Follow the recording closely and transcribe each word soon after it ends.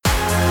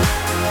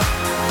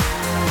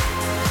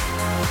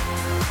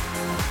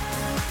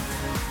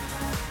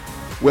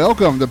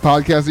Welcome to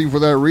Podcasting for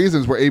That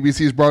Reasons, where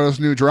ABC's brought us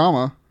new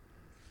drama.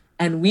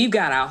 And we've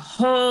got a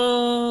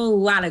whole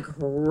lot of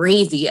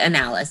crazy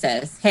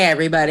analysis. Hey,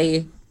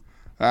 everybody.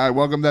 Hi,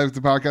 welcome back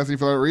to Podcasting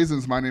for That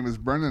Reasons. My name is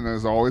Brendan, and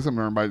as always,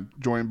 I'm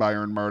joined by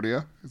Erin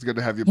Mardia. It's good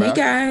to have you back.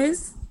 Hey,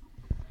 guys.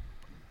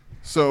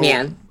 So,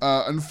 man,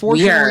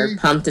 unfortunately, we are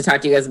pumped to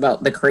talk to you guys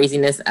about the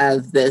craziness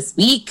of this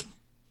week.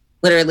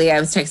 Literally, I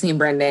was texting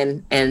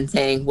Brendan and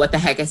saying, what the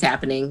heck is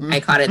happening?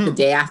 I caught it the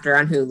day after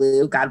on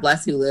Hulu. God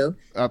bless Hulu.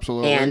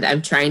 Absolutely. And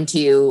I'm trying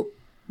to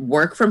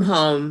work from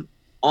home,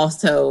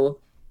 also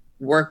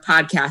work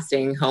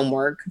podcasting,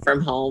 homework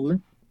from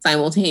home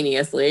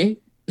simultaneously.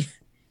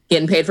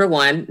 Getting paid for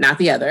one, not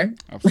the other.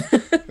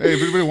 Hey,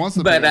 everybody wants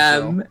to but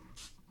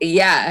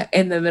yeah,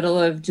 in the middle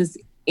of just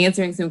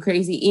answering some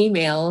crazy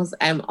emails,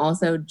 I'm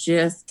also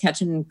just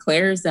catching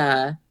Claire's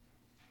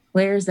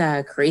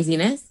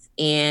craziness.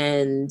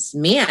 And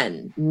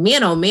man,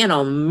 oh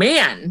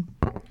man.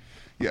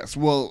 Yes,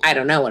 well, I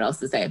don't know what else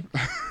to say.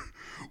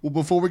 Well,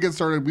 before we get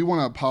started, we want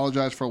to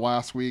apologize for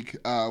last week.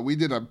 We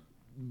did a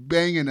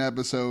banging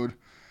episode.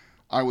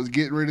 I was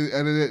getting ready to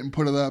edit it and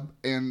put it up,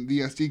 and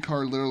the SD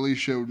card literally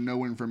showed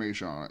no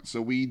information on it.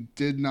 So we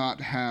did not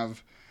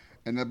have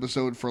an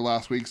episode for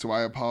last week, so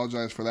I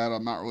apologize for that.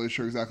 I'm not really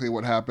sure exactly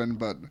what happened,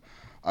 but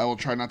I will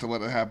try not to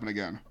let it happen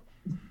again.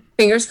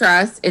 Fingers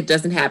crossed it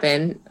doesn't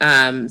happen.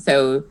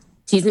 So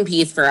T's and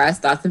P's for us,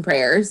 thoughts and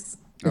prayers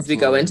as we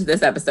go into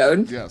this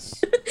episode.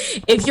 Yes.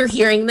 If you're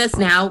hearing this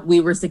now,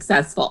 we were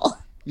successful.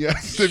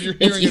 Yes.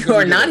 If you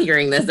are not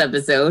hearing this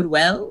episode,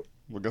 well,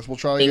 I guess we'll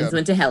try again. Things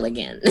went to hell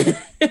again.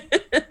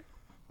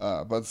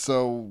 But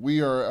so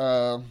we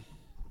are,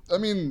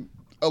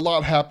 a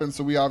lot happened,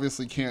 so we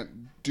obviously can't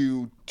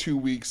do 2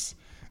 weeks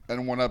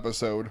and one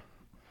episode.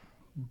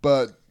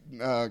 But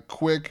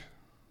quick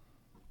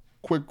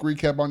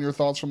recap on your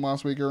thoughts from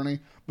last week, Ernie,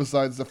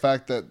 besides the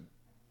fact that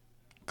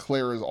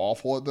Claire is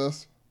awful at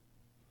this.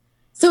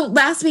 So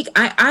last week,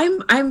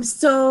 I'm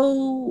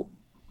so...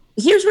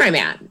 Here's where I'm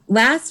at.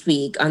 Last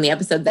week on the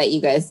episode that you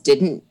guys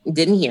didn't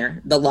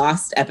hear, the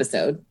lost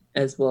episode,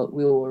 as we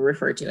will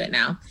refer to it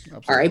now,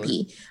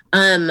 R.I.P.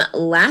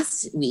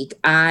 Last week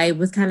I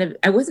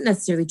wasn't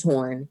necessarily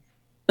torn,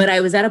 but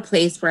I was at a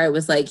place where I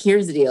was like,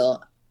 here's the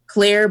deal.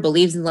 Claire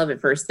believes in love at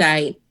first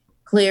sight.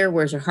 Claire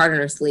wears her heart on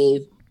her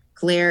sleeve.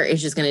 Claire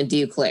is just going to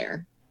do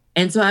Claire.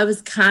 And so I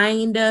was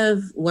kind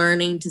of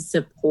learning to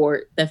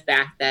support the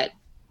fact that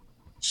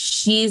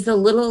she's a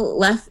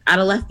little out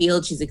of left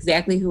field. She's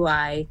exactly who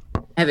I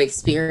have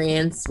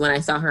experienced when I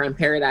saw her on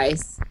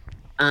Paradise.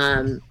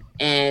 And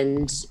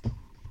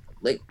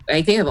like,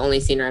 I think I've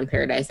only seen her on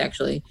Paradise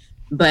actually,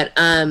 but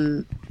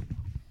I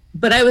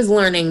was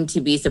learning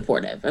to be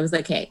supportive. I was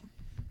like, hey,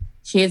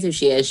 she is who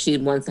she is. She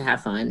wants to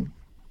have fun.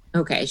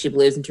 Okay. She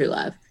believes in true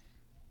love.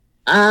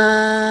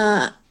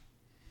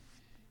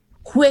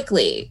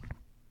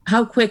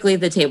 How quickly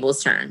the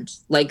tables turned.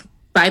 Like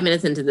 5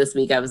 minutes into this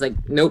week, I was like,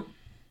 nope.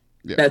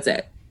 Yeah. That's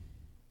it.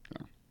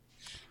 Yeah.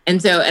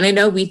 And I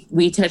know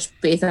we touched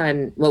base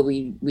on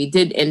we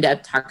did end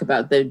up talk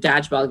about the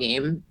dodgeball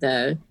game,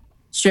 the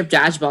strip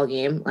dodgeball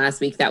game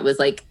last week. That was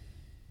like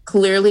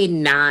clearly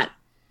not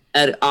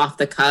an off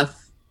the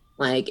cuff.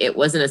 Like it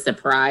wasn't a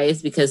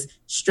surprise because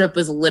strip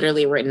was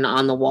literally written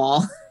on the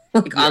wall,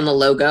 like on the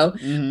logo,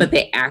 but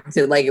they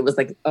acted like it was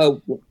like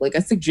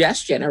a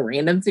suggestion, a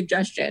random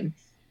suggestion.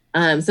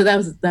 So that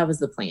was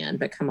the plan,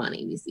 but come on,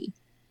 ABC.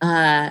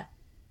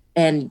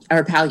 And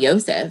our pal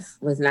Yosef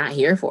was not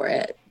here for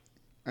it.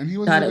 And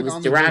he thought it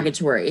was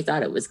derogatory,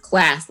 thought it was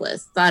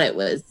classless, thought it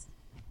was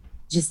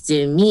just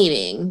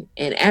demeaning,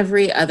 and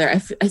every other.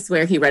 I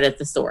swear he read a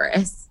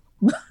thesaurus.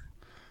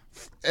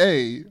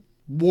 A,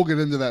 we'll get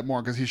into that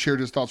more because he shared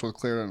his thoughts with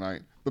Claire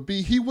tonight. But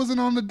B, he wasn't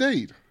on the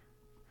date.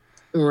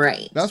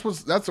 Right. That's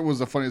what was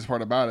the funniest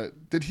part about it.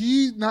 Did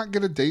he not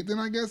get a date then?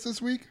 I guess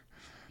this week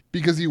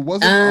because he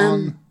wasn't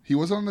on. He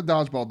was on the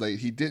dodgeball date.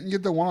 He didn't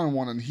get the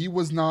one-on-one, and he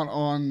was not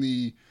on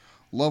the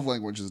love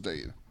languages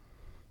date.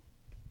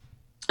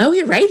 Oh,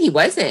 you're right. He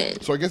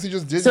wasn't. So I guess he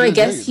just did. So I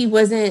guess he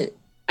wasn't.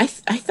 I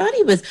thought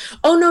he was.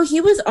 Oh no,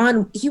 he was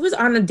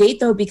on a date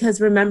though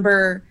because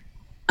remember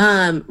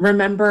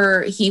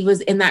he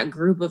was in that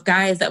group of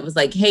guys that was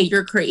like, hey,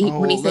 you're crazy. Oh,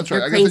 when he said you're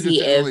right. crazy, I guess they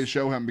just didn't really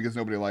show him because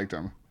nobody liked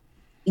him.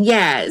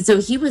 Yeah, so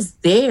he was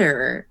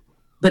there.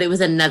 But it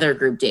was another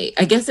group date.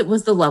 I guess it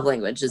was the love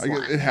languages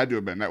one. It had to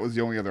have been. That was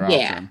the only other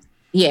option.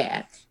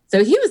 Yeah.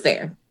 So he was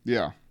there.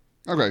 Yeah.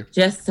 Okay.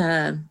 Just,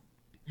 I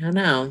don't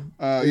know.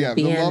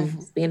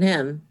 Being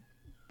him.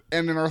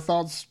 And then our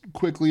thoughts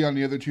quickly on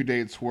the other two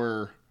dates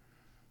were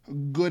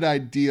good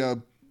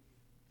idea,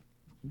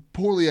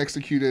 poorly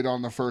executed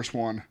on the first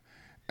one,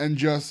 and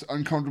just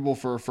uncomfortable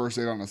for a first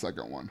date on the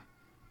second one.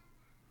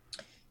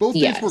 Both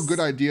dates were good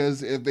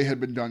ideas if they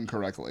had been done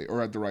correctly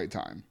or at the right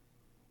time.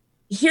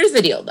 Here's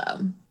the deal,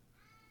 though.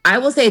 I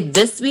will say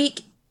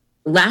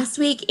last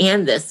week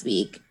and this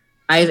week,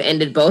 I've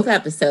ended both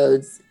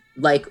episodes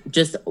like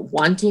just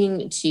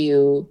wanting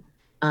to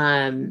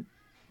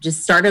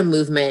just start a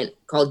movement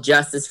called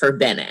Justice for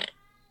Bennett.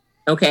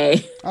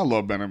 Okay. I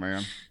love Bennett,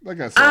 man. That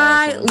guy's so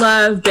I awesome.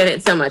 love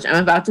Bennett so much.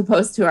 I'm about to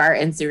post to our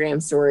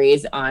Instagram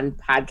stories on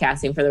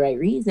Podcasting for the Right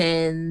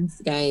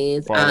Reasons,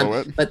 guys. Follow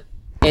it. But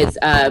it's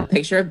a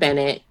picture of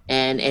Bennett,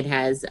 and it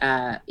has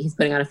he's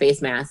putting on a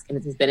face mask, and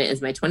it says, Bennett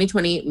is my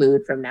 2020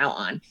 mood from now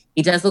on.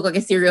 He does look like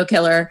a serial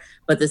killer,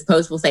 but this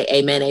post will say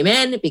amen,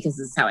 amen, because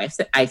this is how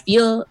I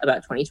feel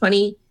about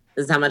 2020.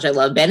 This is how much I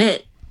love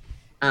Bennett.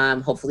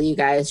 Hopefully you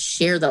guys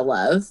share the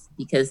love,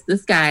 because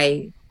this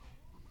guy,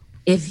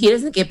 if he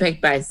doesn't get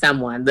picked by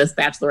someone, this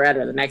bachelorette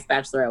or the next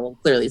bachelorette, well,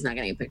 clearly he's not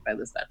going to get picked by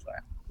this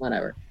bachelorette.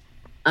 Whatever.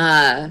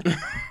 I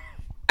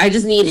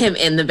just need him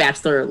in the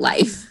bachelor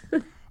life.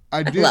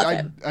 I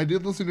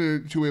did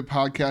listen to a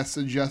podcast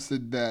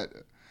suggested that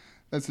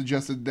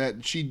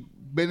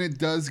Bennett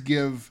does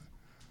give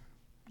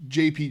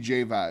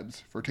JPJ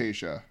vibes for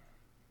Tayshia.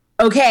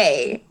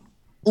 Okay,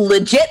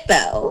 legit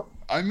though.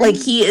 I mean, like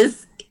he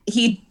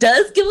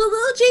does give a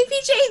little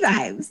JPJ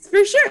vibes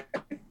for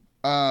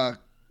sure.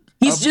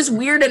 He's just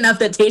weird enough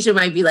that Tayshia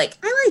might be like,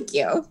 I like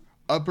you.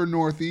 Upper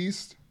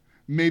Northeast,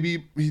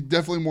 maybe he's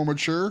definitely more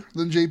mature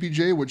than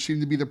JPJ, which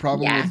seemed to be the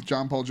problem with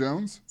John Paul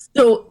Jones.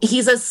 So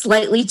he's a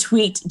slightly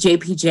tweaked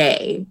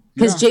JPJ,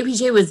 because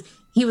JPJ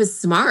was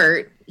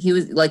smart. He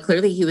was like,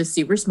 clearly he was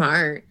super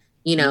smart.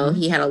 You know,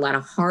 he had a lot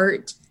of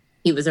heart.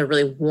 He was a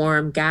really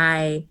warm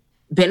guy.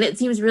 Bennett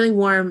seems really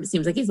warm.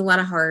 Seems like he's a lot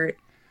of heart.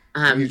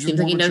 Seems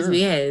like he knows who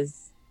he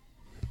is.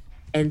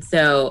 And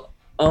so,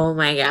 oh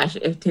my gosh,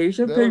 if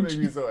Tayshia that would make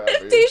me so happy.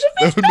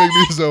 That would make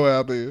me so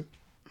happy.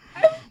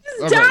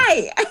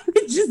 I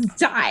would just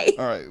die.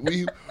 All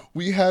right,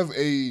 we have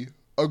a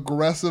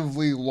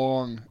aggressively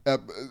long,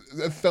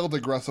 it felt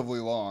aggressively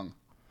long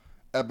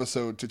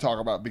episode to talk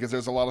about, because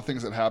there's a lot of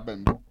things that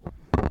happened.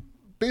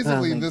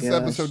 Basically, this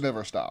episode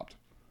never stopped.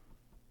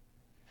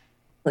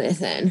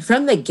 Listen,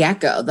 from the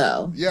get-go,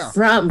 though. Yeah.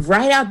 From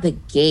right out the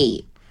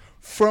gate.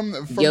 From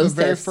the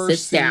very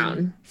first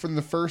scene, from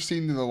the first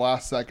scene to the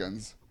last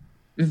seconds,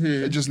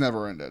 it just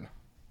never ended.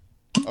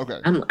 Okay.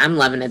 I'm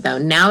loving it, though.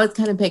 Now it's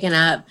kind of picking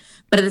up,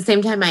 but at the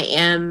same time, I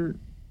am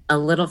a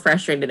little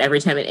frustrated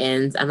every time it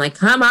ends. I'm like,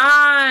 come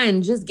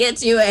on, just get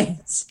to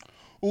it.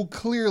 Well,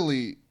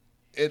 clearly,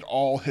 it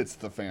all hits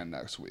the fan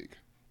next week.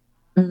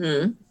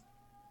 Mm-hmm.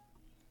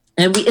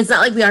 And it's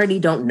not like we already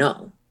don't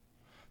know.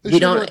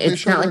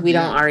 It's not like we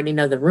don't already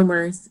know the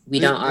rumors. We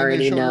don't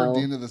already know at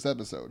the end of this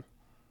episode.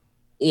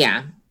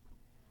 Yeah.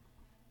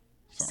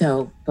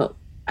 So, but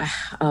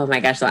oh my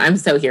gosh, so I'm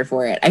so here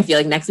for it. I feel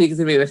like next week is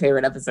gonna be my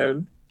favorite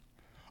episode.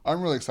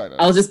 I'm really excited.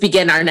 I'll just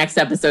begin our next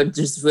episode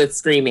just with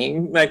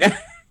screaming. Like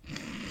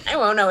I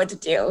won't know what to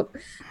do.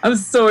 I'm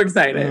so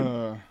excited.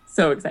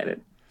 So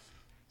excited.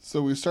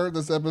 So we started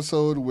this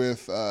episode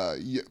with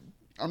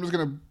I'm just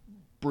gonna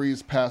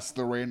breeze past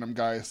the random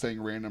guy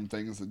saying random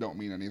things that don't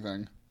mean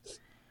anything.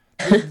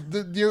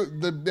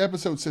 The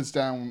episode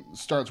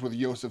starts with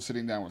Yosef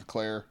sitting down with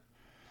Claire.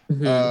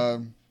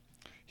 Mm-hmm.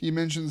 He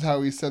mentions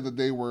how he said that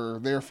they were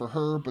there for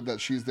her, but that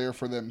she's there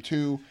for them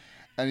too.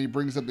 And he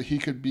brings up that he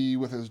could be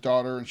with his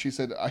daughter, and she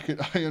said,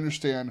 I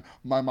understand,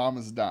 my mom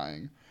is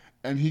dying.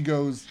 And he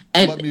goes,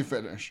 let me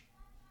finish.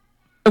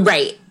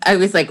 Right. I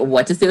was like,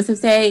 what does Yosef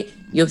say?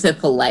 Yosef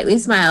politely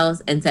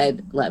smiles and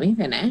said, let me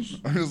finish.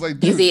 I was like,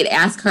 because he had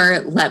asked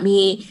her,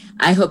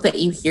 I hope that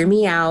you hear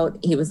me out.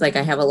 He was like,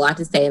 I have a lot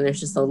to say, and there's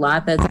just a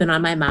lot that's been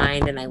on my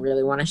mind, and I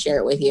really want to share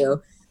it with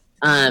you.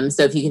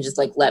 So if you can just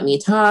let me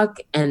talk,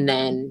 and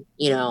then,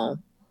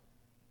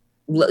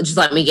 just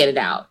let me get it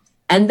out.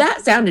 And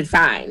that sounded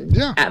fine.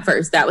 Yeah. At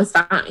first, that was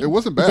fine. It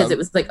wasn't bad. Because it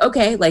was like,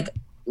 okay, like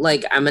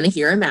I'm going to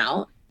hear him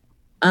out.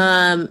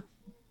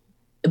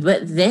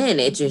 But then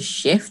it just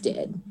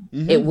shifted.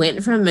 Mm-hmm. It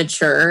went from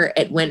mature.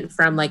 It went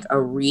from a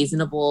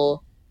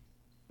reasonable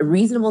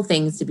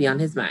things to be on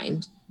his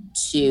mind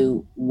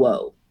to,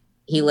 whoa,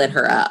 he lit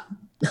her up.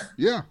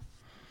 Yeah.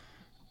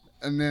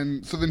 And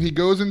then he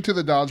goes into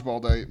the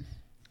dodgeball date,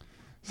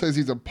 says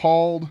he's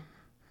appalled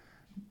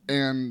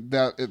and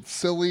that it's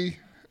silly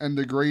and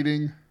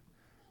degrading.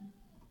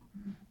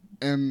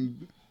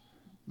 And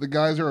the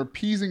guys are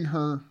appeasing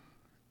her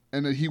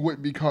and that he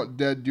wouldn't be caught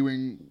dead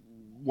doing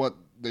what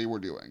they were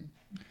doing.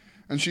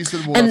 And she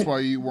said, well, that's why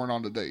you weren't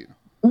on the date.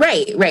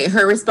 Right.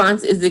 Her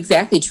response is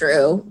exactly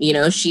true.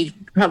 She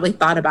probably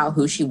thought about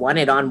who she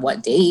wanted on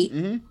what date.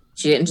 Mm-hmm.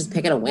 She didn't just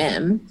pick at a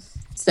whim.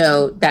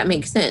 So that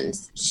makes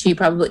sense. She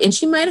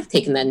might have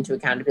taken that into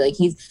account to be like,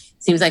 he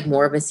seems like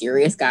more of a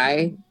serious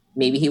guy.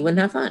 Maybe he wouldn't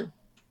have fun.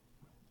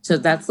 So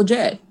that's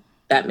legit.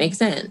 That makes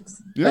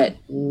sense. Yeah.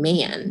 But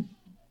man,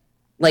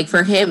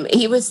 for him,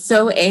 he was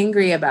so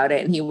angry about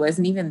it and he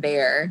wasn't even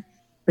there,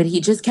 but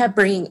he just kept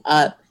bringing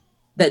up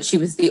that she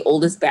was the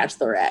oldest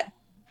bachelorette.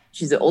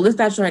 She's the oldest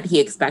bachelorette. He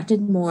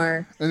expected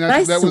more. And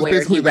I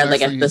swear he read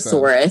a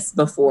thesaurus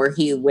before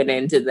he went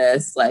into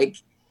this,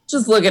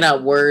 just looking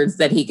at words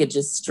that he could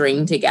just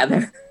string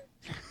together.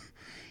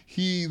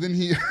 He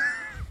then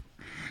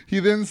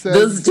said,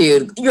 "This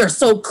dude, you're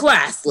so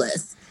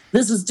classless.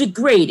 This is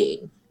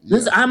degrading.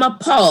 Yeah. I'm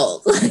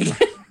appalled."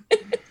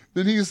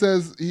 Then he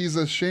says he's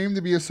ashamed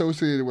to be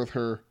associated with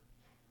her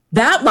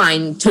That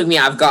line took me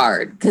off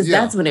guard because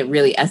Yeah. that's when it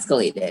really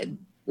escalated.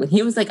 When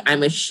he was like,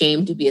 "I'm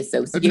ashamed to be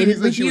associated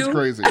with she you," was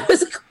crazy. I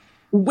was like,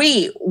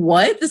 "Wait,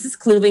 what? This is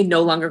clearly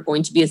no longer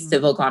going to be a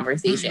civil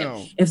conversation.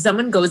 No. If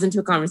someone goes into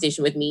a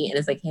conversation with me and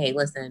it's like, hey,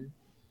 listen,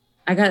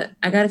 I got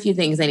a few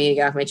things I need to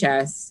get off my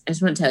chest. I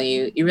just want to tell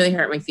you, you really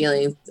hurt my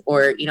feelings,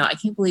 or I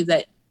can't believe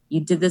that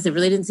you did this. It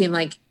really didn't seem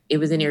like it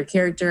was in your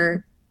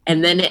character."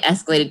 And then it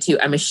escalated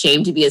to, "I'm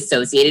ashamed to be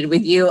associated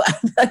with you."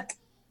 I'm like,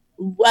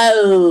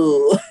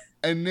 whoa.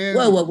 And then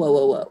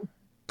Whoa.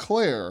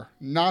 Claire,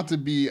 not to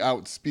be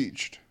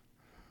outspeeched,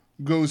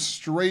 goes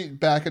straight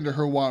back into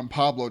her Juan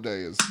Pablo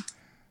days.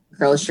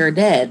 Girl sure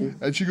did.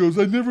 And she goes,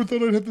 "I never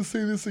thought I'd have to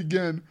say this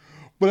again,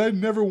 but I would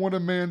never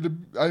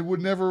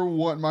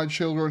want my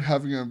children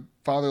having a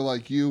father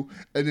like you."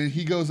 And then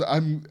he goes,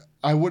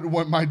 I wouldn't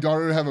want my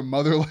daughter to have a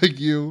mother like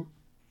you.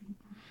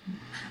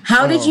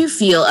 How did you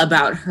feel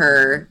about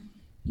her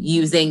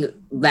using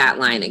that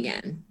line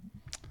again?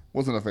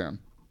 Wasn't a fan.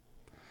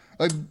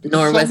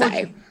 Nor was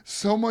I.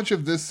 So much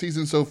of this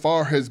season so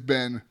far has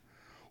been,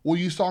 well,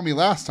 you saw me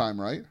last time,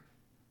 right?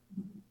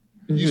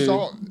 Mm-hmm. You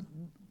saw...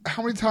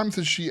 How many times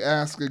has she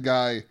asked a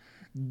guy,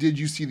 "Did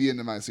you see the end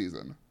of my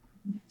season?"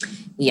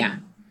 Yeah.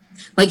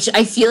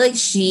 I feel like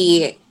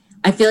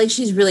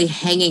she's really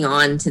hanging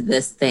on to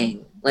this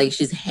thing. Like,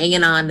 she's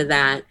hanging on to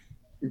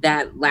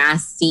that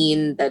last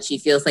scene that she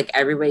feels like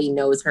everybody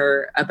knows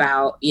her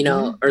about,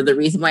 Mm-hmm. or the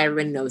reason why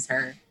everyone knows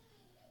her.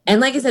 And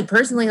like I said,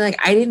 personally, like,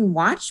 I didn't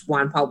watch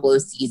Juan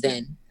Pablo's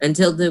season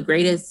until the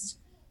greatest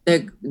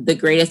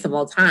of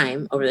all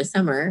time over the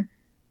summer.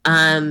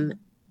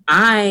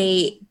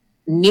 I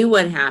knew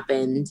what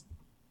happened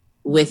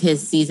with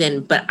his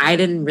season, but I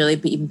didn't really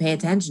even pay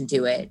attention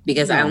to it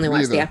because I only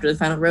watched the After the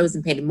Final Rose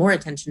and paid more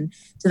attention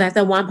to the fact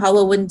that Juan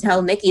Pablo wouldn't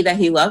tell Nikki that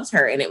he loves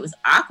her. And it was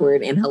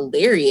awkward and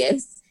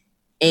hilarious.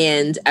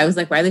 And I was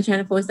like, why are they trying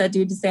to force that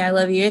dude to say I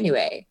love you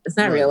anyway? It's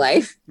not real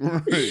life.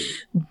 Right.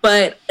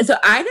 But so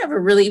I never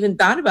really even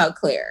thought about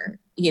Claire,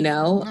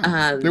 No,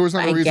 there was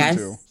no reason guess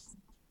to.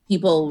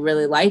 People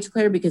really liked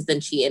Claire because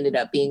then she ended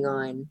up being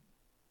on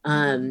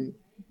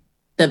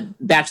The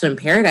Bachelor in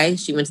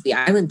Paradise. She went to the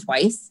island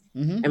twice.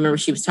 Mm-hmm. I remember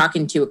she was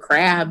talking to a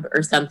crab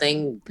or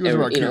something.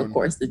 Of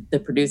course, the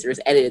producers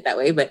edited it that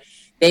way, but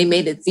they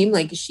made it seem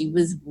like she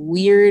was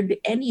weird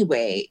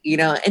anyway,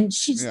 and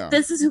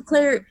this is who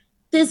Claire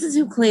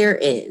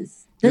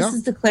is. This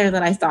is the Claire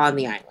that I saw on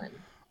the island.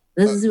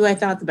 This is who I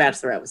thought The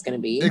Bachelorette was going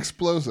to be.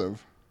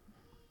 Explosive.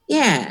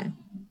 Yeah.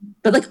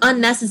 But like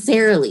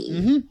unnecessarily.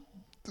 Mm-hmm.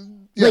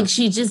 Yeah. Like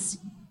she just,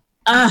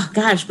 oh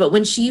gosh. But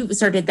when she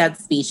started that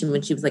speech and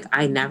when she was like,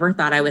 "I never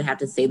thought I would have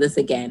to say this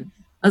again,"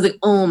 I was like,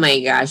 oh my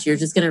gosh, you're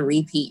just going to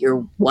repeat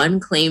your one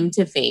claim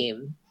to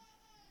fame.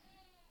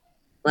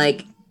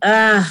 Like,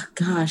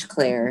 gosh,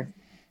 Claire.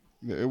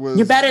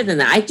 You're better than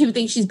that. I do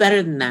think she's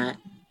better than that.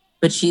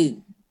 But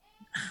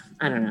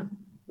I don't know.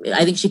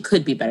 I think she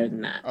could be better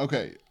than that.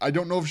 Okay. I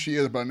don't know if she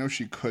is, but I know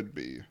she could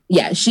be.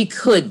 Yeah, she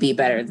could be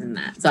better than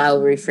that. So I'll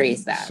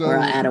rephrase that, or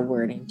I'll add a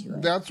word into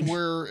it. That's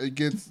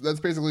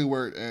basically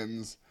where it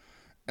ends.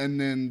 And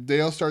then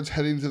Dale starts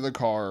heading to the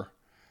car.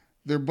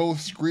 They're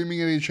both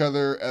screaming at each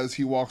other as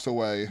he walks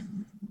away.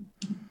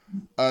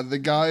 The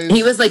guys...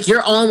 He was like,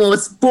 "You're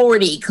almost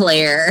 40,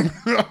 Claire."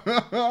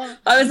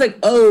 I was like,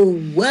 oh,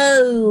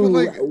 whoa.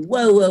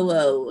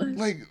 Whoa.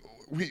 Like,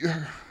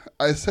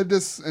 I said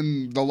this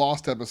in the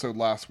Lost episode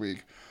last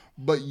week,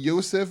 but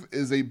Yosef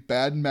is a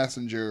bad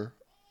messenger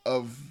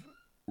of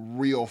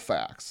real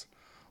facts.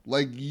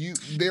 Like,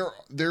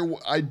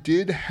 I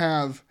did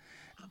have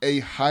a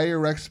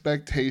higher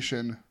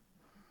expectation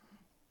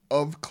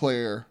of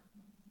Claire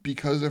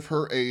because of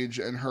her age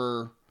and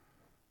her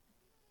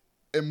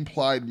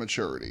implied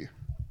maturity.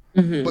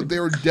 Mm-hmm. But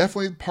there were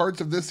definitely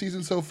parts of this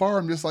season so far,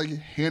 I'm just like,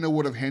 Hannah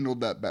would have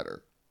handled that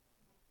better.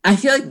 I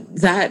feel like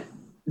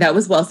that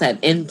was well said,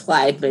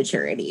 implied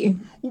maturity.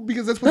 Well,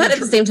 because that's what. But at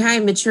the same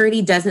time,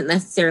 maturity doesn't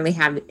necessarily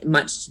have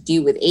much to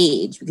do with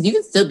age, because you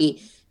can still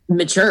be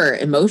mature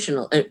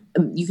emotional.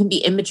 You can be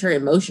immature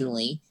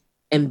emotionally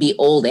and be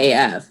old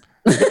AF.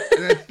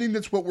 And I think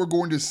that's what we're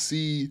going to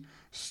see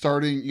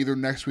starting either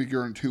next week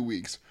or in 2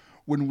 weeks,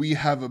 when we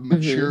have a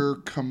mature,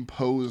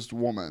 composed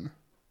woman.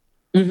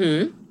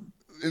 Mm-hmm.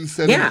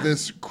 Instead of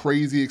this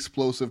crazy,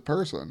 explosive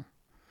person.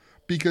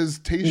 Because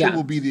Tayshia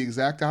will be the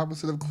exact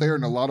opposite of Claire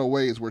in a lot of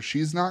ways, where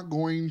she's not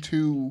going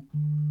to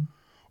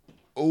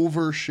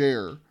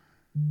overshare.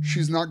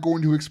 She's not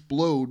going to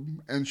explode,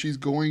 and she's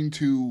going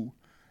to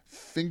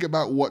think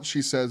about what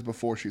she says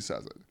before she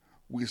says it.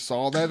 We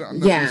saw that on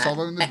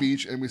the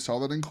beach, and we saw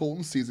that in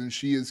Colton's season.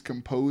 She is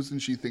composed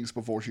and she thinks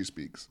before she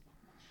speaks.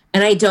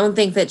 And I don't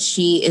think that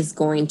she is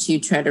going to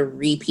try to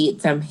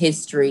repeat some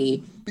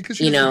history. Because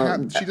she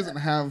doesn't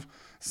have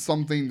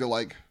something to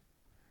like.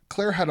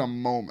 Claire had a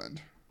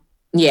moment.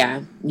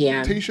 Yeah.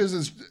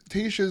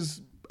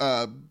 Tayshia's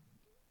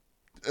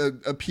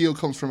appeal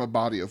comes from a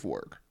body of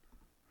work.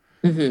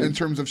 Mm-hmm. In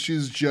terms of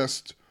she's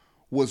just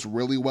was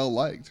really well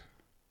liked.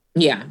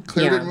 Yeah.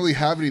 Claire didn't really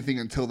have anything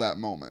until that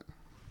moment.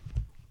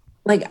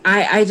 Like,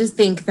 I just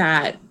think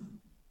that,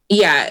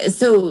 Yeah.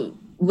 So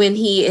when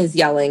he is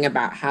yelling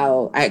about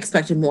how I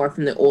expected more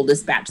from the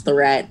oldest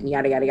bachelorette and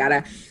yada, yada,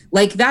 yada,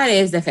 like that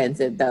is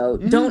offensive though.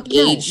 Don't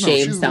age No,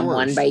 shame she's the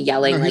someone by worst. No,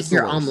 yelling like he's the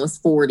you're worst.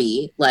 almost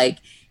 40, like,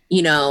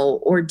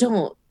 or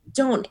don't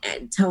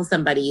tell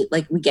somebody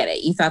like we get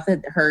it. You thought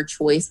that her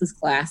choice was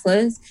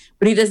classless,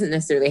 but he doesn't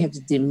necessarily have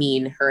to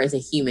demean her as a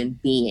human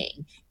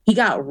being. He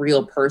got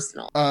real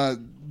personal.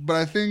 But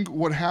I think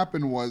what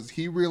happened was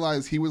he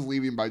realized he was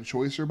leaving by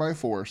choice or by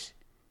force,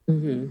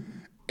 Mm-hmm.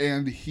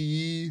 and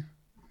he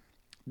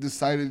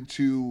decided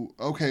to,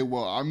 okay,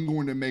 well, I'm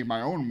going to make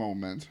my own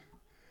moment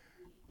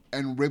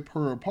and rip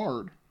her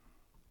apart,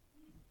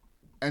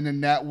 and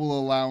then that will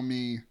allow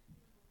me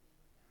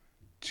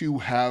to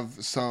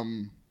have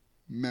some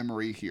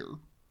memory here.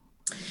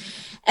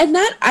 And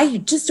that I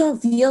just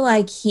don't feel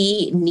like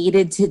he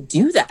needed to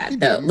do He that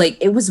though. didn't. Like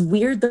it was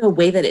weird the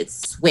way that it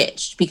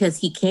switched because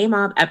he came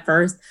up at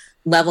first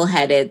level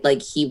headed,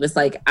 like he was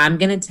like, I'm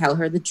gonna tell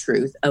her the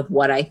truth of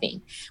what I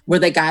think. Were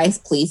the guys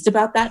pleased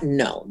about that?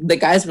 No. The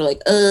guys were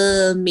like,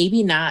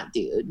 maybe not,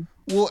 dude.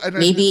 Well, and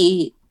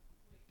Maybe,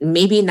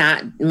 maybe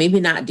not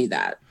do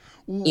that.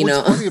 You what's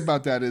know? funny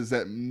about that is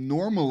that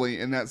normally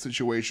in that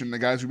situation, the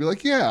guys would be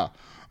like, "Yeah,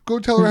 go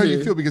tell her how you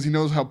Mm-hmm. feel," because he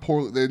knows how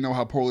poorly they know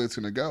how poorly it's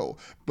going to go.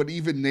 But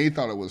even they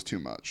thought it was too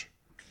much.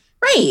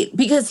 Right,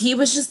 because he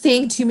was just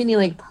saying too many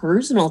like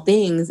personal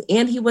things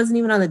and he wasn't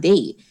even on the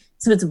date.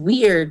 So it's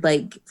weird,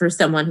 like for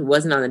someone who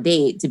wasn't on the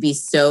date to be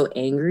so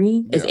Yeah,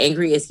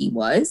 angry as he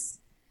was.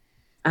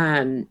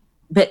 Um,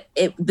 but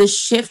the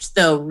shift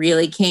though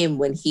really came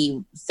when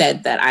he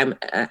said that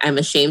I'm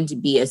ashamed to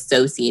be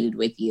associated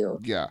with you.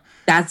 yeah,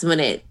 That's when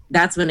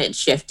it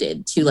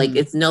shifted to like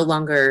it's no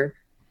longer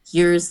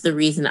here's the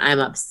reason I'm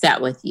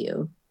upset with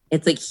you.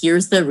 It's like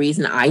here's the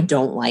reason I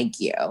don't like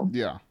you.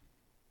 yeah,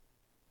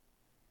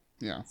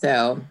 yeah.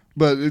 So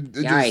But it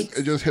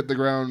yikes. just hit the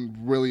ground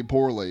really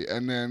poorly,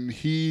 and then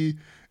he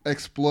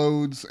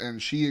explodes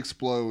and she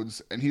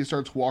explodes, and he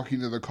starts walking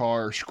to the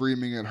car,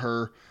 screaming at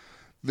her.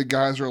 The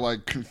guys are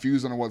like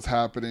confused on what's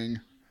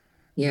happening.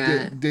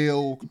 Yeah.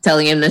 Dale,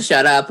 Telling him to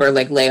shut up or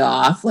like lay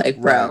off. Like,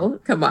 right? bro,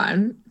 come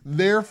on.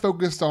 They're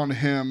focused on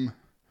him.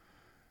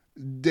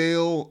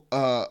 Dale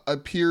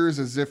appears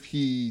as if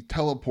he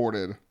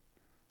teleported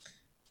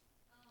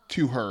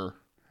to her,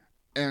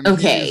 and he is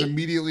Okay.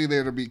 immediately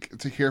there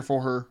to care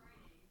for her.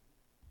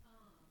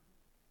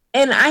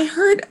 And I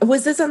heard,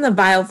 was this on the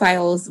Bio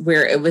Files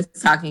where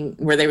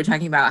where they were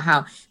talking about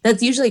how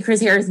that's usually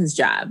Chris Harrison's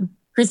job?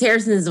 Chris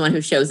Harrison is the one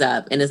who shows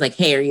up and is like,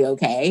 hey, are you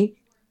okay?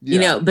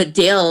 Yeah, But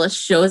Dale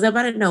shows up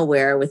out of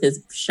nowhere with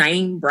his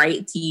shining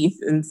bright teeth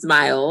and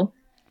smile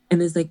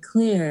and is like,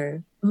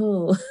 Claire,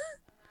 oh,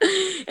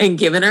 and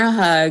giving her a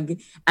hug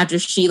after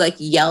she like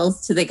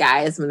yells to the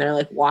guys when they're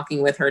like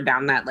walking with her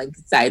down that like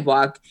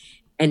sidewalk.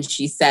 And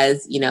she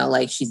says,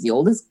 like she's the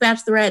oldest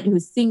bachelorette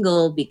who's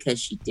single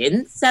because she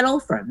didn't settle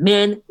for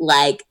men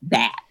like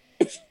that.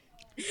 you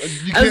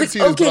I was can't like, see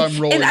this, but okay.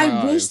 I'm rolling And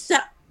my I wish eyes.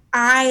 that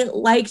I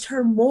liked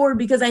her more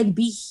because I'd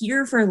be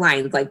here for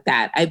lines like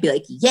that. I'd be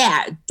like,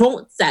 yeah,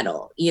 don't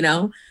settle.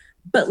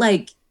 But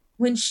like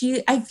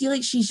I feel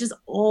like she's just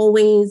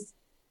always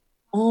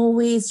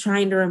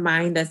trying to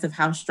remind us of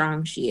how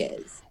strong she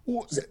is.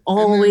 Well, She's and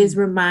always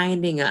then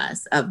reminding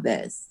us of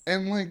this.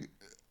 and like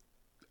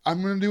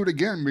I'm gonna do it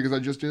again because I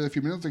just did it a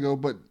few minutes ago.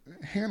 But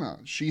Hannah,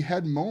 she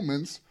had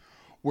moments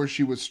where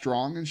she was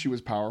strong and she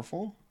was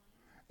powerful,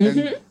 and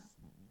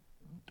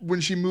Mm-hmm.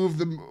 when she moved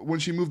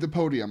the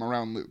podium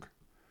around Luke,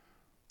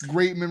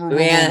 great memorable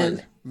moment,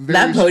 Man, very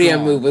that podium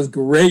strong. move was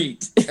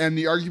great. And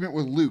the argument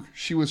with Luke,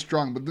 she was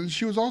strong, but then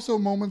she was also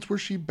moments where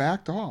she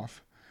backed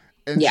off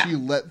and Yeah. she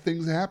let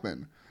things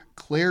happen.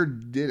 Claire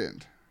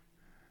didn't.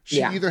 She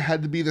Yeah. either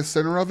had to be the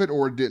center of it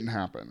or it didn't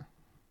happen.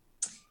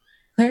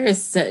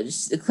 Claire's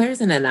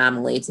an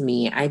anomaly to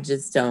me. I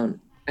just don't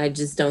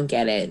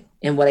get it.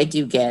 And what I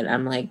do get,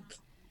 I'm like,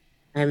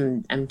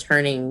 I'm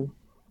turning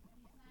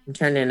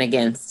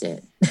against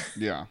it.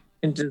 Yeah.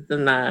 I'm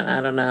not,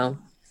 I don't know.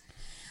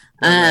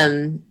 But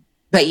no.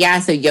 But yeah,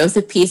 so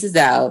Yosef pieces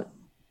out,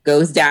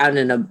 goes down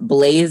in a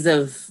blaze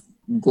of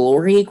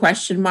glory,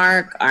 question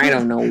mark. I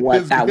don't know what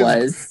his that his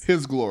was.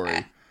 his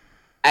glory.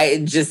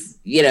 I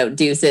just,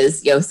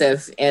 deuces,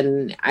 Yosef.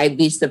 And I'd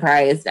be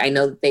surprised. I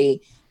know that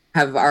they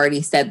have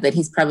already said that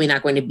he's probably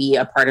not going to be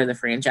a part of the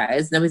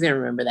franchise. Nobody's going to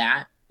remember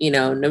that.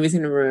 Nobody's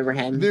going to remember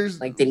him. There's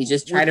Like, did he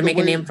just try with to the make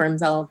a way name for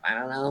himself? I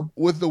don't know.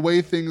 with the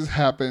way things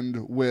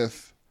happened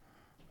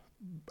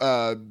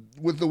uh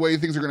with the way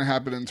things are going to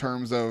happen in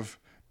terms of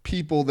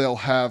people they'll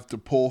have to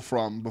pull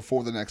from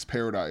before the next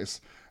paradise.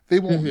 They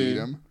won't need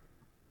Mm-hmm. him.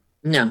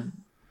 No,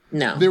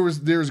 no.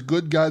 There's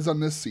good guys on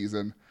this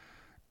season,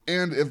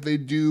 and if they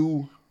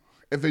do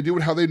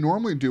it how they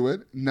normally do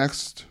it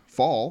next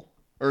fall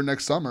or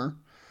next summer,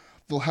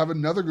 they'll have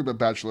another group of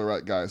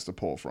bachelorette guys to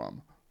pull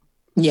from.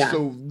 Yeah,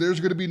 So there's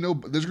gonna be no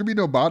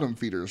bottom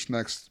feeders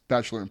next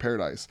Bachelor in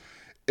Paradise.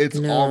 It's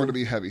all no. gonna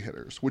be heavy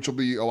hitters, which will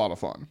be a lot of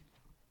fun.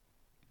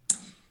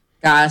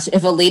 Gosh,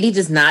 if a lady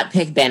does not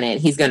pick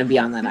Bennett, he's going to be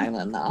on that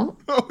island, though.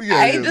 Oh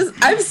yeah,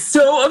 I'm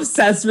so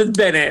obsessed with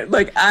Bennett.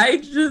 Like,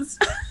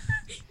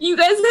 you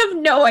guys have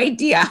no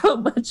idea how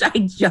much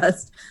I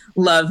just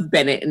love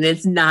Bennett. And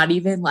it's not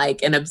even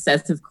like an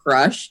obsessive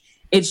crush.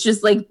 It's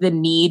just like the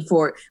need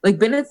for, like,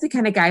 Bennett's the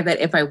kind of guy that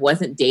if I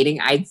wasn't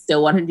dating, I'd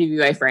still want him to be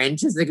my friend.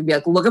 Just like, be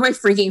like, look at my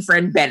freaking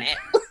friend Bennett.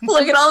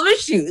 Look at all of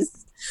his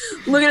shoes.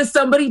 Look at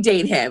somebody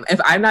date him. If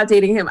I'm not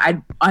dating him,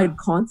 I'd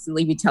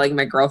constantly be telling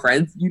my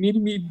girlfriends, you need to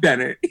meet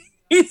Bennett.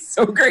 He's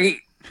so great.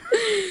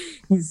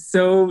 He's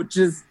so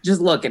just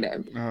look at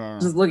him.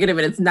 Just look at him.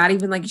 And it's not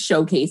even like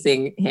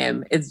showcasing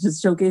him. It's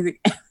just showcasing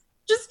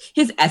just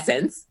his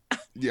essence.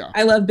 Yeah.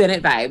 I love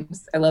Bennett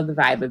vibes. I love the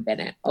vibe of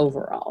Bennett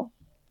overall.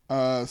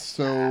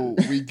 So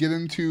we get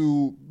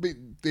into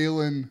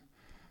Dale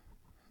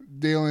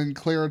and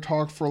Clara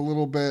talk for a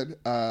little bit.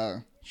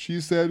 He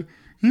said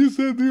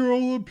they're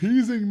all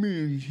appeasing me.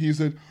 And he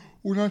said,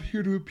 we're not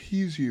here to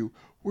appease you.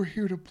 We're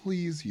here to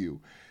please you.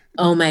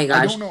 Oh my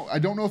gosh. I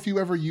don't know if you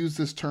ever used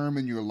this term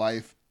in your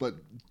life, but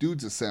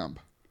dude's a simp.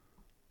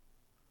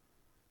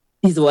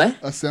 He's what?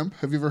 A simp.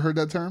 Have you ever heard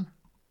that term?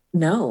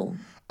 No.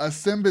 A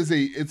simp is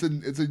it's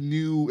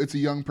a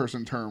young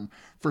person term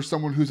for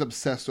someone who's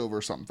obsessed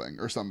over something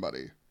or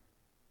somebody.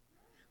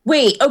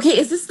 Wait, okay,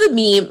 is this the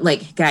meme?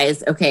 Like,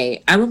 guys,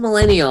 okay, I'm a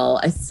millennial,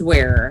 I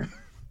swear.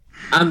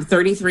 I'm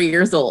 33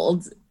 years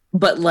old,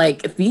 but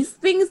like these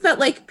things that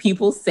like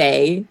people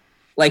say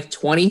like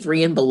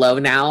 23 and below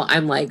now,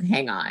 I'm like,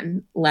 hang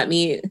on, let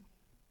me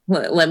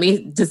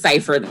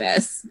decipher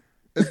this.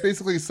 It's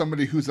basically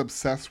somebody who's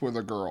obsessed with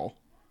a girl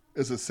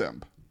is a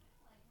simp.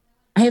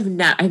 I've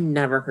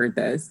never heard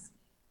this.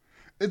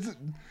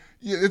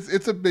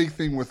 It's a big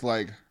thing with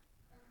like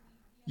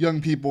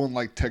young people and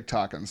like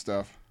TikTok and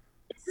stuff.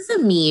 Is this a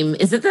meme?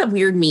 Is it that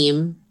weird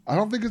meme? I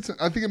think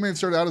it may have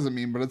started out as a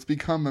meme, but it's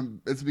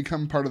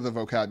become part of the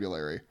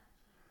vocabulary.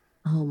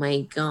 Oh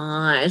my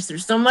gosh,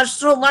 there's so much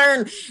to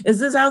learn. Is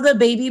this how the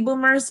baby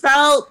boomers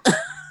felt?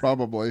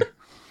 Probably.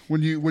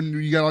 When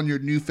you got on your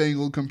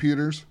newfangled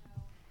computers.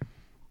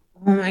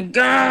 Oh my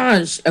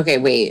gosh. Okay,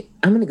 wait.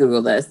 I'm gonna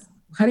Google this.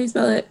 How do you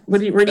spell it? Where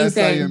do you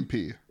say?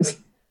 SIMP.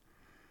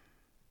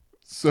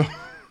 So,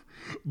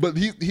 but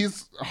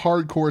he's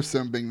hardcore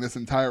simping this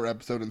entire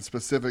episode, and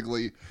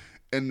specifically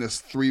in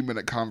this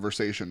 3-minute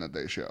conversation that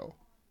they show.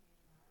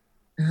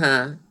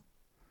 Huh.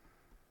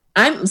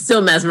 I'm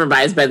still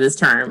mesmerized by this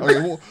term. Okay,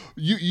 well,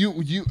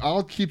 you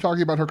I'll keep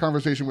talking about her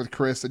conversation with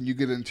Chris, and you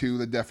get into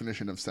the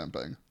definition of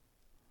simping.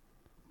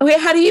 Okay,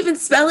 how do you even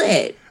spell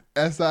it?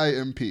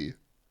 SIMP.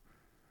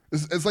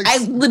 It's like I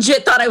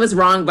legit thought I was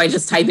wrong by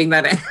just typing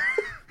that in.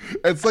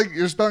 It's like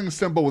you're spelling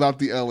simple without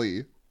the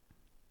LE.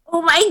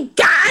 Oh my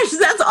gosh,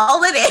 that's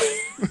all it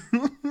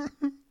is.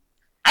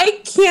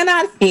 I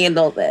cannot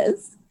handle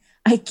this.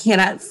 I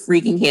cannot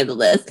freaking handle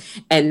this.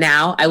 And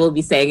now I will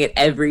be saying it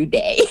every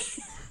day.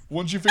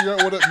 Once you figure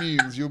out what it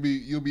means, you'll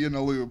be in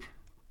a loop.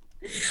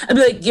 I'll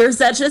be like, you're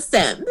such a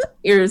simp.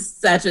 You're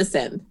such a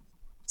simp.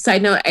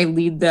 Side note, I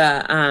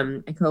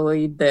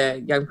co-lead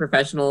the young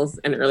professionals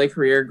and early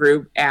career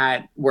group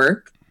at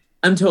work.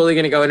 I'm totally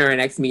going to go into our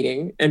next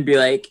meeting and be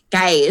like,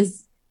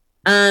 guys,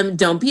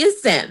 don't be a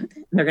simp.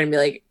 And they're going to be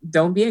like,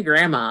 don't be a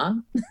grandma.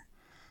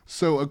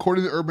 So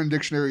according to Urban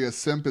Dictionary, a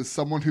simp is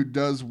someone who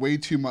does way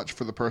too much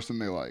for the person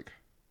they like.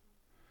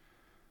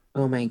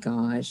 Oh my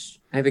gosh.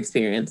 I've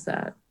experienced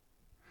that.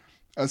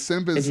 A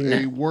simp is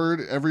a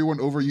word everyone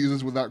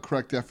overuses without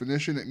correct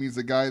definition. It means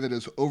a guy that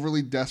is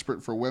overly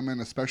desperate for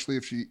women, especially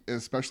if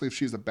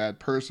she's a bad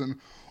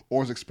person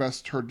or has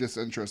expressed her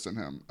disinterest in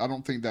him. I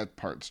don't think that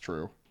part's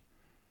true.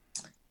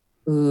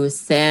 Ooh,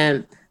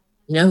 simp.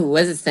 You know who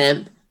was a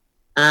simp?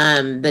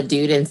 The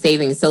dude in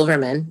Saving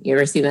Silverman. You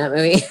ever seen that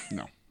movie?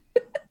 No.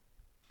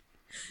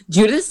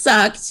 Judas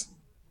sucked,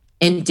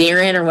 and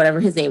Darren or whatever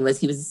his name was,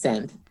 he was a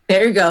simp.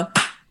 There you go.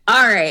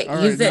 All right.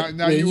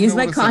 Use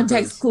my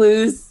context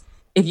clues.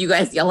 If you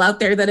guys yell out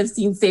there that have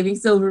seen Saving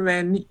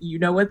Silverman, you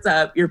know what's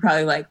up. You're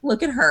probably like,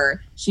 look at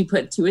her. She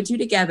put 2 and 2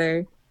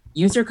 together,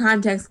 used her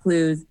context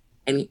clues,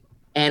 and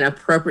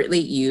appropriately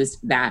used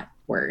that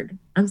word.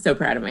 I'm so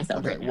proud of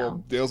myself right now.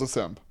 Well, Dale's a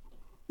simp.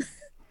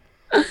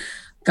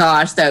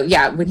 Gosh, so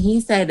yeah, when he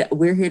said,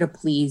 we're here to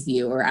please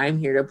you, or I'm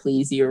here to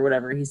please you, or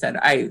whatever he said,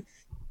 I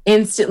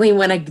instantly,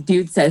 when a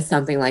dude says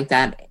something like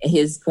that,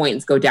 his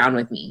points go down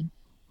with me.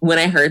 When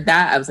I heard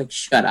that, I was like,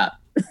 shut up.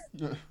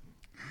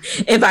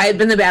 If I had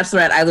been the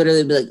Bachelorette, I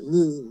literally would be like,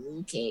 ooh,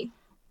 okay.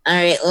 All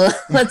right, well,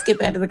 let's get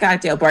back to the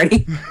cocktail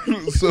party.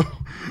 So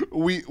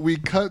we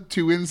cut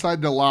to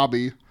inside the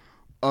lobby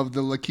of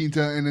the La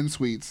Quinta Inn and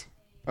Suites.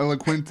 La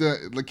Quinta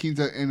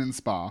Inn and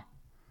Spa.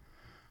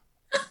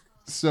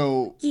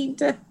 So,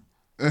 Quinta.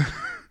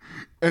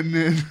 And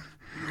then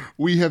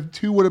we have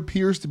 2 what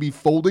appears to be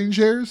folding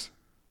chairs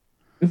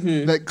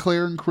that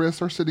Claire and Chris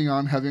are sitting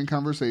on having a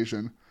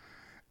conversation.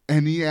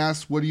 And he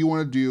asks, "What do you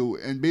want to do?"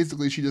 And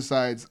basically, she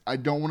decides, "I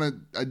don't want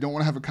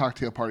to have a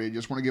cocktail party. I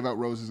just want to give out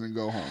roses and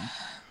go home."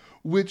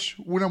 Which,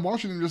 when I'm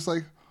watching, I'm just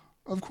like,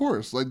 "Of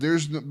course!" Like,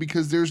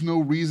 because there's no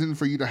reason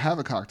for you to have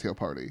a cocktail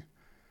party.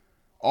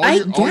 I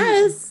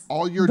guess.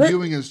 All you're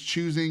doing is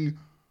choosing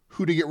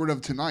who to get rid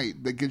of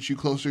tonight that gets you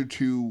closer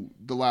to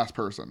the last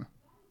person.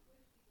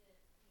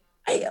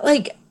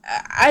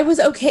 I was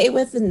okay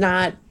with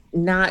not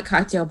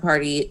cocktail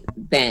party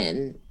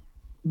then,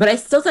 but I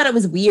still thought it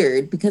was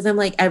weird because I'm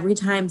like, every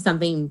time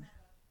something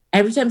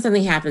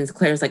happens,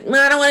 Claire's like, no,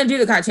 I don't want to do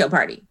the cocktail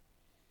party.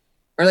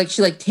 Or like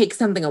she like takes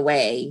something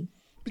away.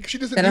 Because she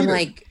doesn't need I'm it.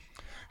 Like,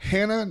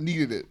 Hannah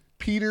needed it.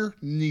 Peter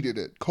needed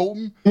it.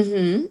 Colton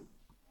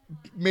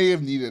may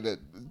have needed it.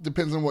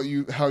 Depends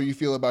on how you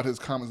feel about his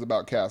comments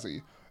about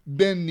Cassie.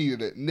 Ben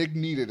needed it. Nick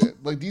needed it.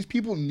 Like, these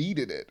people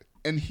needed it.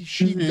 And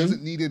she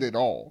doesn't need it at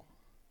all.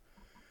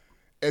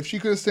 If she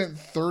could have sent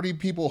 30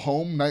 people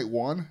home night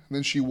one,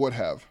 then she would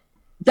have.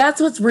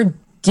 That's what's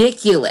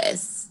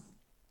ridiculous.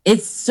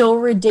 It's so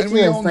ridiculous. And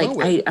we all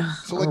know it.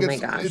 Oh my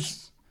gosh.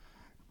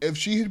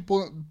 If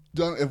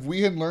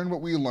we had learned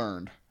what we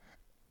learned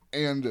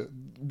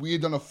and we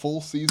had done a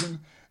full season,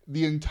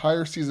 the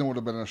entire season would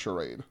have been a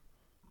charade.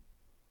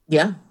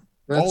 Yeah,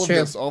 that's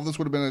true. All of this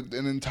would have been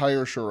an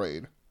enther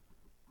charade.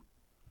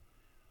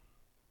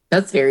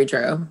 That's very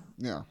true.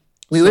 Yeah.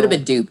 We would have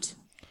been duped.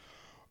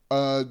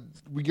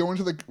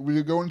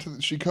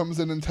 She comes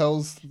in and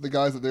tells the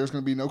guys that there's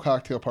going to be no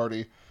cocktail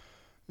party.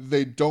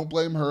 They don't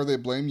blame her. They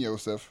blame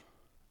Yosef.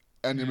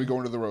 And then we go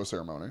into the rose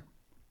ceremony.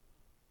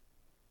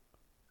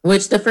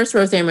 Which the first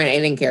rose ceremony I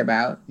didn't care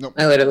about. Nope.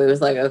 I literally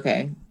was like,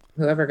 okay,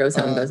 whoever goes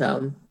home, goes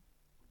home.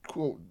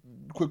 Cool.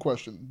 Quick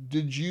question.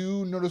 Did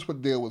you notice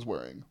what Dale was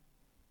wearing?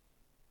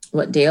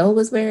 What Dale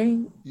was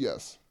wearing?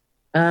 Yes.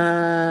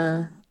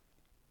 No.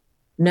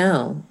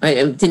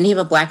 Didn't he have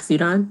a black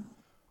suit on?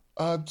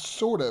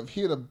 Sort of.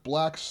 He had a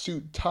black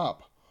suit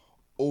top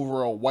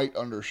over a white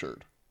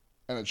undershirt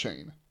and a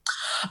chain.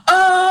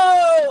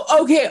 Oh,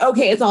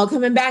 okay. It's all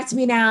coming back to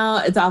me now.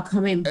 It's all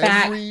coming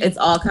back to me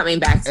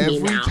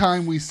now. Every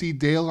time we see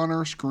Dale on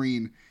our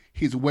screen,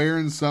 he's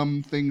wearing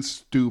something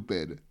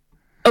stupid.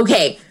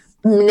 Okay,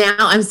 now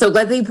I'm so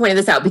glad that you pointed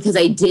this out because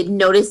I did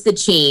notice the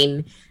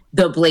chain,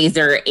 the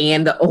blazer,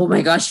 and oh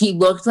my gosh, he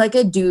looked like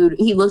a dude.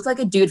 He looked like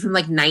a dude from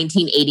like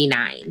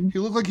 1989. He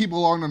looked like he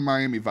belonged on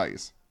Miami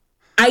Vice.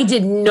 I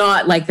did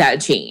not like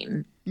that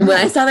chain. No. When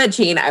I saw that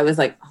chain, I was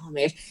like, oh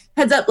my gosh.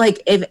 Heads up,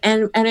 like if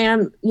and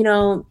I'm,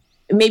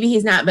 maybe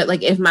he's not, but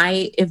like if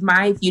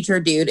my future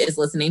dude is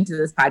listening to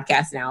this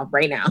podcast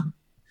right now,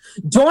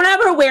 don't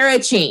ever wear a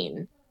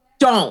chain.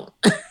 Don't.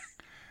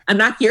 I'm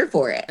not here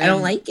for it. I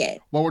don't like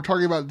it. While we're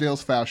talking about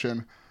Dale's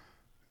fashion,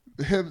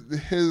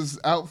 his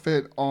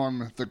outfit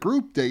on the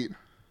group date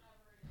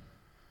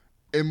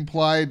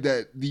implied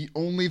that the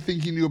only thing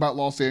he knew about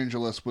Los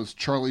Angeles was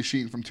Charlie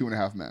Sheen from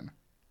 2.5 Men.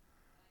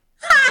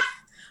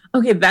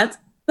 Okay, that's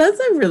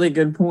a really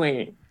good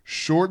point.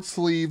 Short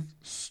sleeve,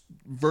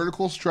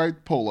 vertical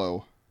striped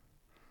polo.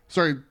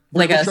 Sorry,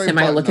 like a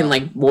semi-looking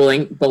like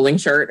bowling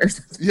shirt or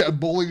something. Yeah,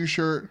 bowling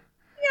shirt.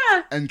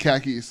 Yeah, and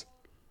khakis.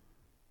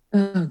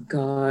 Oh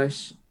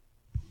gosh,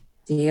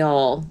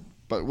 Dale.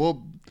 But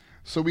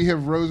so we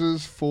have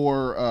roses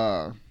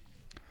for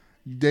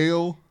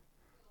Dale,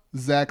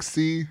 Zach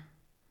C,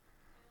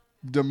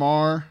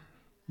 Damar,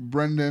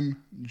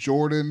 Brendan,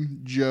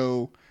 Jordan,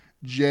 Joe,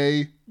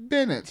 Jay,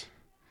 Bennett.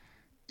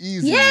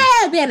 Easy.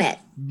 Yeah, Bennett.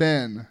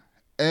 Ben,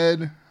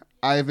 Ed,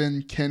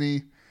 Ivan,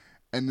 Kenny,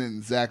 and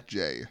then Zach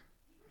J.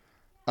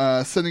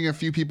 Sending a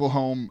few people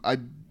home.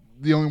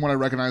 The only one I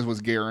recognized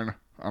was Garen.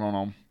 I don't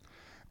know.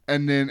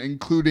 And then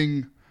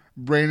including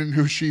Brandon,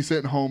 who she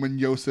sent home, and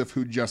Yosef,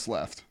 who just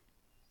left.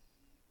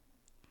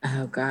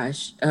 Oh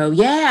gosh. Oh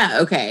yeah.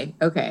 Okay.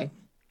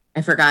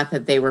 I forgot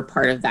that they were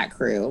part of that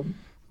crew.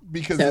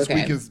 Because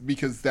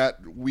that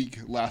week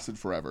lasted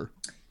forever.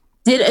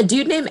 Did a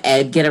dude named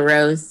Ed get a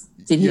rose?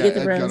 Did he get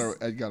the rose?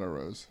 Ed got a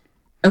rose.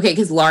 Okay,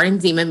 because Lauren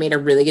Zima made a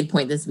really good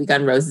point this week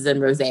on Roses and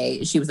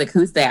Rosé. She was like,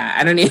 who's that?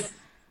 I don't even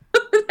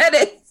know who that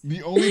is.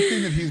 The only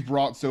thing that he's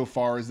brought so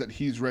far is that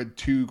he's read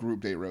 2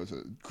 group date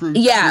roses. When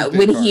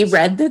he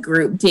read the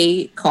group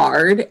date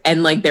card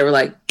and like they were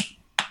like,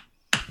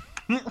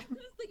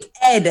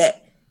 Ed,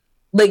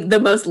 like the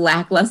most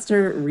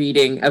lackluster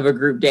reading of a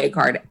group date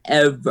card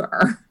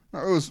ever.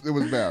 It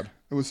was bad.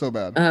 It was so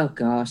bad. Oh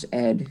gosh,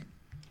 Ed.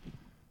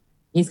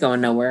 He's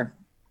going nowhere.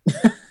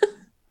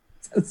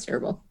 Sounds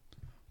terrible.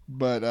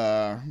 But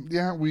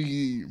yeah,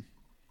 we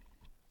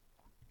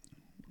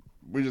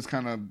just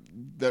kind of,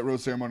 that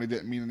rose ceremony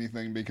didn't mean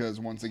anything because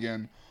once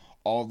again,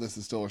 all of this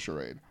is still a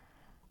charade.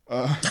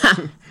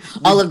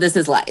 All of this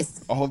is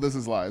lies. All of this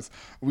is lies.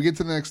 We get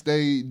to the next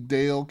day,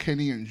 Dale,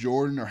 Kenny, and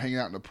Jordan are hanging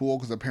out in the pool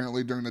because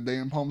apparently during the day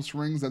in Palm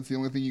Springs, that's the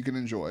only thing you can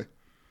enjoy.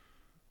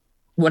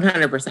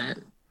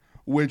 100%.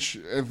 Which,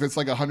 if it's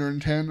like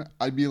 110,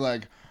 I'd be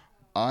like,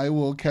 I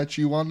will catch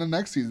you on the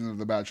next season of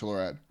The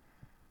Bachelorette.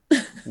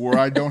 Where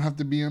I don't have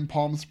to be in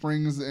Palm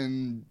Springs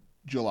in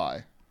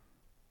July.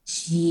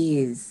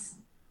 Jeez.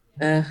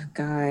 Ugh,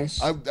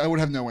 gosh. I would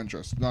have no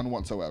interest. None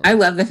whatsoever. I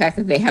love the fact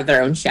that they have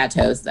their own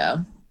chateaus,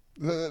 though.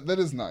 That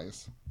is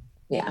nice.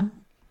 Yeah.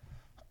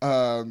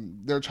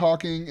 They're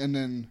talking, and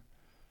then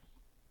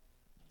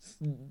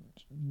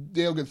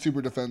Dale gets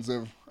super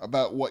defensive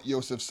about what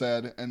Yosef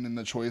said and then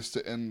the choice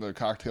to end the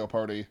cocktail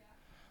party.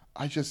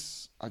 I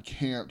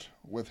can't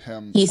with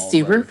him. He's already.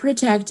 super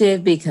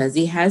protective because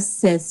he has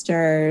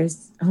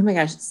sisters. Oh my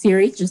gosh,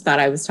 Siri just thought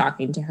I was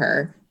talking to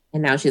her,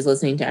 and now she's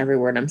listening to every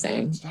word I'm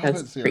saying.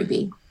 That's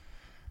creepy.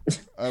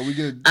 We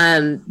get.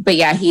 But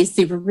yeah, he's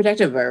super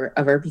protective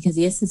of her because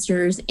he has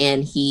sisters,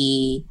 and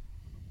he,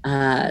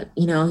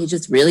 he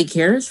just really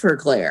cares for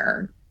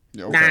Claire.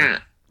 Okay.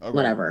 Okay.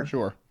 Whatever.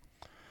 Sure.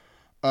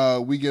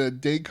 We get a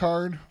date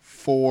card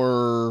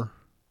for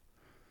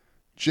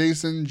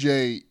Jason,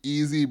 Jay,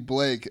 Easy,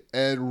 Blake,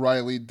 Ed,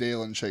 Riley,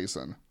 Dale, and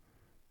Chasen.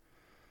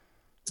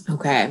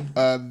 Okay.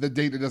 The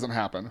date that doesn't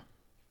happen.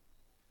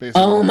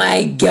 Basically. Oh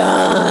my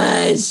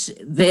gosh.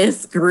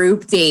 This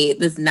group date,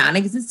 this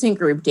non-existent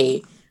group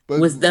date,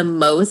 was the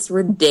most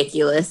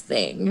ridiculous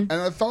thing. And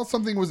I thought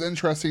something was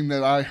interesting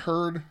that I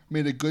heard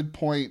made a good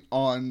point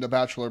on the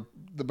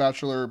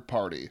Bachelor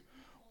party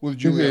with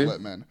Julia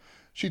Littman.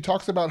 She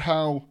talks about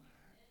how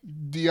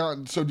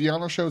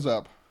Deanna shows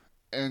up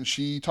and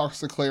she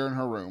talks to Claire in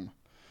her room.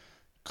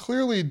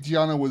 Clearly,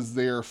 Deanna was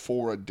there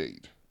for a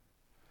date.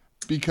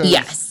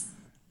 Because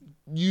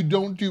you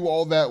don't do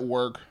all that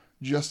work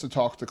just to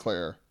talk to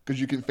Claire.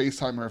 Because you can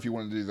FaceTime her if you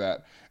want to do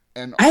that.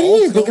 And I didn't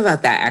even think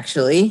about that,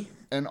 actually.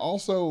 And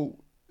also,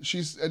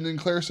 then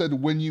Claire said,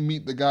 when you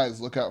meet the guys,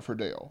 look out for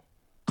Dale.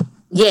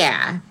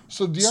 Yeah.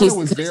 So Deanna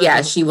was there.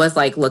 Yeah, she was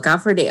like, look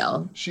out for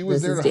Dale. She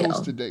was there to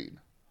host a date.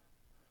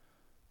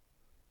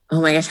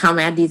 Oh my gosh, how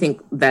mad do you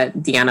think that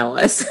Deanna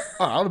was?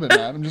 I would have been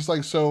mad. I'm just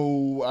like,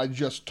 so I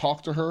just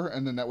talked to her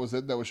and then that was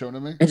it? That was shown to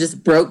me? I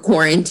just broke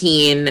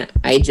quarantine.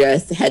 I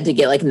just had to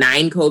get like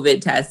 9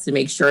 COVID tests to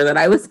make sure that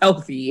I was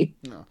healthy.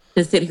 No.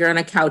 To sit here on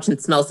a couch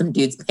and smell some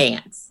dude's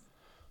pants.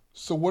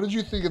 So what did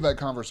you think of that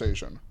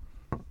conversation?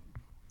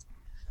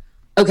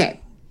 Okay.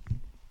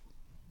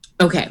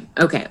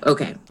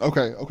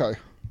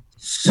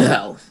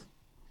 So,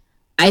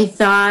 I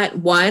thought,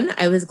 one,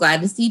 I was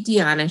glad to see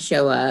Deanna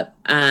show up.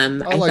 I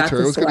thought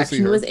the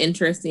selection was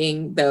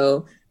interesting,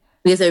 though,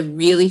 because I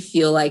really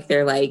feel like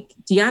they're like,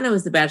 Deanna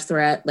was the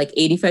Bachelorette like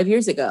 85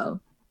 years ago,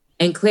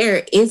 and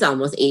Claire is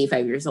almost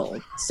 85 years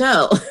old.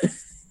 So,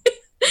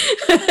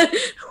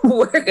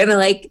 we're going to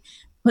like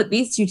put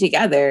these two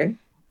together.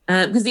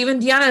 Because even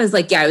Deanna is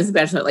like, yeah, I was a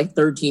Bachelorette like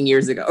 13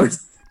 years ago.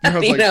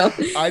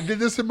 I did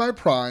this in my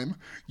prime.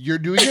 You're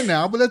doing it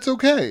now, but that's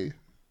okay.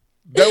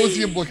 That was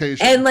the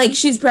implication. And like,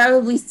 she's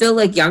probably still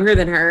like younger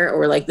than her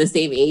or like the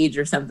same age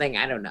or something.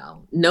 I don't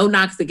know. No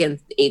knocks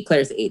against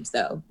Claire's age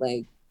though.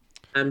 Like,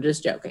 I'm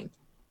just joking.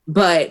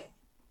 But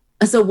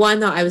so one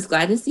though, I was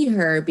glad to see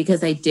her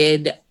because I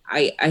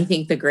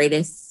think the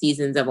greatest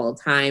seasons of all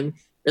time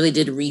really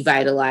did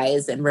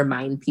revitalize and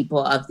remind people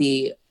of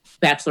the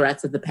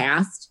Bachelorettes of the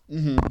past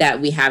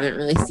that we haven't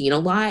really seen a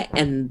lot,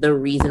 and the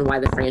reason why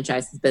the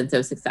franchise has been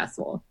so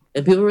successful.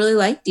 And people really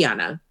like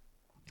Deanna.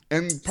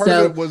 And part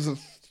of it was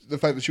the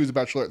fact that she was a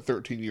Bachelorette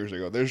 13 years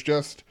ago. There's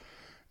just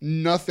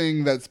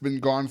nothing that's been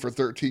gone for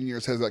 13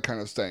 years has that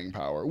kind of staying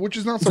power, which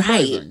is not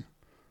surprising.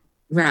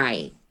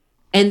 Right.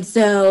 And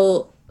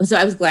so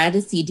I was glad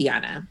to see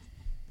Deanna.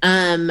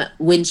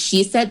 When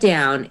she sat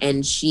down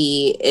and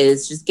she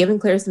is just giving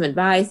Claire some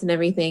advice and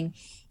everything,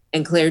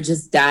 and Claire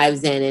just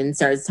dives in and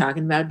starts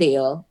talking about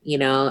Dale,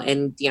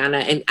 and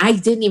Deanna. And I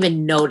didn't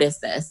even notice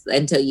this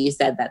until you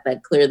said that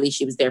clearly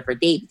she was there for a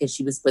date because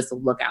she was supposed to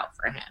look out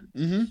for him.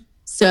 Mm-hmm.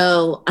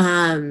 So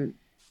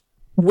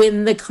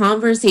when the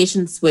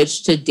conversation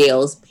switched to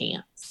Dale's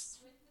pants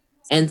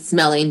and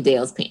smelling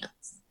Dale's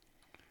pants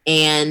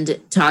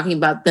and talking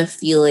about the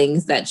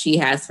feelings that she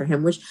has for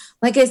him, which,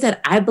 like I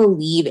said, I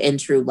believe in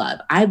true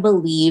love. I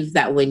believe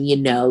that when you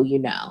know, you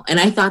know. And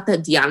I thought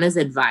that Deanna's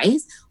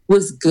advice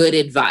was good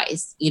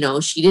advice.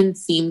 She didn't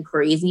seem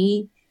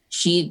crazy.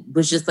 She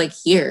was just like,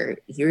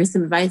 here's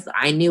some advice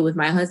I knew with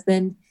my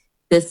husband.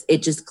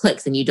 It just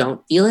clicks and you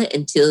don't feel it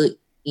until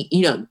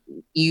when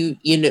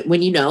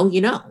you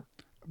know.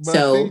 But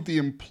I think the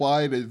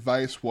implied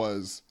advice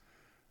was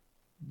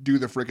do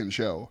the freaking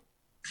show.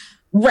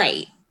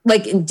 Right.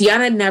 Like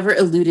Deanna never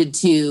alluded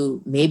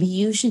to maybe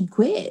you should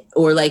quit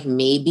or like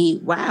maybe,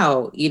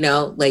 wow,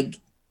 Deanna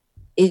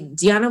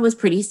was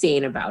pretty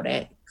sane about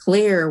it.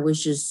 Claire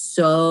was just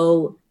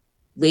so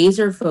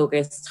laser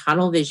focused,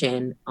 tunnel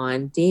vision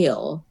on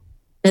Dale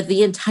that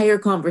the entire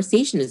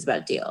conversation is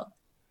about Dale.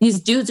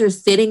 These dudes are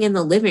sitting in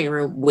the living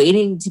room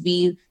waiting to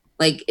be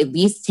like at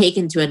least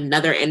taken to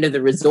another end of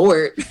the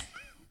resort.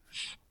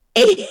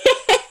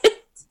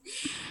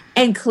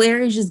 And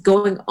Claire is just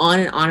going on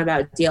and on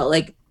about Dale.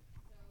 Like,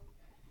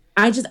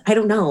 I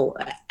don't know.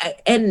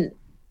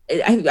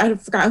 I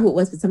forgot who it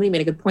was, but somebody made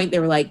a good point. They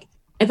were like,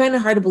 I find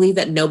it hard to believe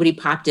that nobody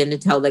popped in to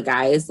tell the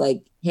guys,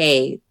 like,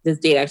 hey, this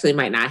date actually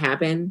might not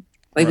happen.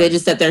 Like, They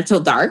just sat there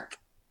till dark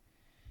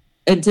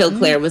until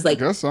Claire was like,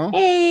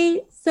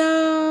 hey,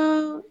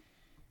 so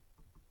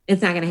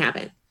it's not going to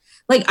happen.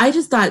 Like, I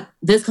just thought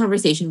this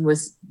conversation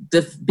was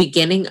the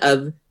beginning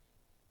of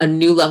a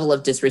new level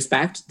of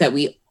disrespect that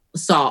we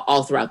saw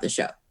all throughout the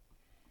show.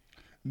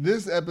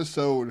 This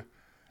episode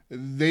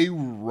they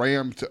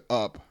ramped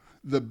up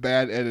the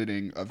bad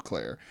editing of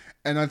Claire.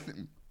 And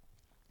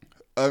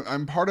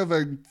I'm part of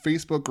a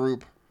Facebook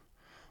group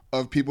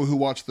of people who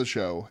watch the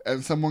show,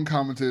 and someone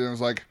commented and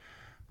was like,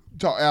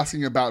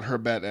 asking about her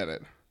bad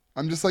edit.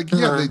 I'm just like,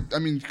 yeah,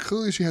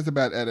 clearly she has a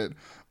bad edit.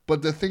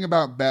 But the thing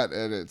about bad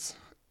edits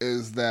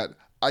is that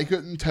I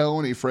couldn't tell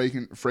any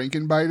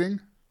Frankenbiting.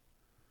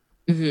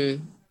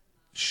 Mm-hmm.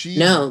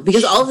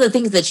 Because all of the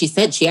things that she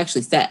said, she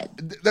actually said.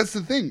 That's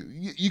the thing.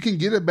 You can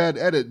get a bad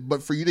edit,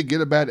 but for you to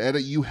get a bad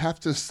edit, you have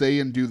to say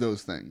and do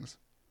those things.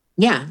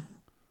 Yeah.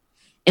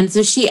 And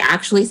so she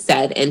actually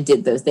said and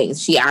did those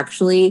things. She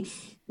actually,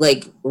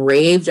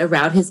 raved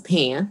about his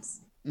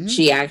pants. Mm-hmm.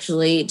 She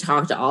actually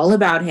talked all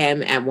about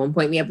him. At one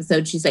point in the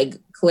episode, she's like,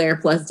 Claire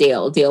plus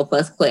Dale, Dale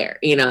plus Claire,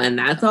 and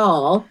that's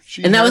all.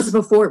 That was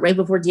right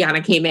before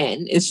Deanna came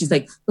in. And she's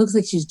like, looks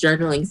like she's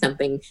journaling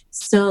something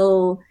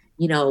so...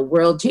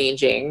 world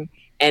changing.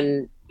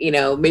 And,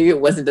 maybe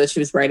it wasn't that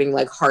she was writing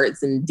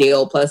hearts and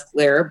Dale plus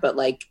Claire, but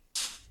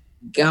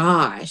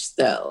gosh,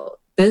 though,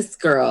 this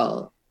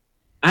girl,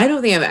 I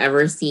don't think I've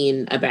ever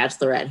seen a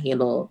bachelorette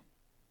handle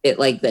it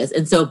like this.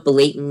 And so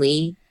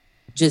blatantly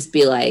just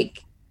be I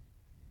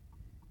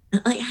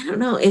don't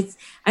know.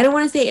 I don't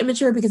want to say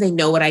immature because I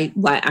know what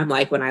I'm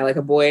like when I like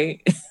a boy,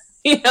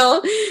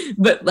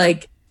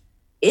 but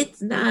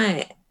it's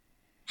not,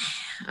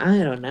 I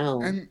don't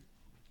know. And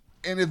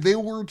if they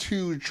were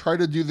to try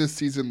to do this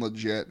season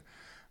legit,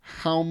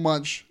 how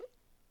much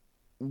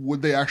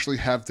would they actually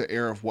have to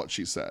air of what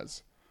she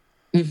says?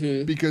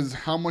 Mm-hmm. Because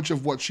how much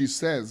of what she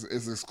says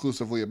is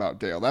exclusively about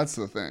Dale? That's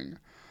the thing.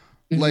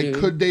 Mm-hmm.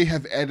 Could they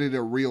have edited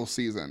a real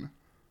season?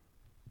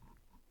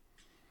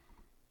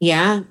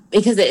 Yeah,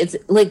 because it's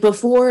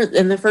before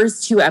in the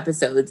first 2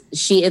 episodes,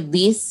 she at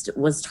least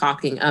was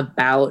talking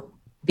about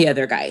the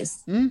other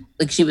guys.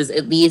 She was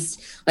at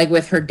least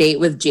with her date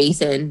with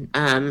Jason,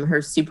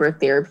 her super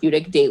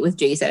therapeutic date with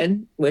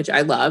Jason, which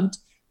I loved.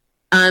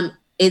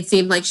 It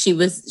seemed like she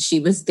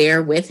was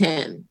there with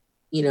him,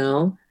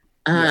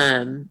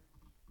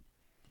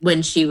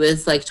 when she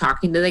was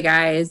talking to the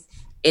guys.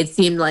 It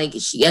seemed like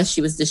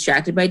she was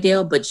distracted by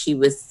Dale, but she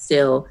was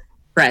still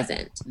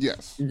present.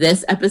 Yes.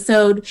 This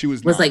episode she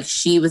was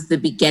she was the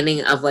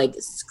beginning of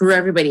screw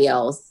everybody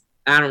else.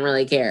 I don't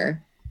really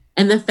care.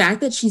 And the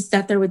fact that she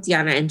sat there with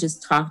Deanna and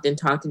just talked and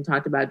talked and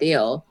talked about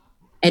Dale,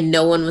 and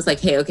no one was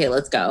like, hey, okay,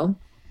 let's go.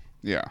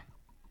 Yeah.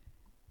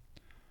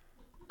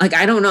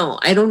 I don't know.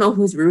 I don't know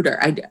who's ruder.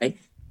 I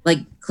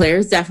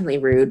Claire's definitely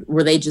rude.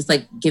 Were they just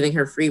giving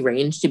her free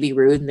range to be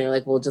rude? And they're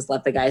like, we'll just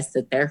let the guys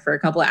sit there for a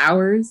couple of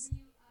hours.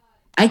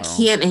 I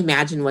can't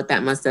imagine what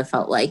that must have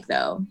felt like,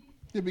 though.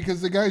 Yeah,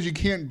 because the guys, you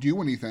can't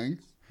do anything.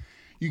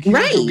 You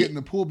can't go get in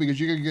the pool because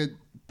you're going to get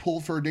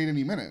pulled for a date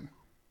any minute.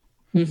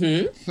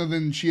 Mm-hmm. So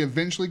then she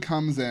eventually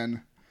comes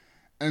in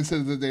and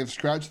says that they've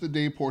scratched the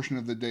day portion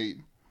of the date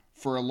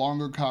for a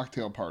longer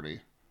cocktail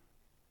party.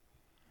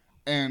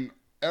 And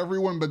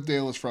everyone but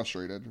Dale is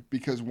frustrated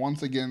because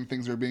once again,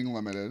 things are being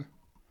limited.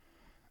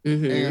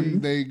 Mm-hmm.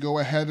 And they go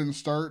ahead and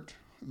start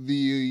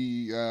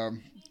the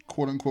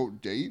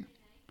quote-unquote date.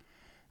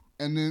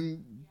 And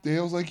then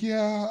Dale's like,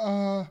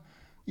 I'm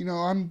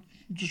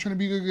just trying to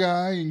be a good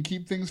guy and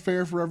keep things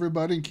fair for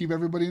everybody and keep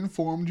everybody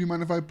informed. Do you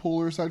mind if I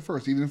pull her aside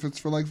first, even if it's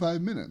for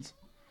 5 minutes?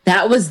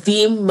 That was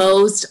the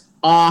most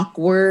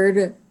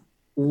awkward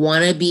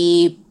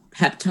wannabe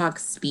pep talk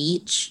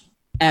speech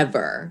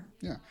ever.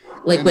 Yeah.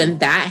 When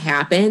that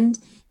happened,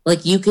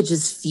 you could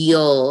just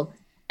feel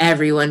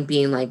everyone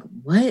being like,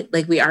 what?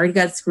 We already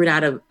got screwed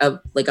out of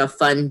a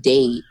fun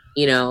date,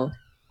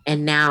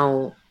 and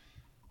now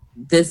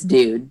this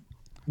dude.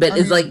 But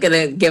it's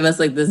gonna give us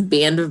this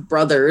band of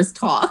brothers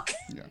talk.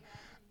 Yeah.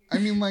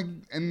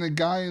 And the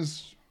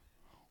guys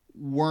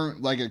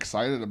weren't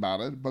excited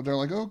about it, but they're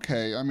like,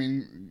 okay,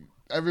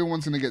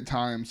 everyone's gonna get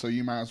time, so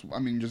you might as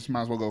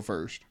well go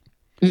first.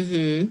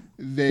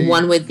 Mm-hmm.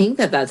 One would think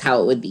that that's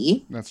how it would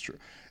be. That's true.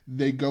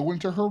 They go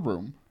into her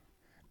room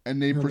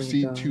and they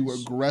proceed to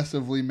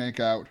aggressively make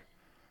out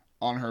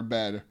on her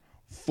bed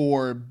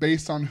for,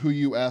 based on who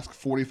you ask,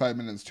 45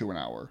 minutes to an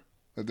hour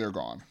that they're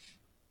gone.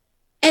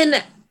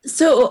 And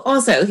so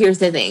also, here's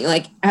the thing.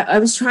 I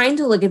was trying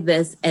to look at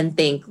this and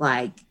think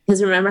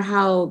because remember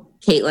how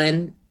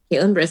Caitlin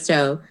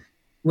Bristow,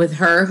 with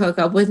her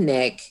hookup with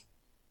Nick,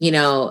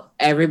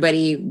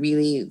 everybody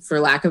really, for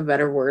lack of a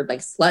better word,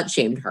 slut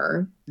shamed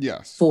her.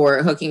 Yes.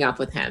 For hooking up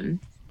with him.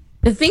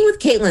 The thing with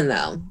Caitlin,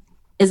 though,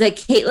 is that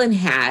Caitlin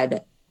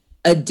had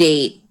a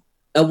date,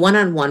 a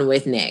one-on-one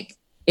with Nick.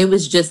 It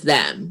was just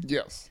them.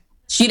 Yes.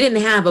 She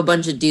didn't have a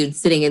bunch of dudes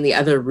sitting in the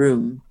other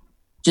room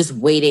just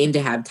waiting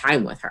to have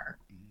time with her.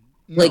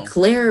 No.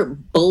 Claire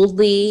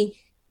boldly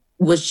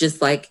was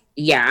just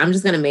yeah, I'm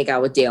just going to make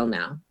out with Dale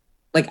now.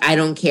 I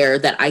don't care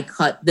that I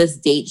cut this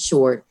date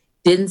short,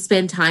 didn't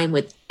spend time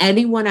with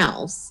anyone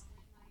else,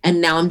 and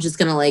now I'm just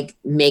going to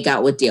make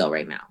out with Dale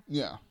right now.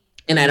 Yeah.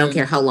 And I don't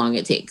care how long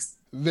it takes.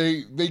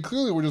 They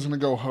clearly were just going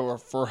to go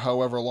for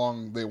however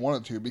long they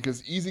wanted to,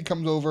 because Easy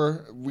comes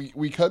over.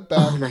 We cut back.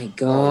 Oh my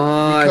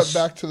gosh. We cut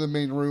back to the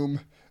main room.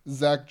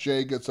 Zach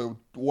J gets a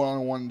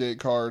one-on-one date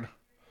card,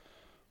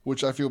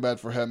 which I feel bad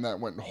for him. That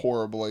went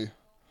horribly.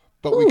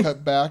 But we Ooh.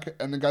 cut back,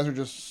 and the guys are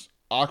just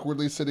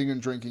awkwardly sitting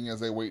and drinking as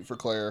they wait for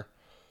Claire.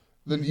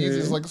 Then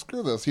Easy's like,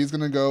 screw this. He's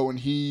going to go, and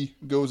he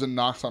goes and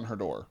knocks on her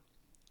door.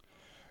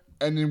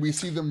 And then we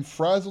see them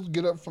frazzled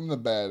get up from the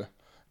bed.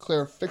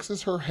 Claire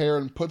fixes her hair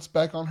and puts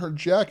back on her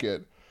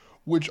jacket,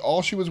 which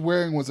all she was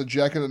wearing was a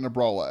jacket and a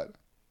bralette.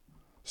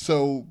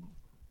 So,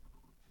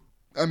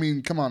 I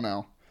mean, come on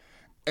now.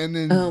 And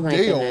then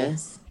Dale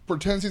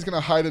pretends he's going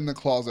to hide in the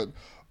closet,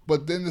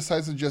 but then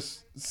decides to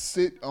just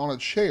sit on a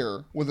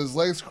chair with his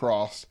legs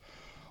crossed,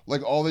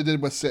 like all they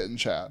did was sit and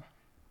chat.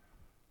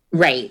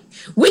 Right.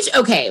 Which,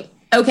 okay.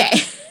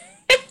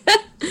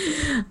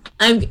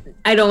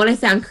 I don't want to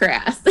sound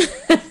crass,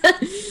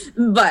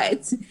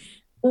 but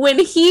when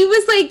he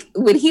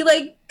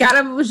got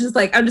up and was just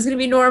like, I'm just going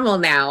to be normal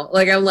now.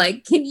 Like, I'm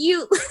like, can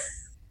you,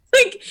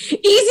 like,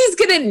 Easy's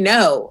going to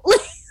know.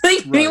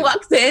 Like, when he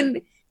walks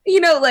in, you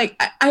know, like,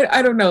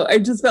 I don't know. I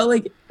just felt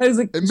like, I was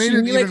like,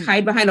 should we, like,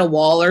 hide behind a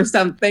wall or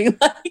something?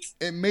 Like,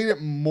 it made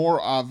it more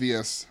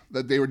obvious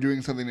that they were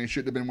doing something they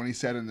shouldn't have been when he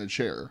sat in the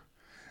chair.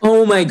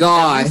 Oh my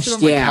gosh, on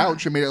the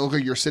couch, it made it look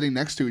like you're sitting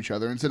next to each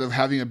other instead of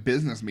having a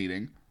business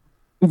meeting.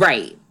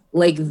 Right.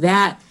 Like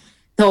that,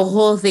 the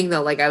whole thing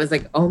though, like I was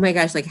like, oh my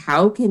gosh, like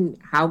how can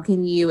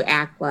you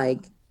act like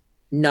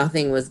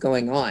nothing was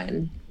going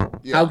on?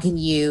 Yeah. How can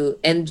you,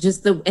 and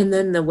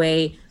then the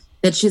way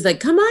that she's like,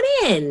 come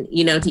on in,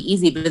 you know, to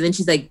Easy, but then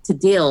she's like, to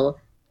Dale,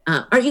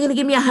 aren't you going to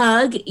give me a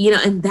hug? You know,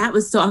 and that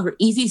was so awkward.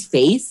 Easy's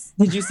face,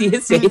 did you see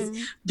his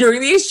face?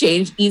 During the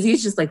exchange,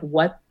 Easy's just like,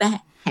 what the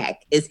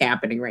heck is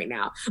happening right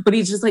now? But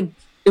he's just like,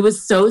 it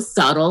was so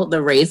subtle,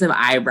 the raise of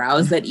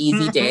eyebrows that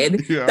Easy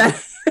did.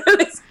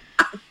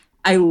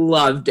 I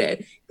loved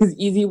it because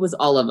Easy was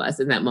all of us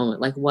in that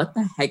moment. Like, what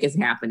the heck is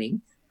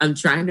happening? I'm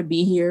trying to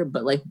be here,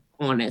 but like,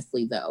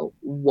 honestly though,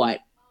 what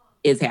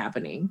is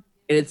happening?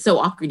 And it's so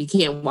awkward. You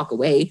can't walk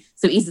away.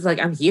 So Easy's like,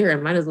 I'm here. I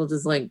might as well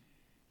just like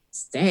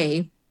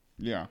stay.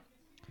 Yeah.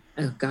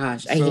 Oh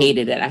gosh, I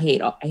hated it. I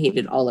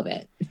hated all of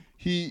it.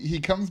 He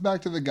comes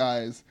back to the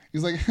guys.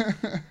 He's like,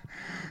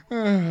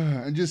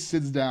 and just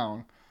sits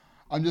down.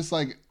 I'm just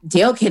like,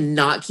 Dale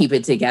cannot keep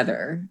it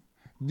together.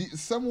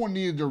 Someone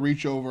needed to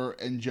reach over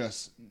and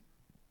just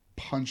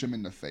punch him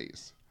in the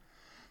face.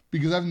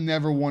 Because I've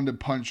never wanted to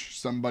punch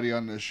somebody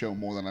on this show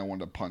more than I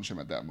wanted to punch him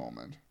at that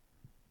moment.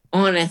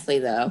 Honestly,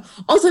 though.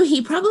 Also,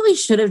 he probably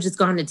should have just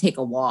gone to take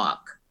a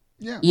walk.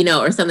 Yeah. You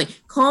know, or something.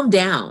 Calm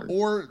down.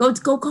 Or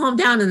go calm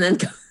down and then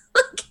go.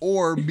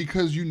 Or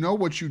because you know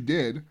what you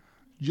did,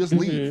 just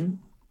leave.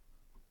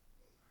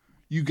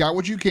 You got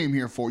what you came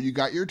here for. You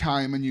got your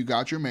time and you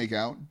got your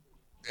makeout.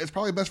 It's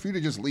probably best for you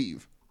to just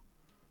leave.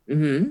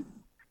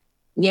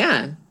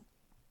 Yeah.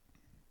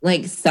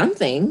 Like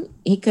something.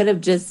 He could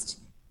have just...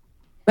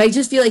 But I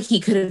just feel like he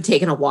could have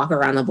taken a walk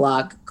around the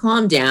block,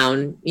 calmed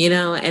down, you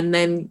know, and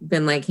then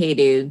been like, hey,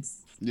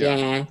 dudes,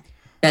 yeah,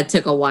 that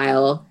took a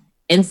while.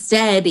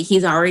 Instead,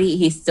 he's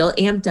still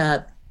amped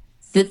up,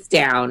 sits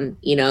down,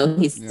 you know,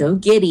 he's still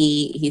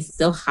giddy. He's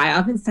still high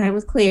off his time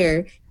with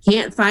Claire,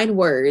 can't find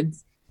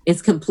words.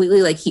 It's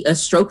completely like a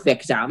stroke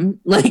victim.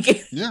 Like,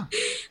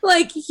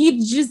 like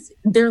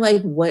they're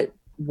like,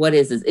 what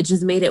is this? It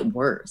just made it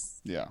worse.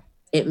 Yeah.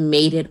 It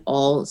made it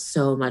all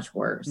so much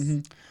worse.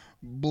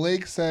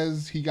 Blake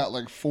says he got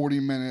like 40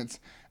 minutes.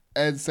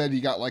 Ed said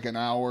he got like an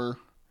hour.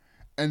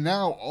 And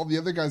now all the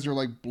other guys are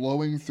like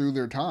blowing through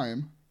their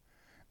time.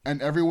 And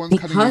everyone's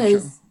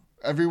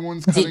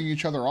cutting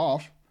each other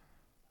off.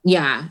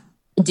 Yeah.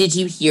 Did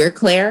you hear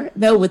Claire,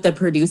 though, with the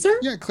producer?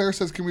 Yeah, Claire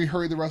says, can we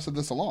hurry the rest of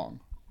this along?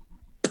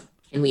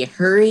 Can we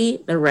hurry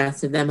the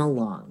rest of them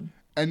along?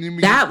 And then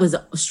that was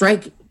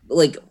strike,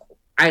 like,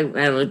 I don't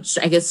know,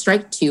 I guess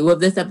strike 2 of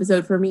this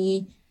episode for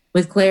me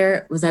with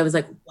Claire was I was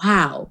like,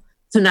 wow.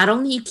 So not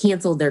only you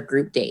canceled their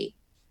group date,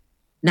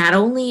 not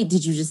only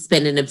did you just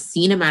spend an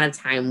obscene amount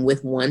of time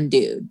with one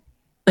dude,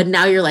 but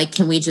now you're like,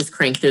 can we just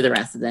crank through the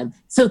rest of them?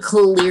 So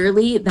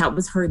clearly that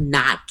was her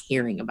not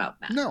caring about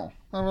them. No,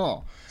 not at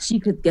all. She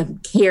could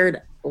have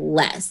cared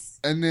less.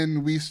 And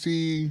then we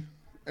see,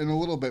 in a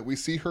little bit, we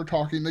see her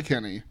talking to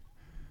Kenny.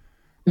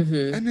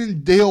 And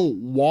then Dale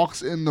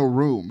walks in the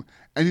room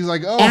and he's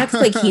like, oh. Acts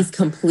like he's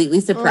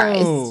completely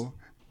surprised. Oh.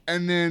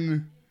 And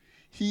then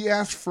he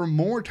asked for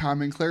more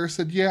time and Claire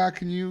said, yeah,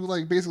 can you,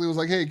 like, basically was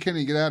like, hey,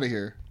 Kenny, get out of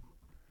here.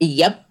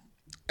 Yep.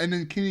 And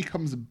then Kenny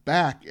comes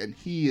back and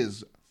he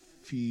is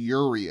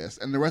furious.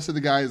 And the rest of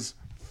the guys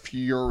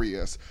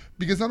furious.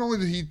 Because not only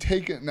did he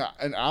take an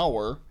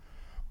hour,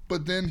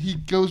 but then he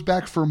goes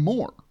back for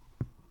more.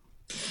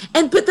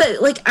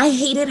 But I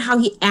hated how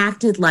he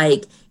acted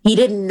like he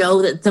didn't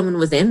know that someone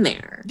was in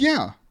there.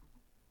 Yeah.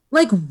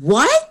 Like,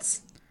 what?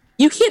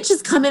 You can't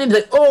just come in and be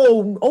like,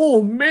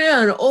 oh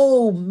man,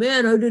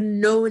 I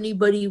didn't know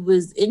anybody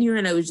was in here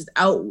and I was just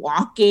out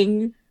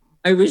walking.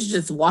 I was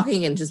just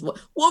walking and just,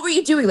 what were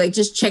you doing? Like,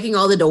 just checking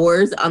all the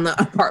doors on the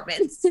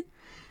apartments?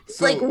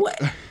 Like, what?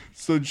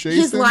 So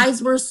Jason... His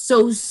lies were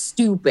so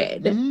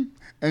stupid. And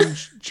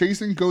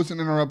Jason goes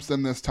and interrupts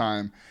them this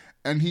time.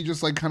 And he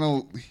just like kind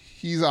of,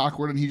 he's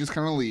awkward and he just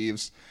kind of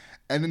leaves.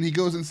 And then he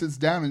goes and sits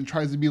down and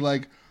tries to be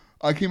like,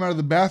 I came out of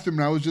the bathroom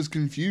and I was just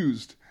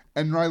confused.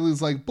 And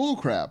Riley's like,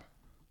 bullcrap.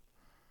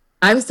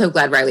 I was so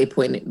glad Riley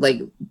pointed,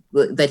 like,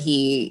 that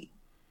he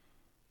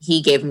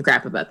gave him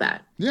crap about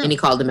that. Yeah. And he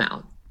called him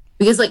out.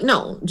 Because, like,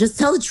 no, just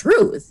tell the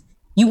truth.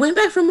 You went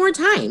back for more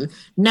time.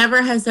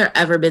 Never has there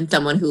ever been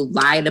someone who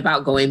lied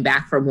about going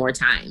back for more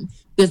time.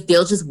 Because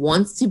Dale just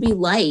wants to be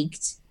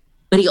liked,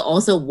 but he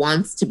also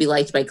wants to be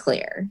liked by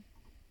Claire.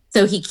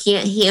 So he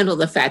can't handle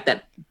the fact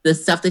that the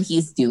stuff that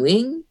he's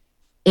doing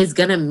is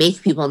going to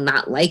make people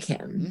not like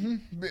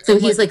him. Mm-hmm. So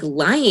he's like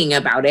lying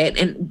about it.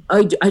 And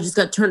I just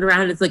got turned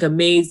around. It's like a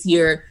maze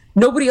here.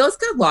 Nobody else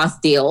got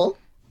lost, Dale.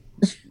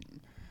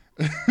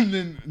 And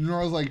then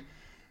Nora's like,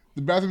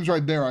 the bathroom's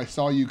right there. I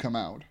saw you come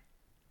out.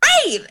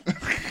 Right.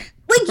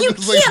 Like you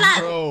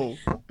cannot.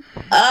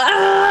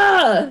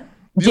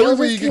 The only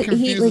way you get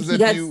confused is if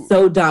he got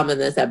so dumb in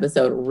this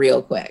episode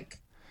real quick.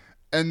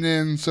 And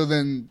then,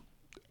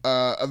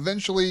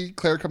 eventually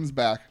Claire comes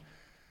back.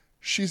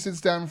 She sits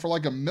down for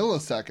like a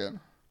millisecond,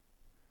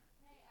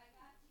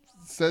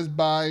 says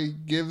bye,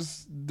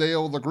 gives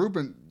Dale the group,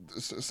 and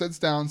sits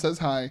down, says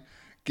hi,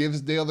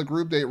 gives Dale the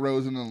group date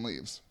rose, and then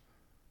leaves.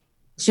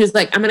 She was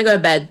like, I'm going to go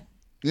to bed.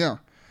 Yeah.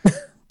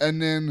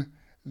 And then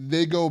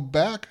they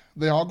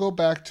all go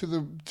back to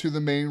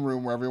the main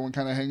room where everyone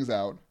kind of hangs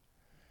out.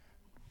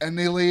 And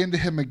they lay into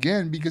him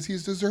again because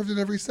he's deserved it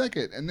every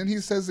second. And then he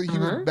says that he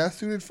was best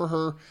suited for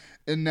her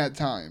in that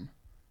time.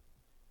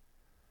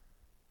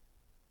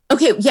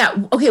 Okay, yeah.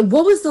 Okay,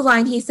 what was the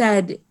line he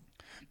said?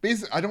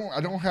 Basically, I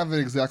don't have it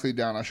exactly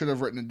down. I should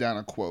have written it down,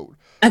 a quote.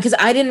 Because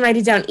I didn't write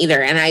it down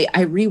either. And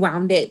I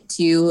rewound it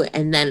too.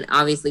 And then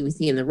obviously we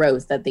see in the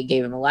roast that they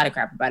gave him a lot of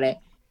crap about it.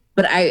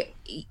 But I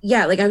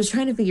was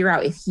trying to figure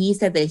out if he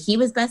said that he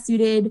was best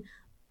suited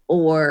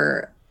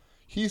or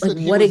he said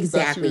he what was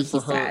exactly best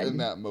suited for her in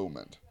that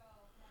moment.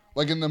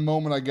 Like in the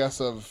moment, I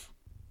guess, of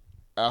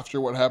after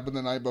what happened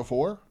the night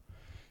before.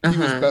 He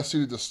was best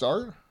suited to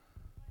start.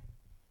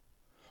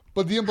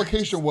 But the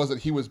implication was that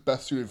he was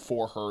best suited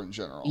for her in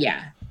general.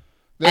 Yeah.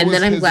 And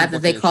then I'm glad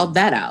that they called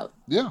that out.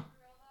 Yeah.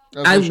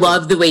 I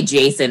love the way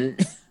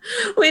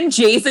when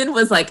Jason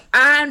was like,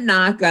 I'm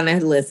not going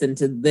to listen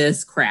to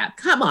this crap.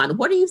 Come on.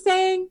 What are you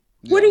saying?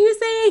 Yeah. What are you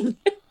saying?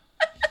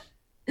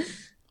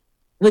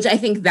 Which I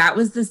think that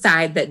was the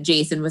side that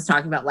Jason was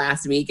talking about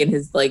last week in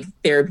his like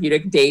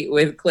therapeutic date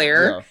with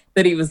Claire. Yeah.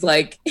 That he was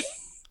like,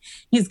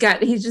 he's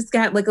just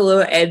got like a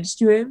little edge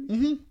to him.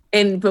 Mm-hmm.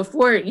 And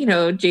before,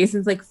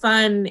 Jason's like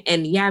fun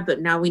and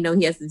but now we know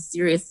he has some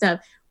serious stuff.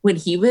 When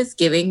he was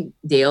giving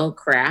Dale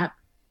crap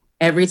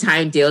every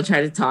time Dale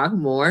tried to talk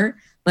more,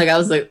 like I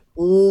was like,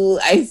 ooh,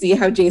 I see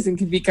how Jason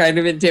can be kind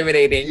of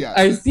intimidating. Yeah.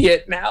 I see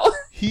it now.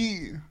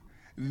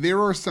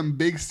 There are some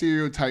big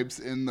stereotypes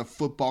in the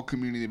football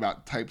community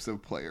about types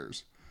of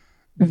players.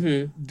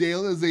 Mm-hmm.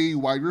 Dale is a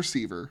wide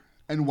receiver,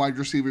 and wide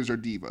receivers are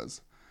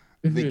divas.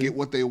 Mm-hmm. They get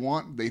what they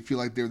want. They feel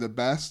like they're the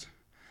best.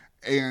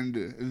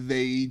 And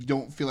they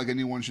don't feel like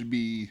anyone should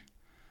be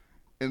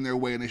in their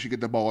way and they should get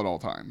the ball at all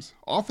times.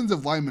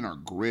 Offensive linemen are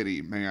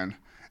gritty, man.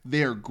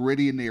 They are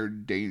gritty and they are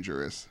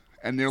dangerous.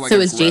 And they're like So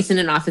is Jason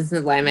an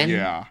offensive lineman?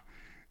 Yeah.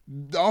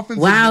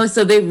 Wow,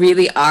 so they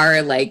really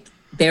are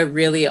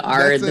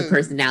the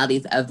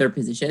personalities of their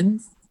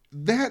positions.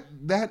 That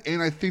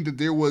and I think that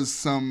there was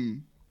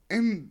some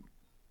and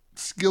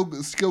skill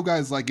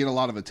guys like get a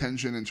lot of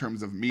attention in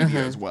terms of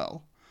media as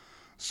well.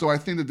 So I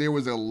think that there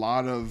was a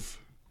lot of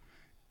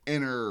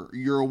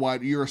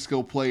you're a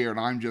skill player and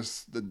I'm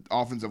just the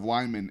offensive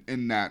lineman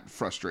in that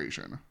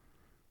frustration.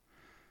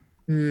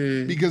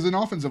 Because an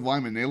offensive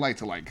lineman, they like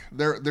to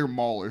they're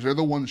maulers. They're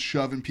the ones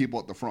shoving people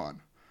at the front,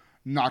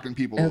 knocking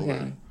people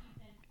over.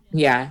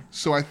 Yeah.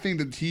 So I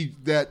think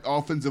that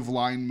offensive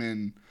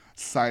lineman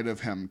side of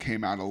him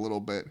came out a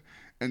little bit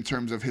in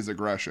terms of his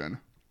aggression.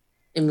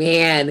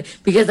 Man,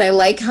 because I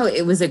like how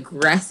it was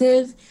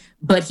aggressive,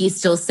 but he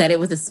still said it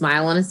with a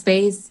smile on his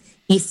face.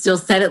 He still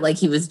said it like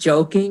he was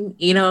joking,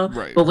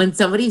 Right. But when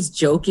somebody's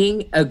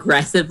joking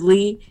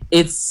aggressively,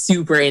 it's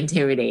super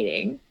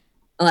intimidating.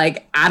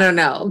 Like, I don't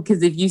know,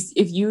 because if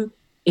you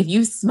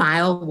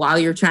smile while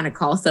you're trying to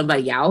call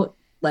somebody out,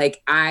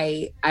 like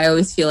I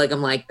always feel like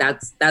I'm like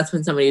that's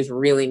when somebody's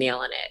really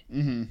nailing it.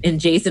 Mm-hmm.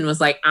 And Jason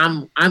was like,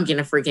 I'm not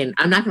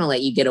gonna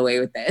let you get away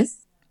with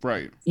this,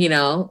 right?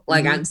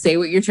 I'm say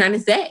what you're trying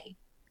to say.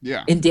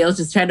 Yeah. And Dale's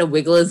just trying to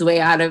wiggle his way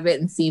out of it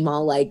and seem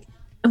all like.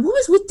 And what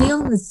was with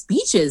Dale in the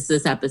speeches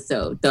this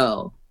episode,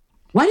 though?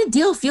 Why did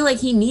Dale feel like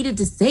he needed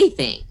to say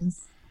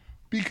things?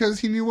 Because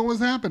he knew what was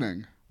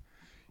happening.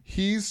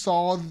 He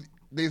saw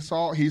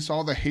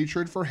the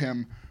hatred for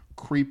him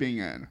creeping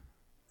in.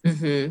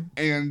 Mm-hmm.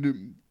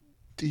 And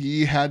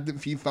he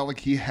felt like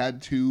he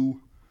had to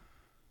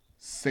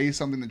say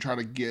something to try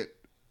to get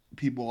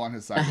people on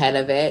his side. Ahead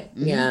of it,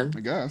 mm-hmm. Yeah. I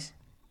guess.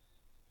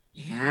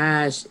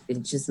 Yeah,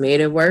 it just made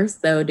it worse,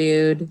 though,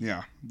 dude.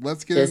 Yeah.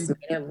 Made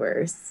it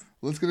worse.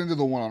 Let's get into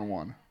the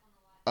one-on-one.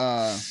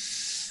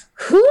 Zach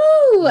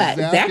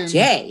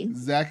J.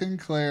 Zach and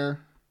Claire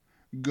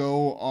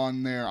go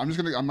on there. I'm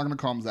not gonna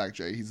call him Zach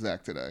J. He's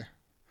Zach today.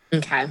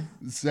 Okay.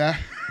 Zach,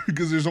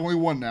 because there's only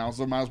one now,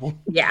 so might as well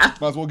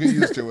get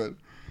used to it.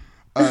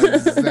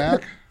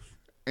 Zach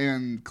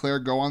and Claire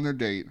go on their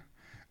date,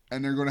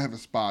 and they're going to have a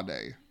spa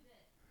day.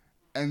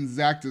 And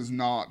Zach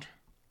and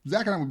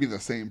I would be the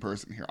same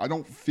person here. I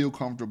don't feel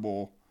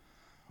comfortable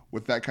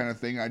with that kind of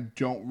thing. I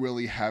don't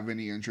really have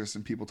any interest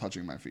in people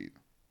touching my feet.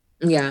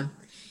 Yeah.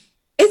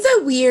 It's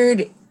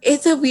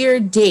a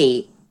weird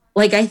date.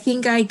 Like, I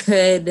think I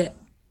could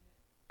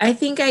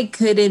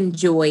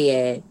enjoy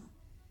it,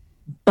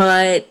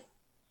 but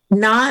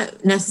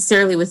not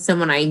necessarily with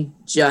someone I'm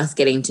just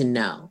getting to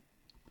know.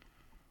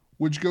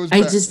 Which goes back.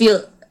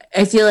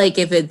 I feel like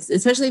if it's,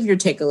 especially if you're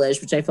ticklish,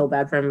 which I feel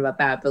bad for him about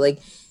that, but like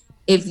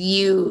if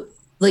you,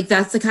 like,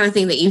 that's the kind of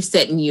thing that you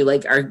sit and you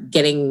like are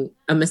getting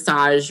a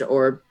massage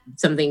or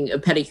something, a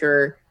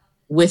pedicure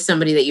with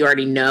somebody that you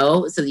already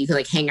know so that you can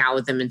like hang out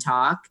with them and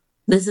talk.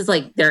 This is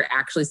like, they're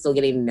actually still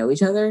getting to know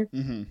each other.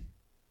 Mm-hmm.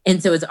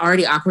 And so it's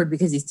already awkward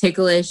because he's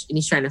ticklish and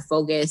he's trying to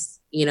focus,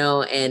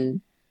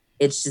 and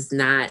it's just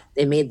not,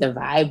 it made the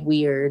vibe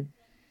weird.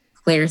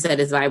 Claire said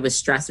his vibe was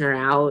stressing her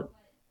out.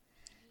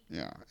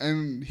 Yeah.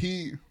 And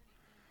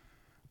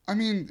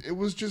it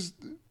was just,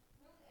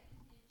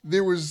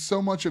 there was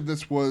so much of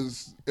this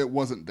it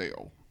wasn't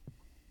Dale.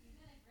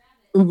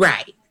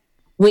 Right.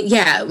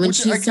 When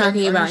she's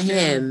talking about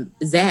him,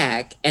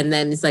 Zach, and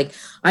then it's like,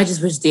 I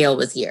just wish Dale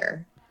was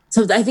here.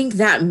 So I think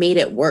that made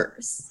it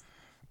worse.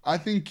 I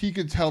think he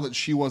could tell that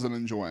she wasn't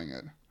enjoying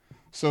it.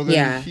 So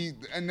then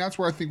and that's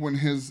where I think when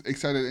his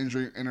excited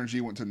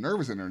energy went to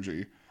nervous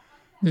energy,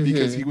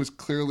 because he was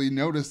clearly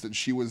noticed that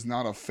she was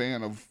not a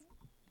fan of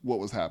what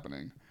was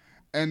happening.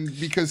 And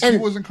because he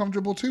wasn't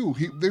comfortable too.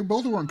 They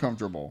both were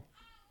uncomfortable.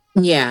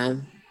 Yeah.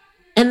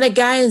 And the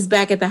guys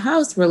back at the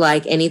house were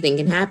like, anything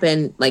can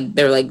happen. Like,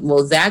 they're like,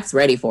 well, Zach's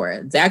ready for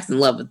it. Zach's in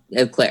love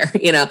with Claire,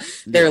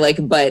 They're like,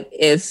 but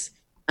if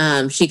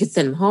she could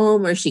send him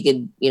home or she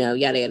could, yada,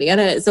 yada,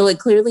 yada. So like,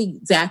 clearly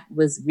Zach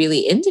was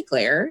really into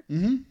Claire.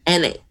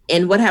 Mm-hmm.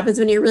 And what happens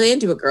when you're really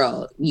into a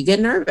girl? You get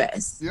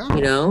nervous,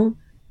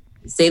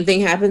 Same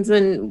thing happens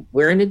when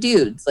we're into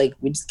dudes. Like,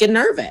 we just get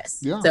nervous.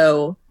 Yeah.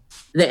 So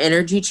the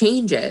energy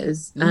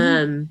changes.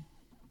 Mm-hmm.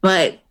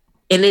 But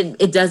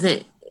it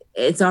doesn't,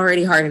 it's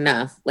already hard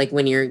enough. Like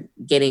when you're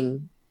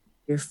getting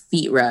your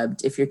feet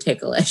rubbed, if you're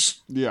ticklish.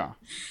 Yeah.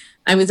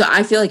 I mean, so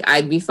I feel like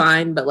I'd be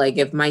fine, but like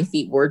if my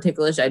feet were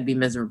ticklish, I'd be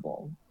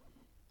miserable.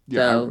 Yeah.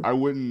 So I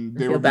wouldn't,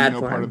 there would be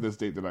no part of this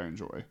date that I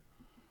enjoy.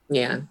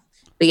 Yeah.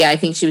 But yeah, I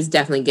think she was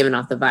definitely giving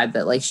off the vibe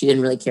that like she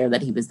didn't really care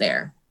that he was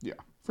there. Yeah,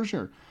 for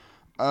sure.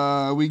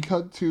 We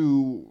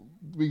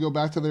go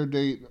back to their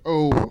date.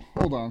 Oh,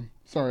 hold on.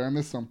 Sorry, I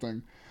missed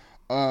something.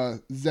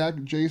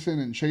 Zach, Jason,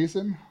 and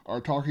Chasen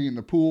are talking in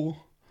the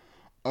pool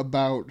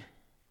about,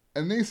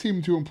 and they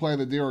seem to imply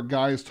that there are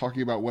guys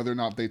talking about whether or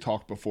not they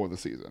talked before the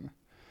season.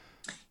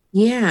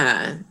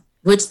 Yeah,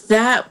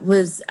 I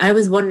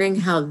was wondering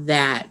how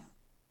that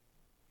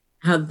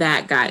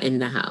got in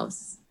the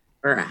house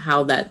or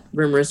how that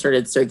rumor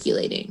started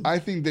circulating. I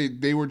think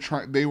they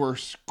were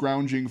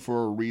scrounging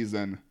for a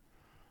reason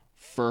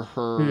for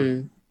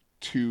her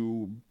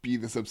to be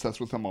this obsessed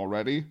with him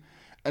already.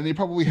 And they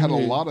probably had a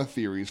lot of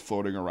theories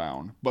floating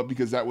around, but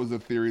because that was the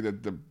theory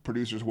that the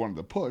producers wanted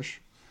to push,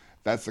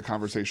 that's the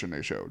conversation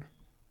they showed.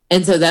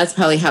 And so that's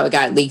probably how it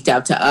got leaked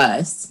out to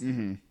us,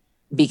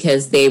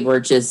 because they were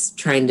just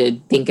trying to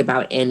think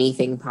about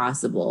anything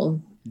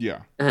possible. Yeah.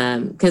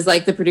 Because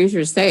like the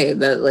producers say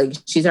that like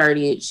she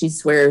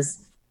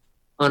swears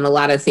on a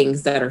lot of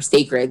things that are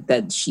sacred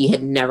that she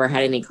had never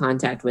had any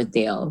contact with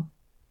Dale.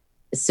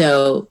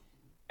 So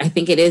I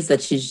think it is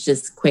that she's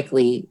just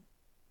quickly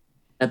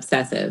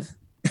obsessive.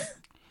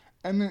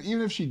 And then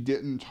even if she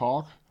didn't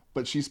talk,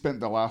 but she spent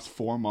the last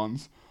 4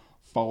 months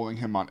following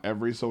him on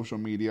every social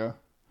media,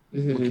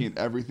 looking at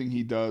everything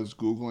he does,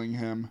 Googling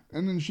him.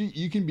 And then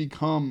you can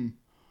become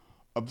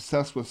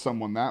obsessed with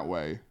someone that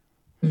way.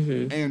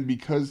 And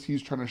because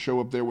he's trying to show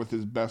up there with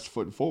his best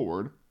foot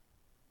forward,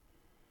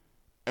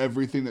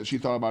 everything that she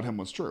thought about him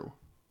was true.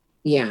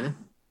 Yeah.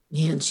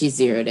 Man, she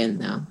zeroed in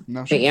though.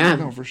 No,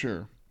 for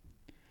sure.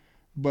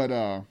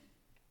 But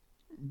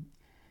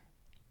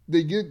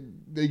they get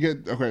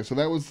okay, so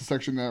that was the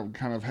section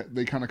that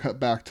they kind of cut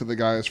back to the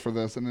guys for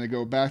this, and then they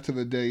go back to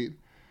the date.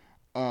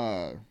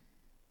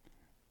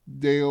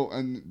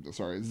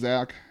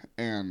 Zach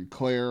and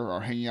Claire are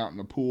hanging out in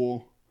the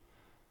pool.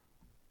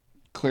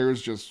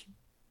 Claire's just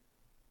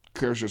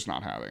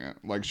not having it.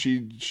 Like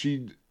she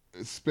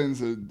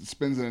spends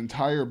an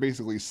entire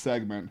basically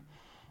segment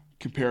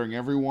comparing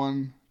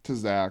everyone to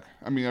Zach.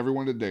 I mean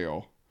everyone to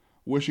Dale,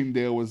 wishing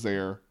Dale was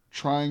there,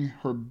 trying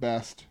her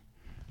best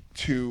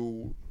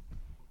to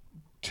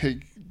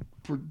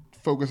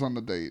focus on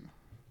the date.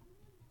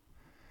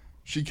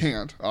 She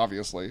can't,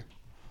 obviously,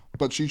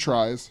 but she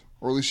tries,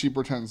 or at least she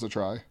pretends to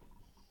try.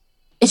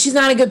 And she's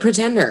not a good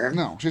pretender.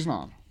 No, she's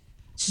not.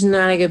 She's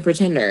not a good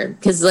pretender.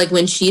 Because, like,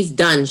 when she's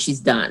done,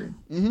 she's done.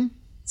 Mm-hmm.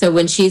 So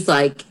when she's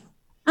like,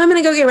 I'm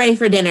going to go get ready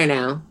for dinner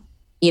now.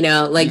 You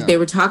know, like Yeah. they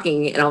were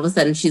talking and all of a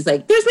sudden she's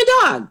like, there's my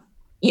dog,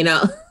 you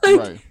know, like,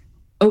 Right.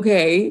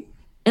 okay.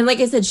 And like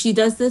I said, she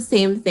does the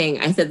same thing.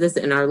 I said this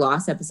in our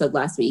Lost episode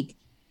last week.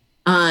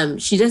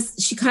 She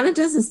kind of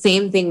does the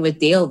same thing with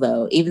Dale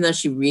though, even though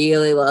she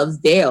really loves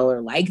Dale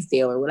or likes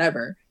Dale or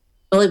whatever.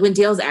 But like when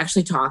Dale's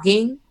actually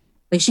talking,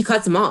 like she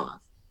cuts him off.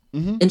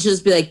 Mm-hmm. And she'll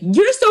just be like,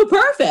 you're so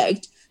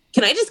perfect.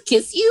 Can I just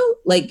kiss you?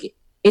 Like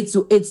it's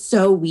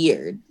so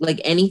weird. Like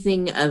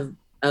anything of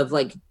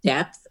like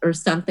depth or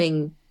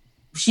something,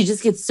 she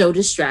just gets so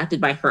distracted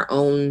by her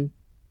own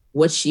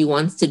what she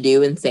wants to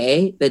do and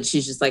say that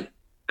she's just like,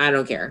 I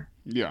don't care.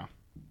 Yeah.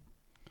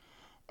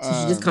 So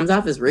she just comes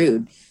off as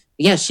rude.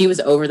 Yeah, she was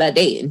over that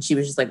date and she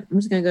was just like, I'm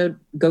just gonna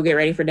go get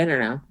ready for dinner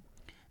now.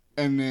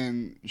 And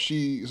then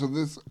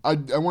I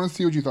want to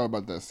see what you thought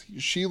about this.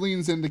 She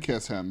leans in to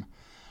kiss him.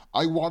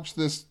 I watched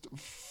this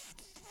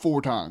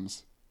 4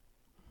 times.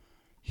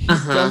 He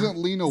doesn't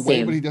lean away,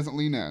 Same. but he doesn't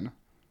lean in.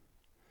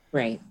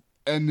 Right.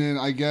 And then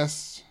I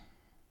guess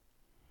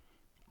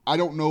I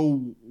don't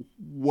know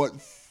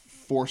what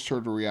forced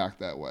her to react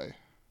that way.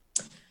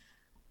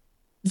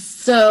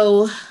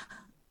 So,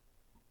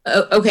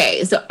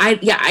 okay. So I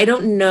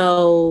don't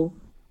know.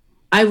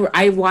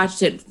 I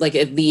watched it like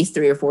at least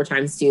 3 or 4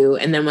 times too.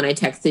 And then when I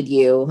texted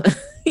you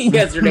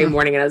yesterday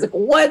morning and I was like,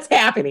 what's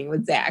happening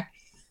with Zach?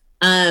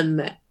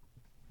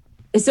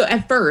 So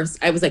at first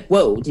I was like,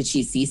 whoa, did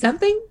she see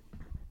something?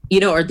 You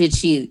know, or did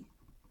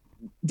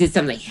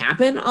something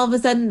happen all of a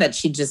sudden that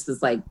she just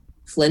was like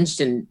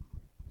flinched and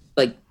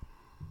like,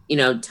 you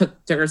know, took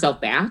herself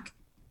back?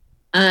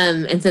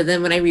 And so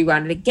then when I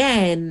rewound it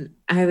again,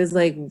 I was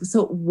like,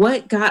 so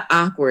what got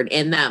awkward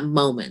in that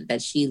moment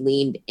that she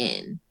leaned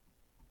in?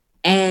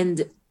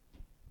 And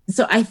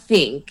so I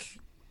think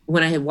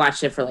when I had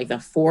watched it for like the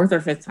 4th or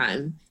 5th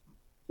time,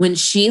 when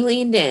she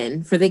leaned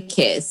in for the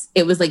kiss,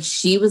 it was like,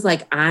 she was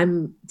like,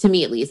 to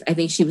me at least, I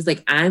think she was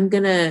like, I'm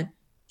going to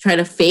try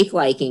to fake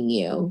liking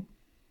you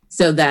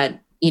so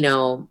that, you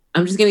know,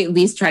 I'm just going to at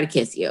least try to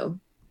kiss you.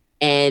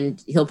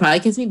 And he'll probably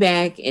kiss me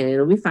back and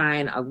it'll be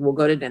fine. We'll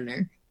go to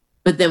dinner.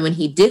 But then when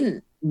he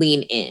didn't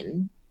lean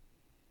in,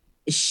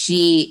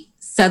 she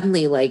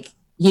suddenly like,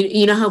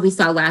 you know how we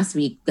saw last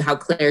week, how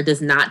Claire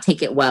does not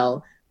take it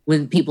well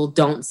when people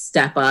don't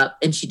step up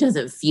and she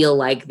doesn't feel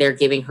like they're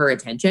giving her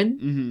attention.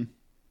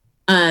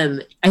 Mm-hmm.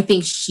 I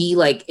think she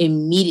like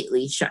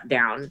immediately shut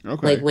down.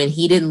 Okay. Like when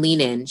he didn't lean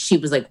in, she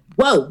was like,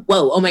 whoa,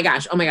 oh my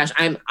gosh.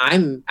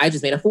 I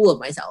just made a fool of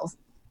myself,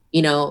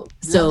 you know?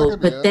 So,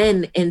 but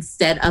then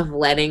instead of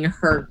letting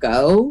her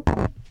go,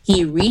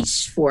 he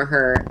reached for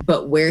her,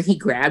 but where he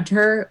grabbed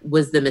her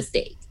was the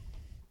mistake.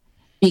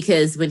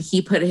 Because when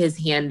he put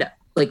his hand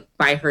like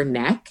by her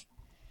neck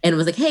and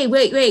was like, hey,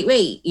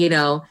 wait, you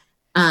know,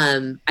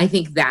 I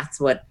think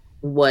that's what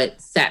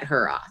set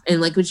her off.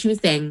 And like what she was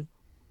saying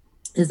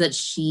is that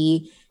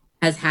she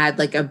has had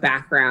like a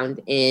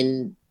background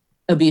in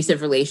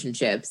abusive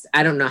relationships.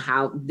 I don't know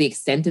how the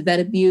extent of that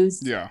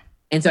abuse. Yeah.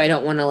 And so I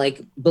don't want to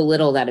like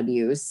belittle that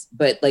abuse,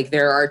 but like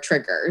there are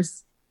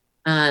triggers.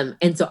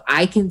 And so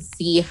I can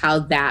see how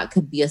that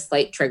could be a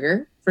slight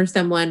trigger for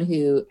someone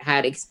who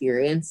had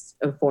experienced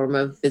a form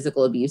of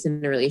physical abuse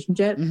in a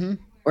relationship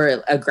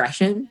or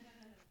aggression.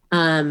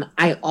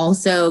 I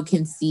also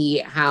can see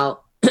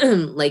how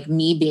like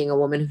me being a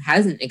woman who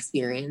hasn't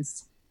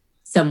experienced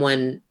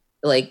someone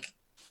like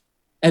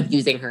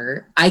abusing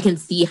her, I can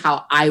see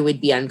how I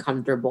would be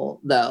uncomfortable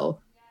though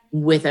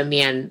with a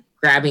man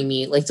grabbing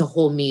me, like to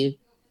hold me,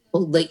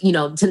 like, you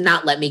know, to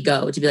not let me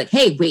go, to be like,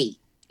 hey, wait,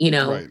 you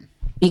know, right.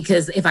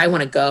 Because if I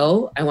want to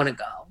go, I want to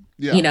go,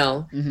 you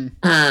know?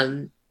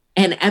 And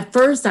at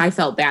first I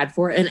felt bad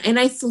for it and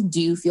I still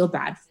do feel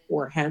bad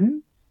for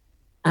him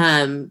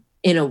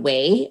in a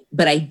way,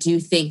 but I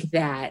do think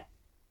that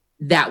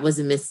was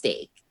a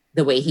mistake,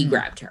 the way he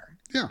grabbed her.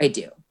 Yeah. I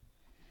do.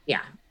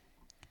 Yeah.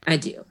 I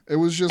do. It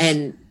was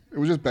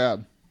just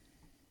bad.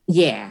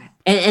 Yeah.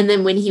 And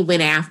then when he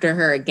went after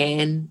her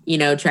again, you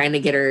know, trying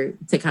to get her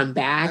to come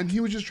back. And he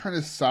was just trying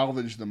to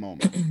salvage the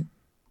moment.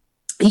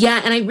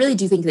 Yeah. And I really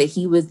do think that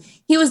he was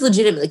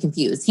legitimately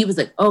confused. He was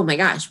like, oh my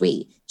gosh,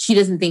 wait, she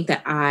doesn't think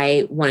that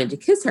I wanted to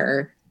kiss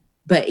her,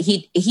 but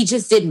he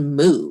just didn't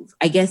move.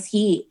 I guess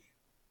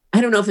I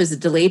don't know if it was a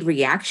delayed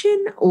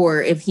reaction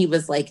or if he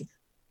was like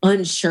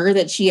unsure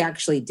that she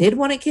actually did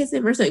want to kiss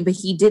him or something, but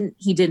he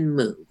didn't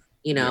move,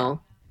 you know?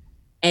 Yeah.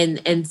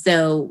 And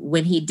so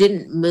when he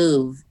didn't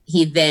move,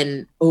 he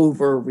then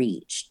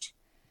overreached,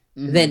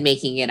 then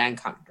making it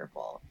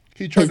uncomfortable.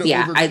 He tried to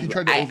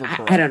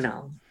overcorrect. I don't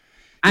know.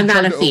 I'm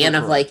not a fan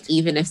of like,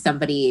 even if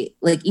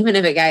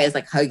a guy is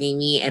like hugging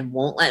me and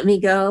won't let me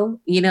go,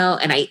 you know,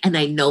 and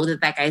I know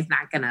that guy's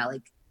not gonna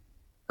like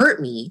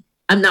hurt me.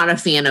 I'm not a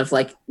fan of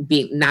like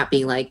not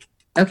being like,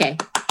 okay,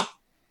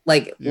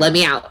 like let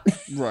me out.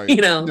 Right. You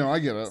know? No, I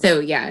get it. So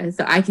yeah,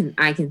 so I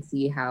can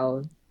see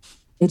how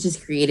it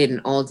just created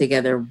an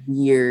altogether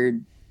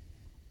weird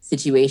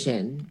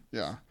situation.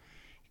 Yeah.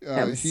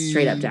 That was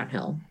straight up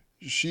downhill.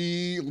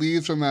 She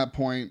leaves from that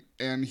point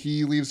and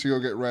he leaves to go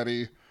get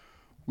ready.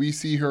 We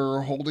see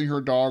her holding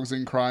her dogs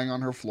and crying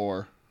on her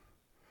floor.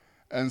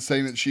 and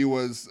saying that she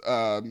was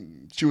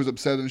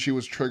upset and she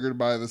was triggered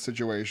by the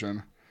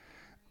situation.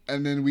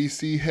 And then we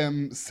see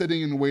him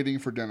sitting and waiting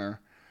for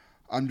dinner.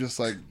 I'm just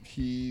like,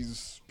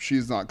 she's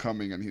not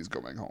coming and he's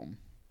going home.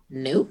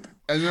 Nope.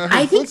 And then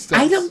I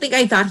don't think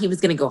I thought he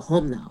was going to go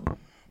home though.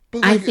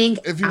 But like,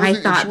 I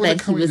thought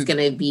that he was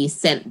going to be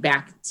sent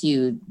back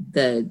to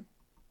the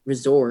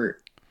resort.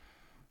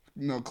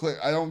 No,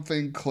 I don't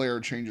think Claire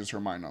changes her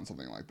mind on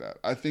something like that.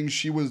 I think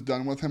she was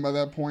done with him by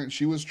that point.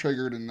 She was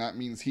triggered, and that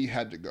means he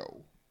had to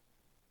go.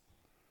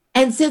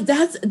 And so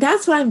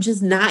that's why I'm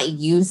just not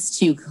used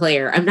to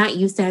Claire. I'm not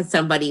used to have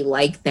somebody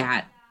like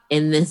that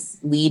in this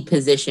lead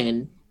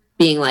position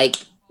being like,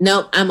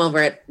 nope, I'm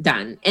over it,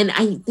 done. And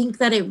I think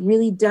that it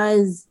really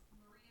does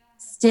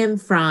stem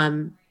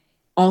from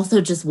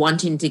also just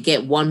wanting to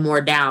get one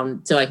more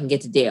down so I can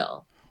get to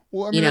Dale.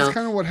 Well, I mean, that's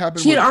kind of what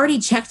happened. She had already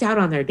checked out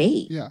on their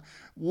date. Yeah.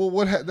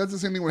 Well, that's the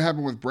same thing what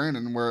happened with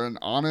Brandon, where an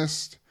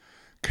honest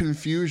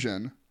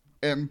confusion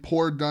and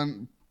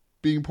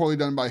being poorly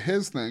done by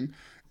his thing,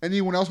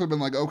 anyone else would have been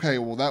like, okay,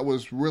 well, that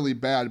was really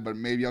bad, but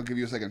maybe I'll give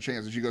you a second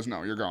chance. And she goes,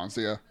 no, you're gone.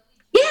 See ya.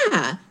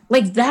 Yeah.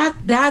 Like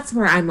that's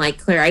where I'm like,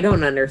 Claire, I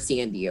don't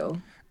understand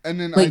you. And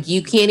then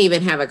you can't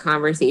even have a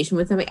conversation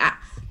with somebody.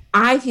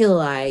 I feel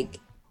like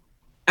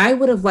I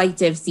would have liked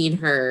to have seen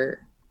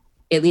her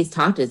at least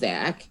talk to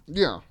Zach.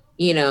 Yeah.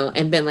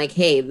 And been like,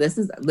 hey, this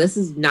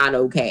is not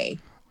okay.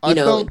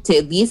 To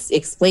at least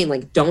explain,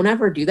 like, don't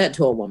ever do that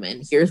to a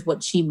woman. Here's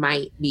what she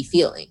might be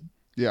feeling.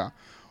 Yeah.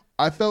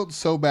 I felt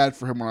so bad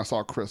for him when I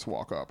saw Chris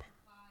walk up.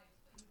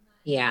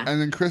 Yeah.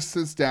 And then Chris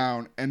sits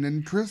down, and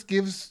then Chris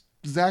gives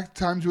Zach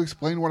time to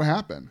explain what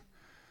happened.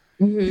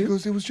 Mm-hmm. He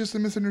goes, it was just a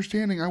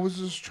misunderstanding. I was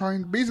just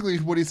trying, basically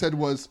what he said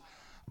was,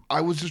 I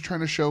was just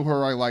trying to show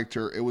her I liked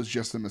her. It was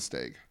just a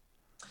mistake.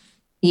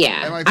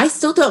 Yeah. And I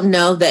still don't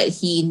know that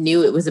he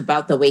knew it was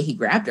about the way he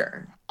grabbed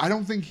her. I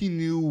don't think he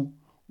knew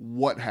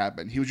what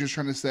happened. He was just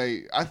trying to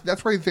say,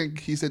 that's why I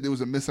think he said it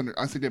was a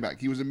misunderstanding. I take it back.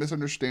 He was a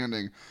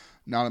misunderstanding,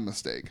 not a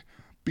mistake.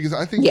 Because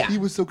I think he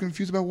was so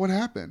confused about what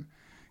happened.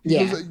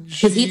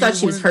 Because he thought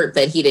she was hurt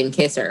that he didn't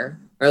kiss her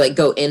or like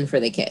go in for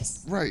the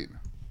kiss. Right.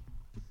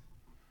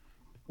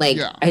 Like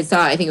I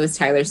think it was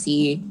Tyler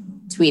C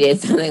tweeted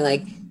something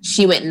like,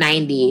 she went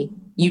 90,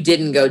 you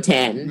didn't go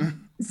 10.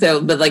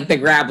 So, but like the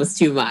grab was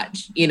too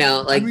much,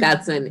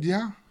 that's when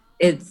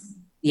it's,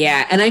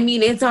 and I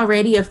mean, it's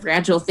already a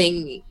fragile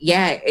thing.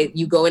 Yeah.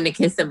 You go in to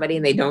kiss somebody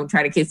and they don't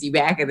try to kiss you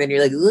back. And then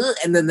you're like, ugh,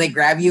 and then they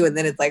grab you and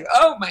then it's like,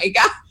 oh my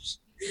gosh.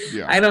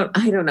 Yeah. I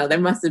don't know. There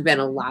must have been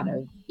a lot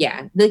of,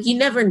 like you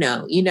never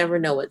know. You never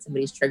know what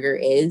somebody's trigger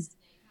is.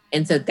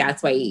 And so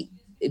that's why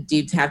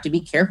dudes have to be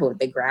careful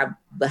with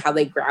how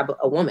they grab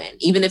a woman,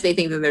 even if they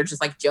think that they're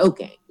just like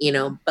joking,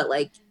 but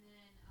like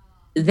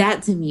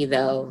that to me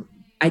though,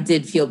 I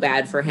did feel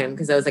bad for him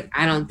because I was like,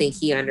 I don't think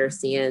he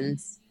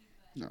understands.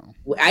 No.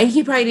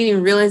 He probably didn't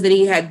even realize that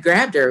he had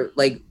grabbed her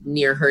like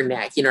near her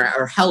neck,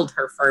 or held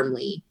her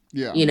firmly,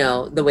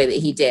 the way that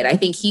he did. I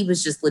think he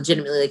was just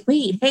legitimately like,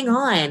 wait, hang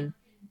on,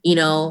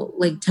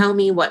 like tell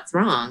me what's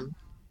wrong.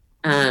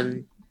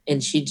 And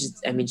she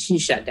she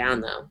shut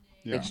down though.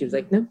 Yeah. Like she was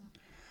like, no.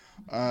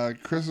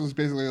 Chris was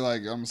basically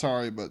like, I'm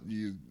sorry, but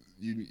you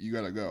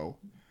gotta go.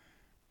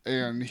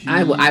 And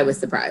I was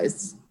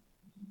surprised.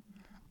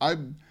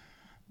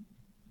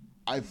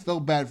 I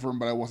felt bad for him,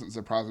 but I wasn't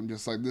surprised. I'm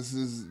just like, this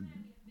is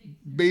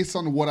based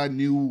on what I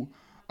knew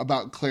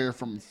about Claire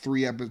from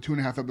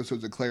 2.5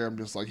 episodes of Claire. I'm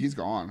just like, he's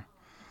gone.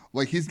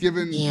 Like he's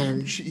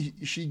given,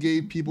 she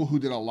gave people who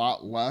did a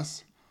lot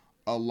less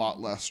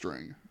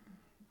string.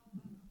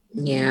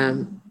 Yeah.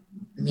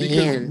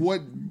 Because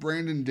what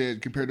Brandon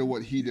did compared to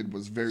what he did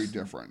was very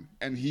different.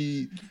 And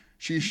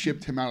she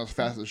shipped him out as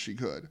fast as she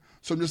could.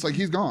 So I'm just like,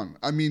 he's gone.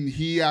 I mean,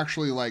 he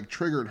actually like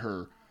triggered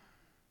her.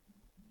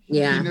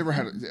 Yeah. He never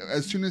had it.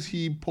 As soon as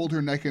he pulled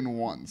her neck in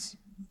once,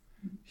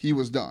 he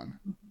was done.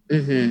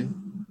 Mm-hmm.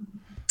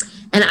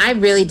 And I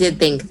really did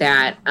think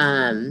that,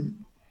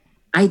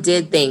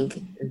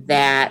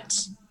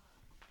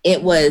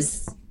 it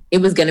was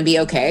going to be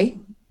okay.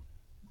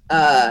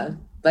 But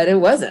it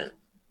wasn't.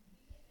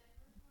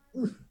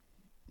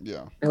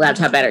 Yeah. My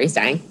laptop battery's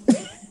dying.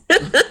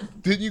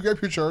 Didn't you grab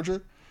your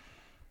charger?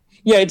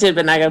 Yeah, I did,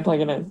 but now I gotta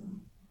plug it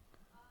in.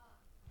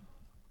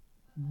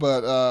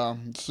 But,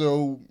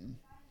 so...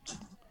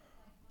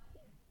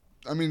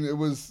 I mean,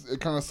 it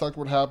kind of sucked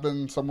what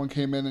happened. Someone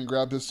came in and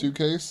grabbed his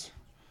suitcase,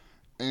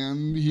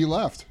 and he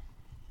left.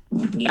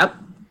 Yep.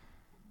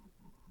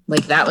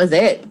 Like, that was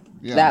it.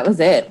 Yeah. That was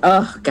it.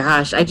 Oh,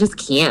 gosh. I just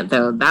can't,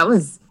 though. That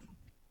was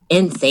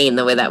insane,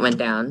 the way that went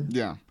down.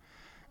 Yeah.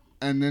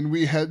 And then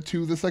we head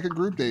to the second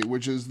group date,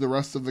 which is the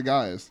rest of the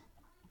guys.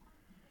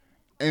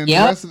 And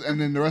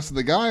then the rest of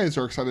the guys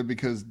are excited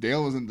because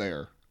Dale isn't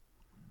there.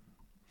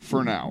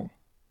 For now.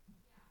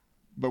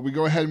 But we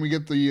go ahead and we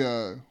get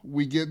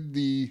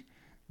the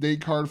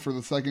date card for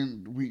the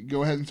second. We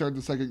go ahead and start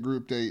the second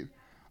group date.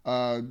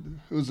 It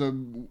was a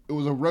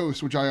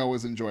roast, which I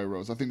always enjoy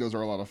roasts. I think those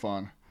are a lot of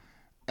fun.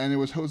 And it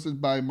was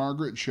hosted by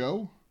Margaret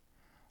Cho.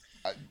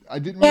 I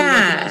didn't really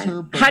recognize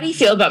her. How do you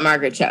feel about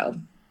Margaret Cho?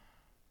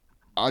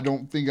 I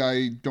don't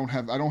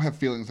have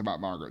feelings about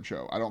Margaret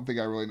Cho. I don't think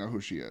I really know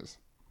who she is.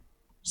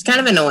 She's kind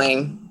of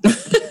annoying.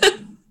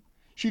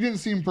 She didn't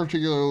seem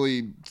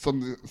particularly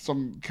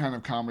some kind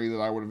of comedy that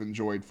I would have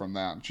enjoyed from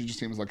that. She just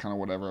seems like kind of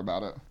whatever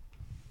about it.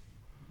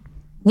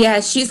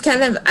 Yeah, she's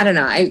kind of, I don't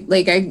know. I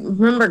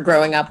remember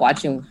growing up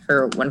watching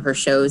one of her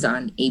shows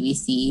on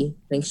ABC. I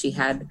think she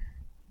had,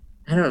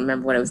 I don't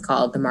remember what it was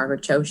called, the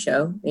Margaret Cho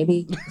Show,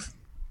 maybe.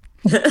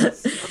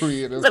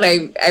 Creative. But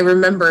I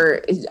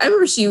remember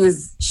she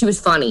was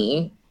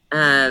funny.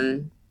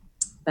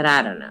 But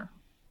I don't know.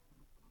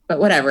 But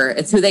whatever.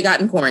 It's who they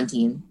got in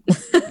quarantine.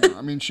 Yeah,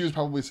 I mean, she was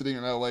probably sitting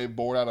in LA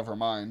bored out of her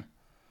mind.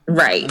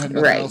 Right, and had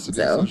nothing right. else to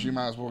do, so she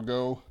might as well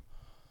go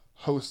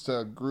host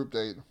a group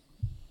date.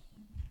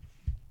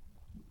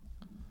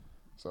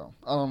 So,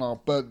 I don't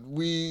know. But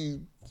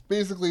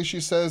basically,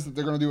 she says that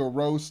they're going to do a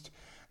roast,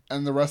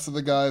 and the rest of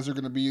the guys are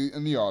going to be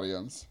in the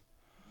audience.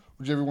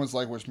 Which everyone's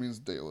like, which means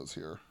Dale is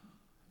here.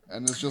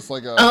 And it's just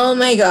like a... Oh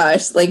my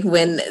gosh. Like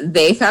when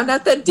they found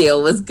out that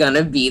Dale was going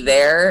to be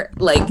there,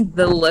 like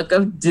the look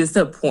of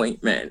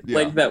disappointment. Yeah.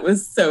 Like that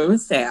was so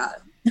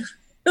sad.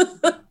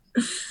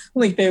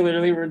 Like they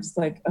literally were just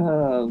like,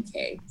 oh,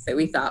 okay. So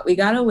we thought we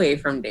got away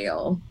from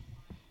Dale.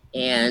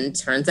 And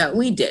turns out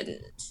we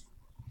didn't.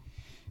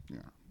 Yeah.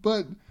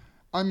 But,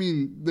 I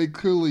mean, they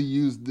clearly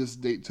used this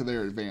date to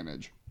their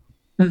advantage.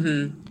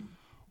 Mm-hmm.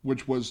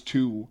 Which was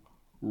to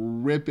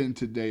rip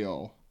into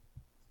Dale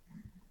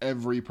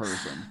every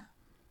person.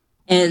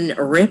 And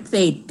rip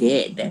they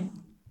did.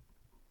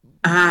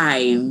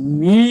 I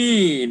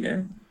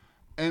mean.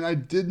 And I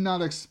did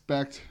not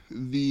expect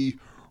the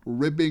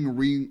ripping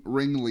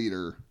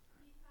ringleader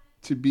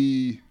to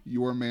be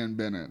your man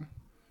Bennett.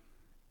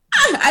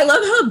 I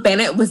love how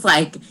Bennett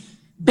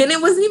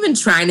wasn't even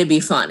trying to be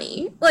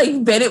funny.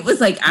 Like Bennett was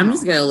like, I'm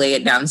just gonna lay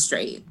it down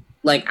straight.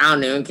 Like, I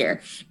don't even care.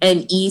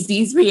 And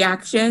Easy's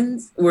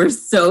reactions were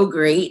so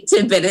great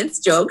to Bennett's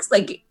jokes.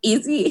 Like,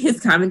 Easy, his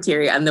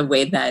commentary on the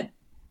way that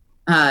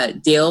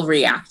Dale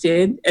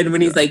reacted. And when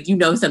he's like, you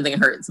know something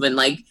hurts. When,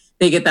 like,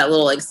 they get that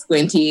little, like,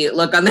 squinty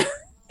look on their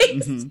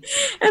face. Mm-hmm.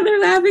 And they're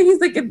laughing. He's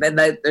like, and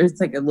then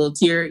there's, like, a little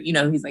tear. You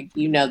know, he's like,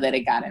 you know that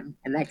it got him.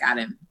 And that got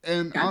him.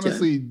 And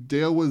honestly,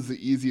 Dale was the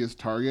easiest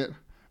target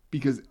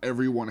because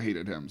everyone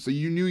hated him. So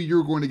you knew you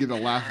were going to get a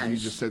laugh when you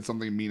just said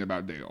something mean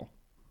about Dale.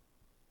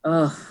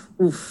 Oh,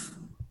 oof.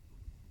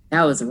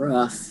 That was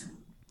rough.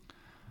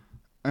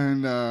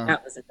 And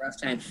that was a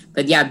rough time.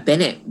 But yeah,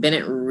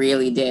 Bennett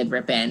really did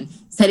rip in.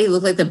 Said he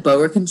looked like the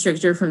boa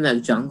constrictor from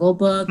the Jungle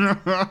Book.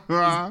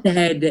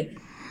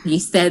 He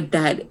said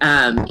that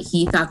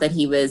Dale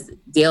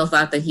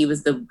thought that he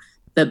was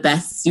the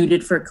best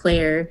suited for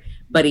Claire,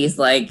 but he's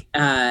like,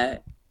 do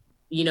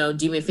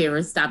me a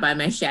favor, stop by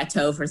my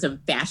chateau for some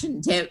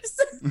fashion tips.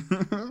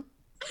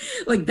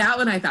 Like that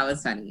one I thought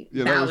was funny.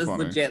 Yeah, that was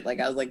funny. Legit. Like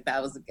I was like,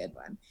 that was a good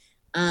one.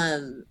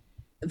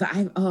 But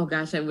I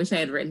wish I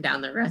had written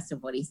down the rest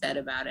of what he said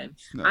about him.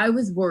 No. I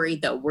was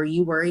worried though. Were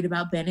you worried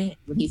about Bennett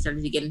when he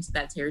started to get into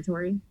that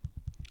territory?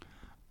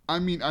 I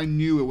mean, I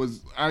knew it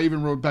was. I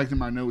even wrote back in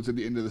my notes at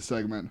the end of the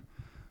segment.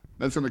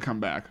 That's going to come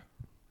back.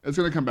 It's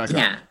going to come back.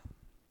 Yeah.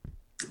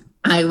 Up.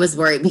 I was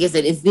worried because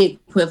it is the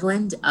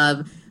equivalent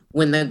of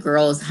when the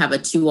girls have a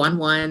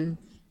 2-on-1.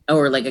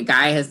 Or like a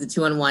guy has the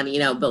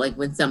 2-on-1, but like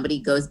when somebody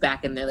goes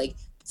back and they're like,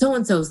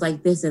 so-and-so's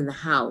like this in the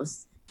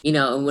house,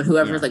 and when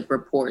whoever like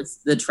reports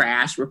the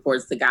trash,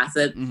 reports the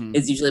gossip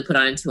is usually put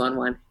on a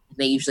 2-on-1 and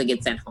they usually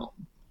get sent home.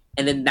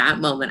 And in that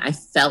moment, I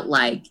felt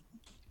like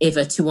if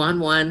a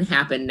 2-on-1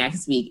 happened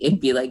next week,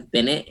 it'd be like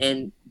Bennett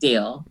and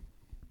Dale,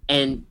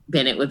 and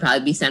Bennett would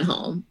probably be sent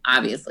home,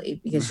 obviously,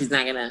 because he's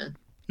not gonna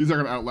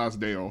outlast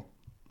Dale.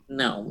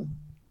 No.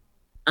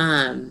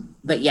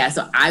 But yeah,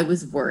 so I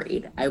was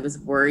worried. I was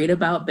worried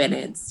about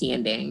Bennett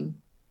standing,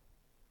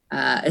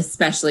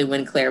 especially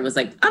when Claire was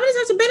like, I'm going to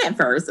talk to Bennett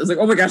first. I was like,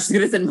 oh my gosh, she's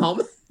going to send him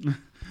home.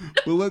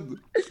 Well,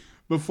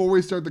 before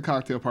we start the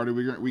cocktail party,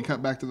 we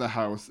cut back to the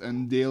house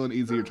and Dale and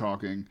Easy are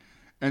talking.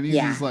 And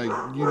Easy's like,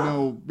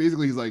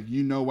 basically he's like,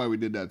 you know why we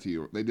did that to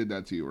you. They did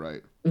that to you,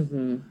 right?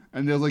 Mm-hmm.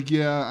 And Dale's like,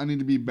 yeah, I need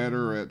to be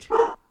better at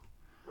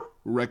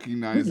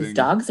recognizing. These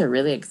dogs are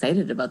really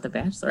excited about the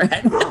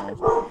Bachelorette.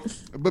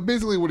 But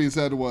basically what he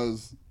said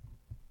was,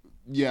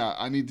 yeah,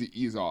 I need to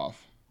ease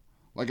off.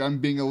 Like I'm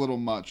being a little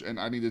much and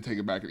I need to take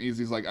it back. And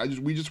Easy's like,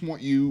 we just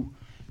want you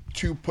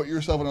to put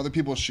yourself in other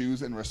people's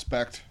shoes and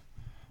respect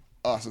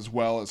us as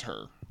well as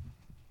her.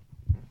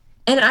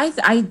 And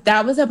I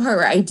that was a part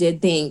where I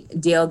did think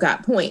Dale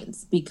got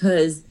points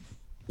because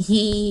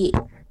it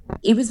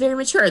was very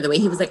mature the way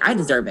he was like, I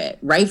deserve it,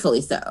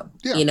 rightfully so.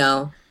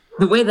 Yeah.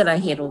 The way that I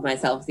handled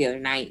myself the other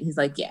night, he's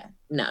like, yeah,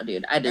 no,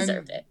 dude, I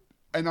deserved it.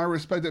 And I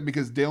respect that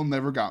because Dale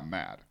never got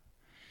mad.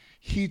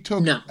 He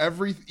took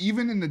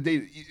even in the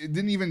date, it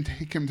didn't even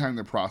take him time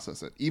to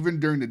process it. Even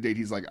during the date,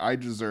 he's like, I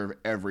deserve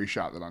every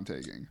shot that I'm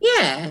taking.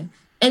 Yeah.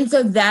 And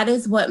so that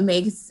is what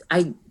makes,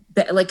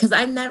 because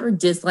I never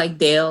disliked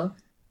Dale.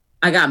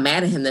 I got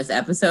mad at him this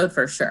episode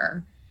for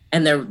sure.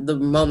 And the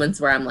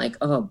moments where I'm like,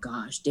 oh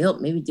gosh,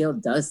 maybe Dale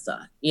does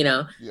suck,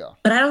 Yeah.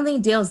 But I don't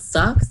think Dale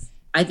sucks.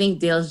 I think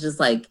Dale's just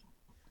like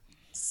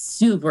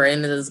super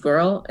into this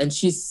girl and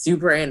she's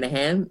super into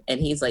him. And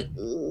he's like,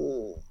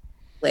 ooh,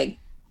 like,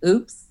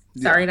 oops,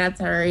 sorry, not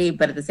sorry.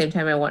 But at the same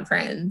time, I want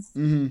friends.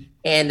 Mm-hmm.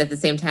 And at the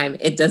same time,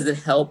 it doesn't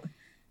help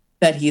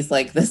that he's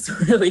like this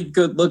really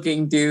good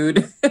looking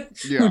dude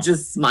who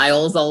just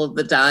smiles all of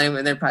the time.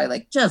 And they're probably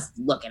like, just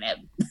look at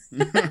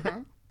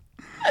him.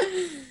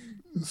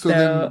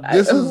 So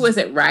who was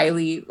it?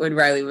 Riley, when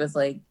Riley was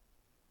like,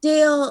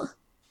 Dale's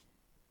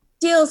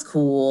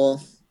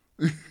cool.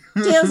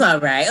 Dale's all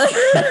right.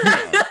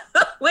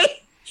 Wait.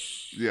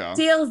 Yeah.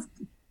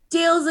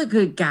 Dale's a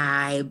good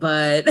guy,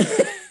 but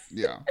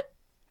yeah.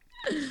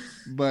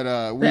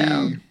 But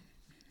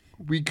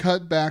we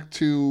cut back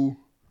to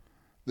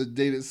the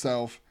date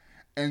itself,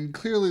 and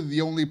clearly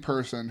the only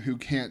person who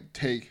can't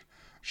take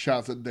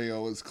shots at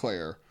Dale is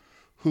Claire,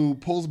 who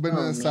pulls Bennett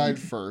aside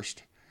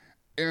first,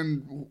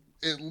 and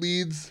it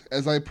leads,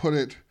 as I put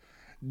it,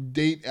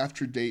 date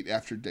after date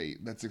after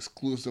date that's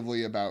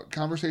exclusively about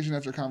conversation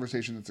after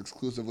conversation that's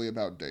exclusively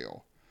about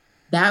Dale.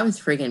 That was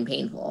freaking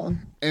painful.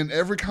 And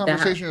every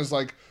conversation is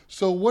like,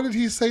 so what did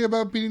he say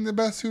about being the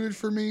best suited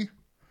for me?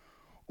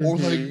 Or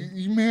like,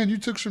 man, you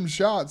took some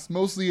shots,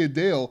 mostly at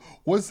Dale.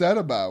 What's that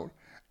about?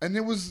 And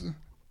it was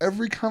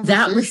every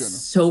conversation. That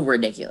was so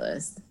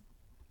ridiculous.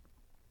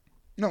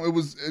 No, it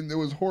was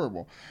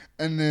horrible.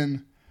 And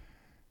then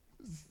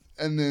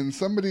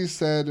somebody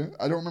said,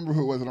 I don't remember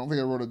who it was, I don't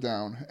think I wrote it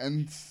down.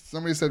 And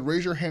somebody said,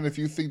 raise your hand if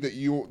you think that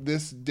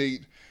this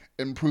date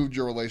improved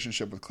your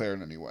relationship with Claire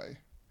in any way.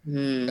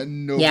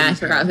 And I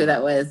forgot who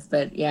that was,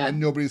 but yeah. And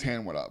nobody's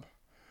hand went up.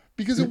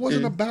 Because it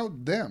wasn't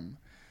about them.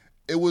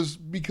 It was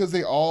because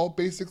they all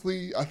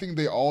basically, I think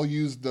they all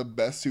used the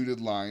best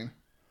suited line,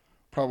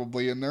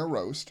 probably in their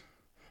roast.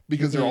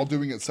 Because they're all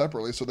doing it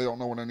separately, so they don't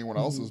know what anyone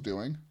else is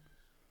doing.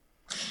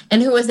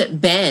 And who was it?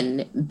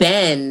 Ben.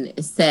 Ben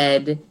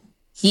said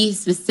he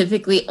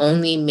specifically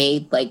only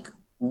made like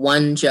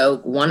one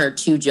or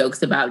two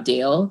jokes about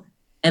Dale,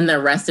 and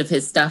the rest of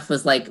his stuff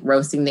was like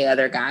roasting the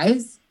other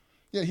guys.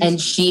 Yeah,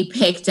 and she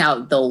picked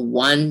out the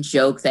one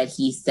joke that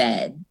he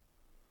said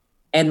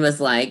and was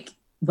like,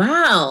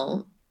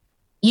 wow,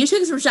 you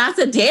took some shots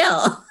at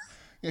Dale.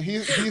 Yeah, he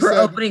Her said,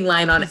 opening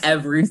line on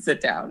every sit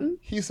down.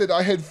 He said,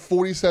 I had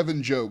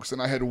 47 jokes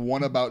and I had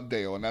one about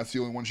Dale, and that's the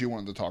only one she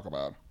wanted to talk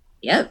about.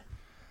 Yep.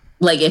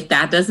 Like, if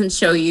that doesn't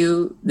show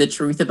you the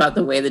truth about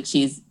the way that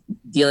she's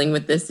dealing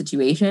with this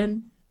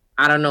situation,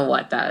 I don't know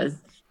what does.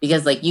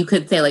 Because, like, you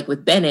could say, like,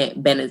 with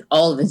Bennett,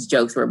 all of his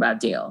jokes were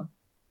about Dale.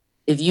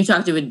 If you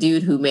talk to a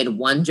dude who made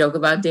one joke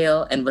about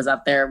Dale and was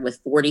up there with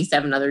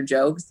 47 other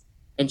jokes,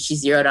 and she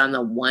zeroed on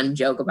the one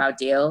joke about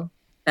Dale,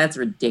 that's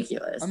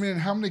ridiculous. I mean,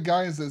 how many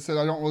guys that said,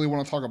 I don't really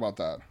want to talk about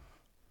that?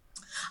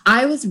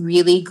 I was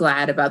really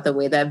glad about the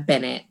way that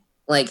Bennett,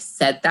 like,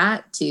 said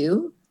that,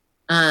 too.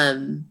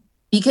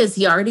 Because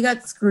he already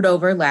got screwed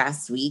over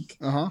last week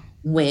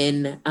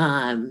when,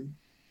 oh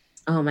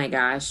my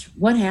gosh,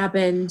 what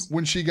happened?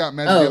 When she got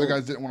mad, the other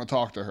guys didn't want to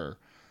talk to her.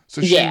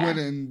 So she went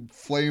and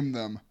flamed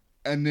them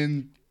and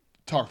then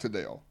talked to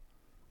Dale.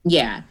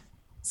 Yeah.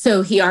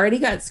 So he already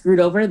got screwed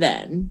over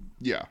then.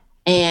 Yeah.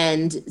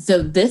 And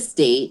so this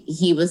date,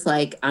 he was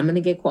like, I'm going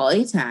to get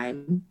quality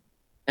time.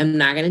 I'm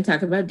not going to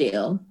talk about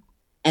Dale.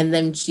 And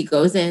then she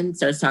goes in,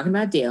 starts talking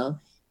about Dale.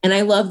 And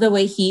I love the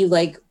way he,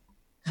 like,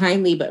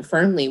 kindly but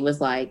firmly was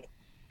like,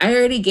 I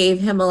already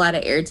gave him a lot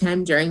of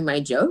airtime during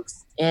my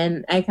jokes,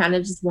 and I kind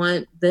of just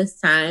want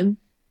this time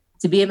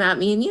to be about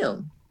me and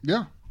you.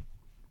 Yeah.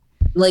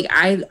 Like,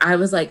 I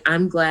was like,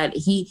 I'm glad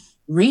he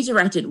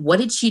redirected. What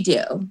did she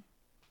do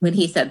when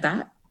he said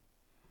that?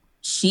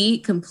 She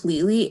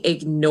completely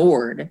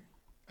ignored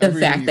the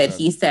fact that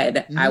he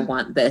said, I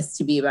want this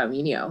to be about me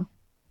and you.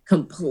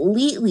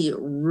 Completely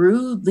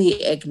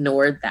rudely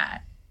ignored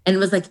that. And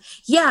was like,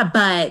 yeah,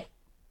 but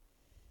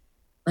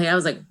like, I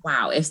was like,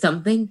 wow, if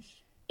something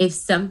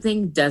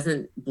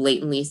doesn't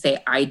blatantly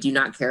say, I do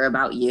not care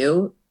about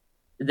you,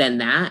 then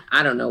that,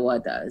 I don't know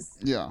what does.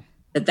 Yeah.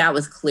 That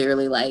was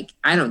clearly like,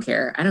 I don't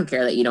care. I don't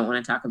care that you don't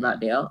want to talk about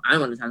Dale. I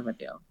want to talk about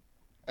Dale.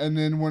 And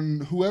then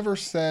when whoever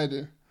said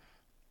did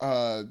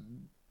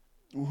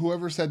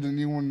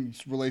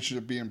anyone's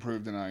relationship be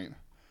improved tonight?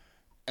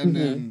 And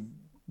then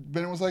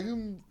Bennett was like,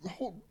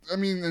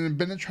 and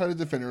Bennett tried to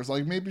defend her. It was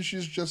like, maybe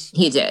she's just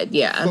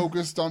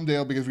focused on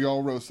Dale because we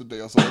all roasted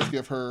Dale, so let's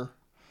give her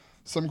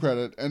some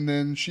credit. And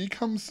then she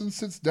comes and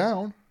sits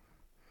down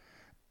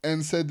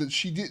and said that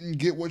she didn't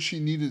get what she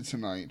needed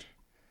tonight,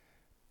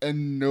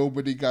 and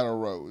nobody got a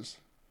rose.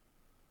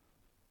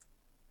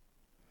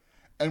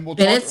 And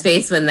Bennett's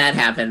face when that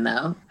happened,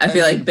 though. I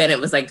feel like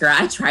Bennett was like, girl,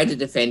 I tried to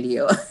defend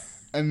you.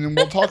 And then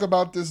we'll talk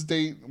about this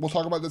date. We'll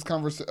talk about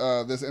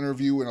this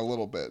interview in a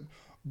little bit.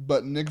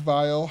 But Nick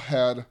Viall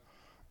had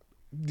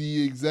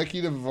the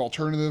executive of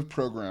alternative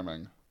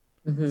programming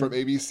from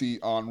ABC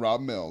on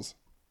Rob Mills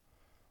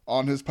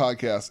on his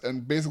podcast.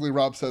 And basically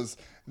Rob says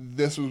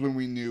this was when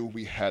we knew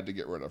we had to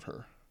get rid of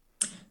her.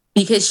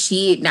 Because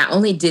she not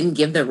only didn't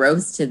give the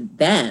rose to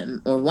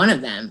them, or one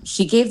of them,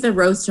 she gave the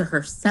rose to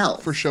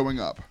herself. For showing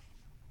up.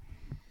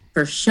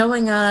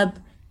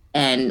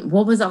 And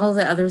what was all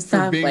the other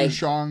stuff? For being like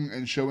strong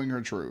and showing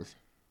her truth.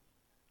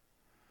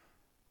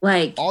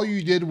 Like, all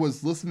you did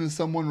was listen to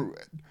someone,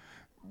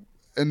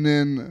 and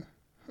then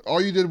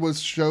all you did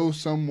was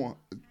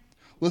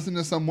listen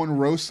to someone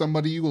roast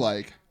somebody you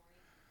like,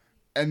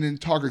 and then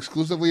talk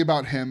exclusively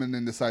about him, and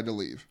then decide to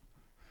leave.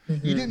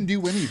 Mm-hmm. You didn't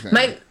do anything.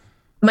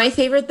 My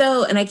favorite,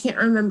 though, and I can't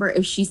remember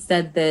if she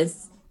said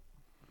this,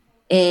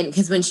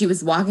 because when she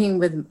was walking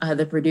with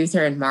the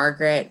producer and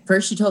Margaret,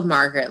 first she told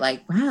Margaret,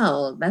 like,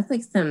 wow, that's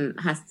like some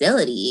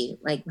hostility.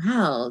 Like,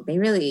 wow,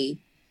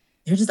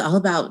 they're just all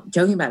about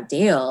joking about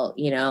Dale,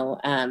 you know?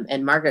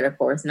 And Margaret, of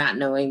course, not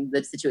knowing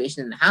the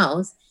situation in the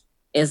house,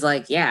 is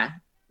like, yeah,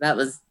 that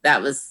was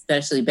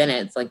especially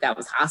Bennett's, like, that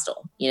was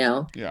hostile, you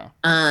know? Yeah.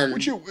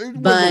 Which it was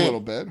a little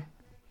bit.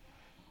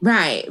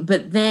 Right.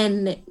 But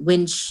then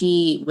when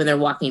they're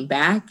walking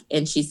back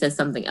and she says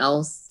something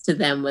else to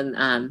them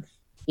when,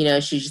 you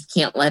know, she just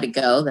can't let it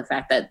go. The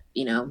fact that,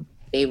 you know,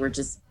 they were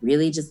just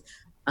really just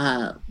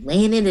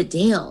laying into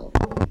Dale.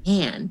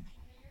 Man.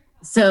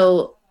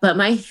 So, but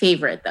my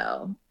favorite,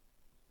 though,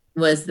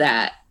 was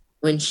that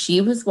when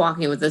she was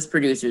walking with those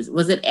producers,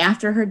 was it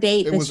after her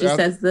date that she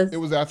says this? It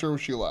was after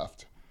she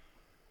left.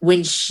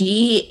 When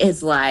she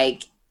is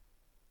like,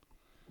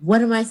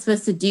 what am I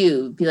supposed to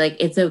do? Be like,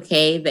 it's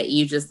okay that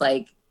you just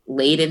like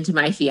laid into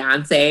my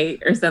fiance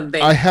or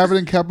something. I have it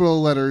in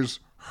capital letters.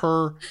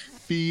 Her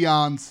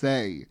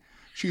fiance.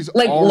 She's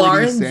like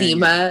Lauren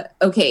Zima.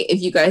 Okay, if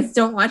you guys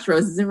don't watch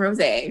Roses and Rose,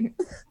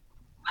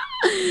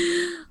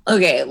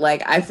 okay,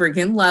 like I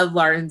freaking love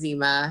Lauren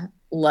Zima.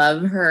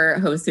 Love her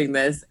hosting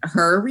this.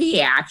 Her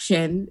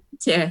reaction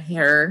to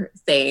her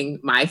saying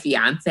my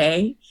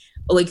fiance,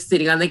 like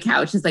sitting on the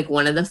couch, is like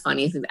one of the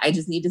funniest things. I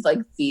just need to like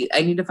see.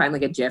 I need to find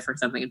like a GIF or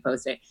something and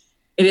post it.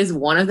 It is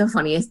one of the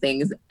funniest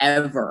things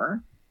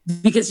ever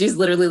because she's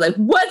literally like,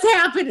 "What's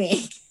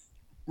happening?"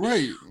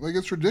 Right, like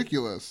it's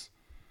ridiculous.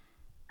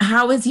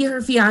 How is he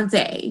her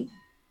fiance?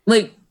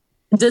 Like,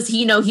 does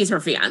he know he's her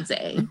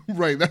fiance?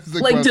 Right, that's the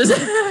question.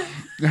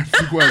 That's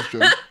the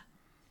question.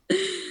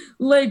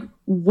 Like,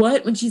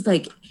 what? When she's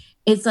like,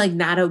 it's like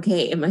not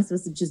okay. Am I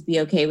supposed to just be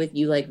okay with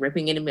you like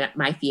ripping into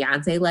my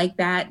fiance like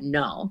that?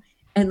 No.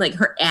 And like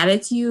her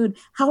attitude,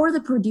 how are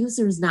the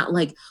producers not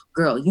like,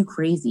 girl, you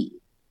crazy?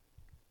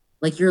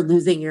 Like you're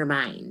losing your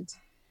mind.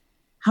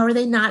 How are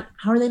they not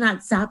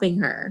stopping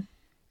her?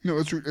 No,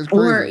 it's crazy.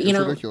 Or, it's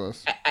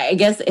ridiculous. I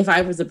guess if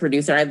I was a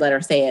producer, I'd let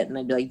her say it and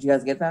I'd be like, do you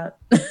guys get that?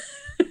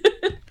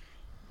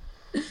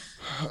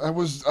 I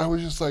was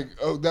just like,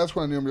 oh, that's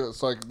when I knew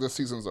it's like this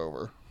season's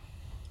over.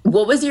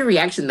 What was your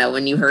reaction though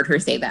when you heard her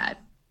say that?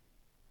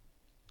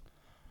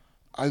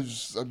 I'm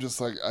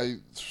just like I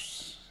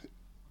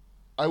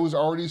was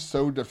already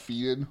so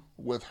defeated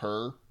with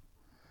her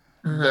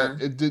that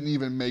it didn't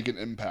even make an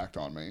impact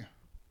on me.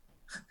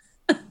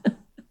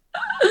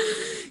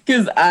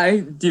 Because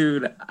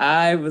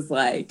I was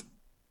like,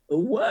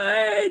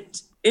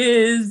 what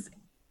is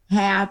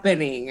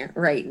happening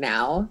right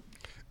now?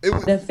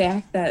 The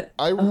fact that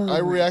I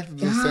reacted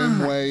the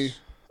same way,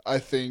 I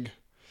think,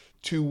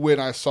 to when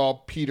I saw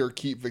Peter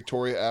keep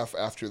Victoria F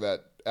after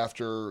the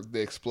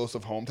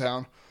explosive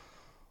hometown.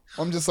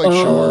 I'm just like,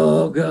 sure.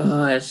 Oh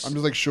gosh. I'm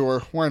just like,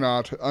 sure, why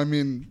not? I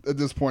mean, at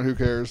this point, who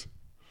cares?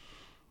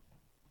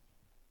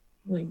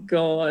 Oh my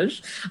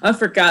gosh, I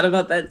forgot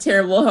about that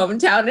terrible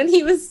hometown, and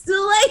he was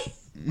still like,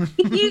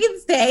 "You can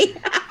stay."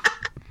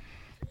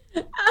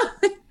 Oh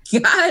my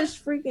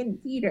gosh,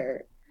 freaking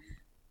Peter!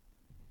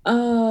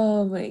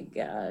 Oh my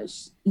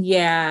gosh,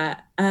 yeah.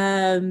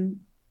 Do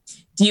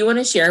you want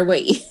to share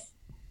what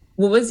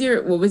was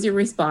your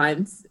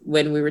response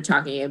when we were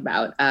talking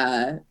about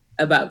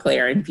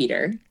Claire and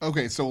Peter?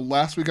 Okay, so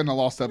last week on the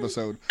Lost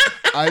episode,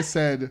 I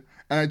said.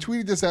 And I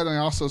tweeted this out, and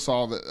I also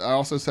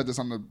said this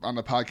on the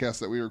podcast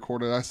that we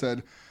recorded. I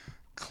said,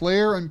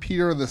 Claire and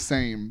Peter are the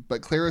same,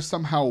 but Claire is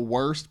somehow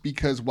worse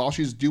because while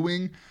she's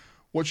doing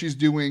what she's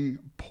doing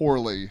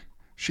poorly,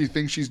 she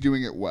thinks she's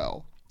doing it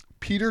well.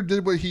 Peter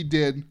did what he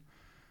did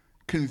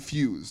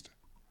confused,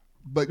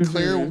 but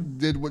Claire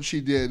did what she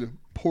did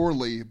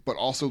poorly, but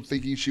also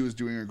thinking she was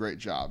doing a great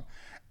job.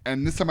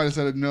 And this time I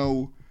decided,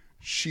 no,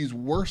 she's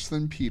worse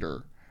than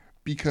Peter.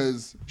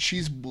 Because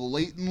she's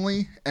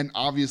blatantly and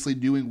obviously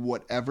doing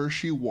whatever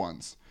she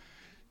wants.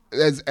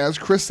 As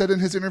Chris said in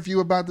his interview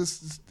about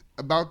this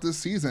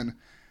season,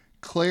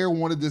 Claire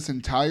made this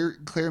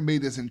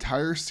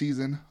entire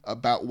season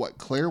about what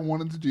Claire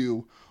wanted to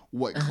do,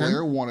 what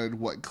Claire wanted,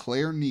 what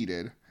Claire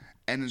needed,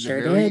 and at the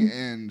very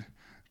end,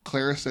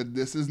 Claire said,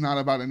 "This is not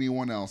about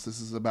anyone else.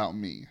 This is about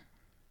me."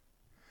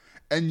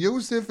 And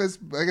Joseph is,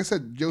 like I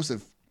said,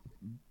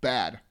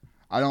 bad.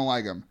 I don't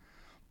like him.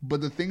 But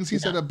the things he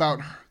said about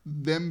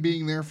them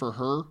being there for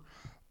her,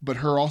 but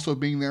her also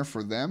being there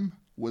for them,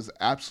 was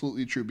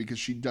absolutely true because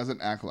she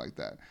doesn't act like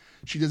that.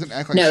 She doesn't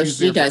act like she's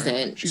there. No, she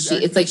doesn't.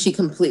 It's like she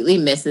completely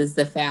misses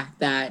the fact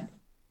that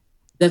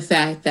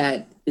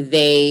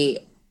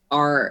they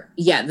are,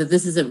 that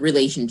this is a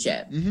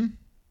relationship. Mm-hmm.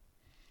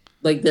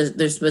 Like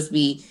they're supposed to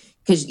be,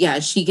 Because, yeah,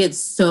 she gets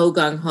so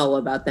gung-ho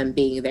about them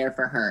being there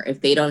for her.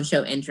 If they don't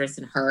show interest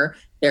in her,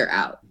 they're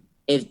out.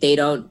 If they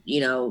don't,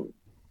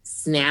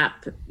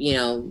 snap,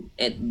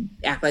 and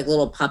act like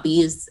little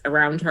puppies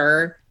around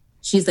her,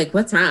 she's like,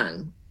 what's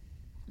wrong?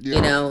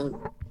 Yeah.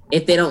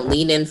 If they don't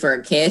lean in for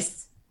a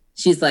kiss,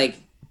 she's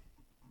like,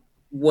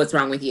 what's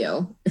wrong with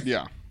you?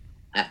 Yeah.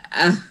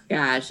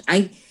 Gosh.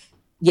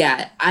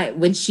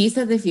 When she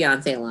said the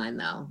fiance line,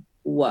 though,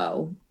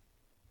 whoa.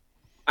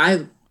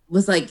 I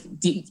was like,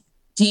 do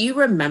you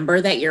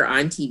remember that you're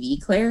on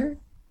TV, Claire?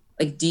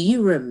 Like, do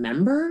you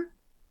remember?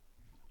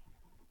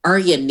 Are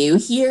you new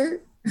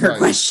here? Her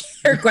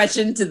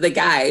question to the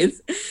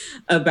guys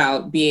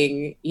about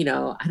being,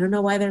 I don't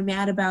know why they're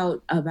mad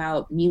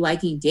about me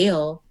liking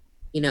Dale.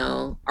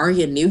 Are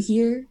you new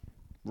here?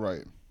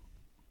 Right.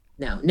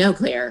 No,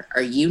 Claire.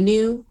 Are you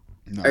new?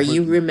 No, are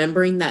you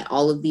remembering that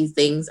all of these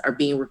things are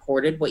being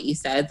recorded? What you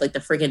said, like the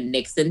friggin'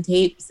 Nixon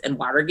tapes and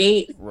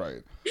Watergate.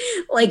 Right.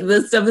 Like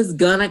this stuff is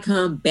gonna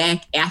come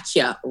back at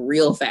you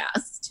real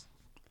fast.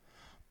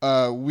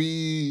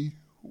 We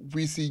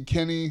see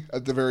Kenny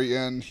at the very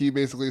end. He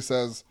basically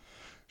says,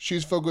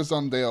 she's focused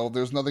on Dale.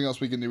 There's nothing else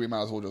we can do. We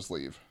might as well just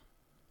leave.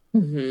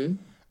 Mm-hmm.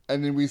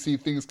 And then we see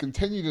things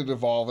continue to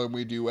devolve, and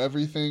we do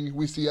everything.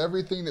 We see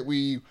everything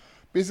that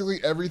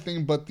basically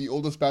everything but the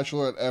oldest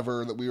bachelorette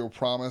ever that we were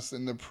promised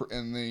in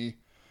the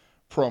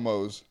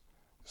promos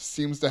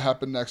seems to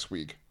happen next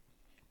week.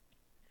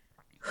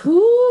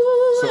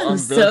 Ooh, so I'm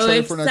very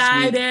excited for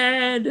next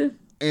week.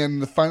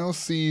 And the final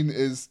scene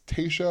is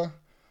Tayshia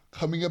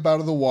coming up out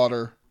of the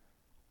water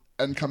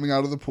and coming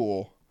out of the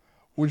pool,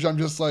 which I'm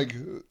just like,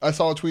 I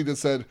saw a tweet that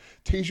said,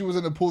 Tayshia was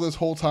in the pool this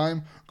whole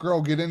time.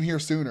 Girl, get in here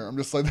sooner. I'm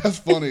just like, that's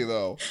funny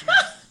though.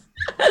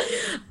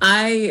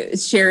 I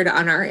shared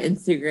on our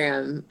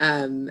Instagram,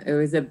 it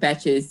was a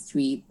Betches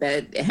tweet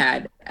that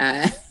had,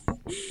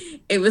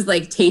 it was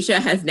like, Tayshia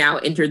has now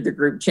entered the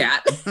group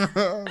chat.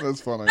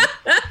 That's funny.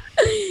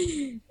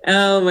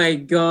 Oh my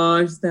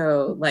gosh,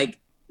 though. Like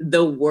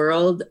the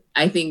world,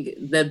 I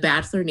think the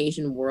Bachelor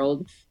Nation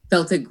world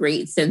felt a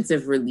great sense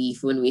of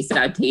relief when we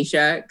saw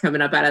Tayshia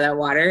coming up out of that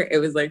water. It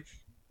was like,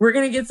 we're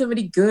going to get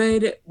somebody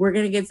good. We're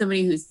going to get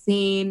somebody who's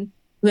sane,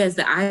 who has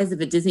the eyes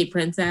of a Disney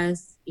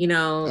princess.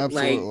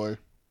 Absolutely. Like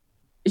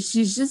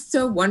she's just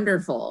so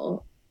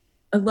wonderful.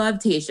 I love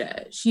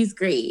Tayshia. She's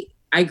great.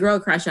 I grow a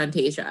crush on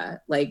Tayshia.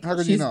 Like, how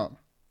could you not?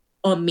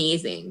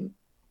 Amazing.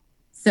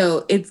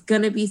 So it's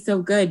gonna be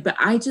so good. But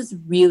I just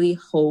really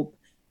hope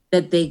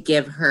that they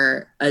give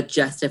her a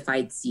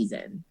justified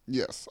season.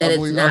 Yes, that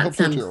it's not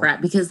some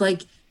crap, because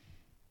like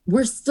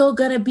we're still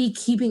gonna be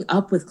keeping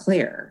up with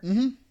Claire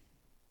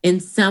in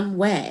some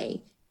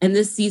way, and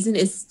this season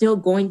is still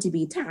going to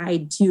be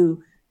tied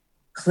to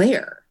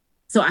Claire.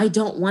 So I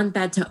don't want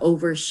that to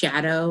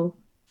overshadow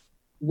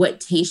what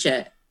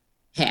Tayshia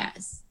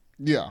has.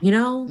 Yeah.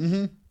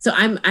 So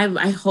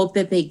I hope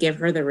that they give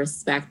her the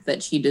respect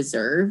that she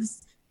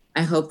deserves.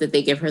 I hope that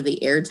they give her the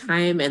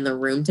airtime and the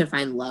room to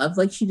find love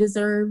like she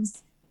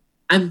deserves.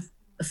 I'm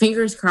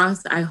fingers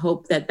crossed. I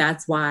hope that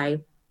that's why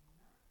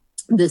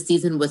the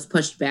season was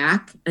pushed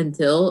back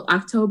until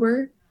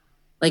October.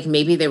 Like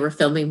maybe they were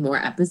filming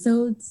more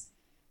episodes.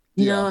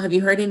 You know, have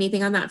you heard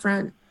anything on that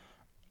front?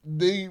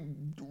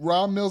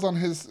 Rob Mills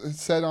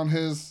said on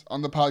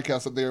the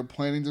podcast that they are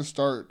planning to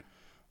start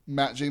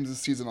Matt James's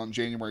season on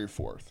January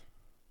 4th.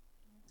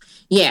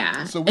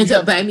 Yeah.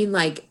 But I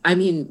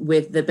mean,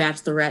 with the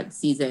Bachelorette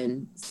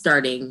season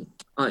starting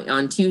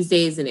on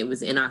Tuesdays, and it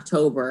was in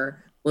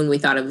October when we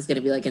thought it was going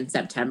to be like in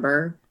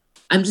September.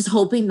 I'm just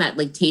hoping that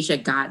like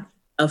Tayshia got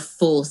a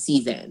full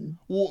season.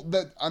 Well,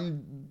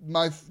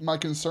 my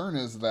concern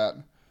is that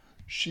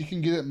she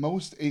can get at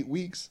most 8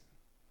 weeks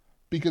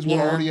because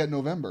we're already at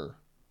November.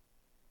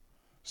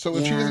 So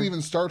if she doesn't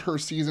even start her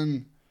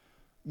season,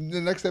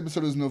 the next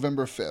episode is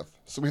November 5th.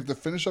 So we have to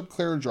finish up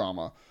Claire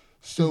drama.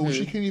 So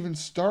she can't even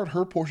start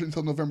her portion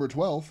until November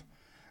 12th.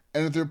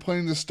 And if they're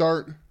planning to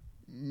start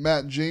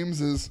Matt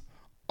James's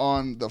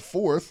on the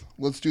 4th,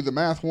 let's do the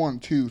math. 1,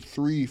 2,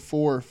 3,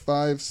 4,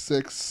 5,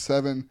 6,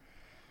 7.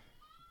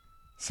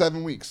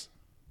 7 weeks.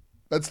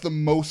 That's the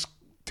most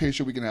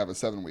Tayshia we can have is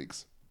 7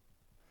 weeks.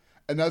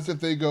 And that's if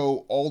they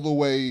go all the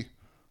way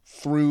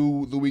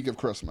through the week of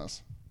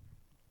Christmas.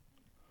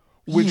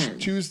 Which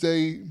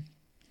Tuesday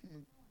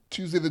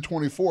the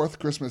 24th,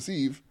 Christmas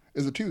Eve,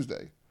 is a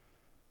Tuesday.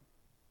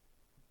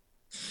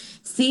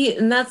 See,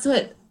 and that's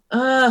what,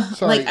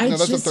 I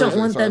just don't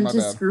want them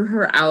to screw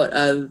her out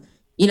of,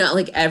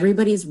 like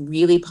everybody's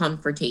really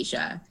pumped for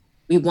Tayshia.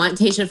 We want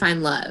Tayshia to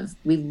find love.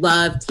 We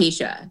love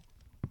Tayshia.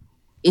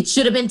 It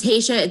should have been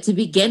Tayshia to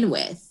begin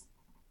with,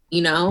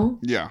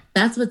 Yeah.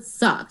 That's what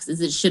sucks,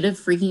 is it should have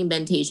freaking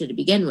been Tayshia to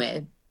begin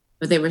with,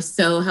 but they were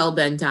so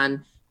hell-bent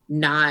on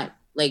not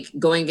like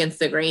going against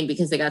the grain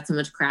because they got so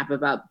much crap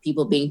about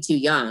people being too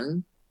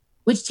young.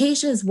 Which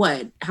Tayshia is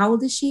what? How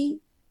old is she?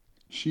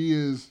 She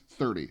is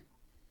 30.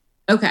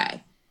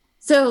 Okay.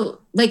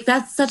 So like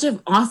that's such an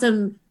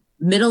awesome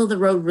middle of the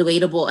road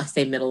relatable. I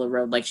say middle of the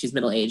road like she's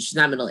middle aged. She's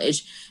not middle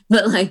aged,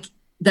 but like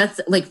that's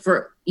like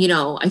for,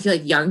 I feel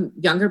like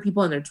younger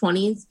people in their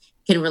 20s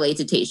can relate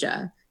to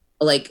Tayshia.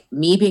 Like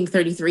me being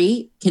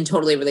 33 can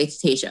totally relate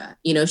to Tayshia.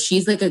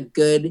 She's like a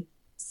good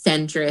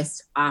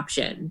centrist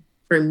option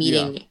for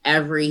meeting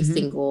every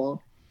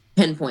single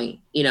pinpoint,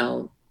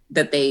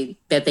 that they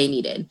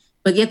needed.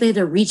 But yet they had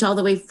to reach all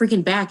the way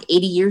freaking back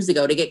 80 years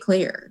ago to get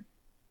Claire.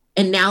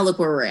 And now look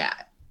where we're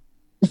at.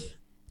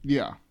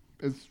 Yeah,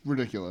 it's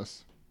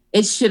ridiculous.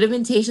 It should have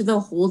been Tayshia the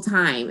whole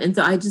time. And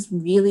so I just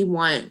really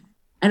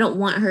I don't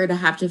want her to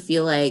have to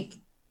feel like,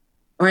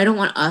 or I don't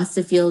want us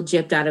to feel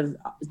gypped out of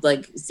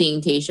like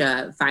seeing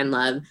Tayshia find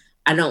love.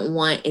 I don't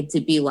want it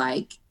to be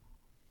like,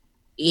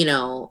 I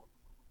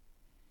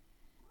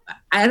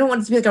don't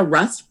want it to be like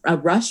a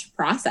rush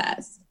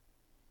process,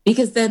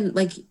 because then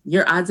like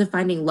your odds of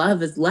finding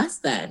love is less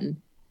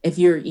than if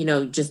you're,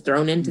 just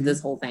thrown into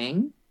this whole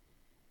thing.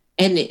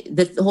 And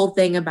the whole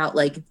thing about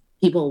like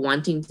people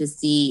wanting to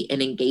see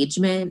an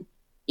engagement,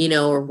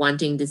 or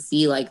wanting to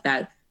see like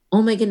that,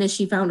 oh my goodness,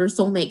 she found her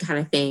soulmate kind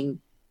of thing.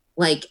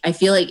 Like, I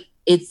feel like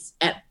it's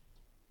at,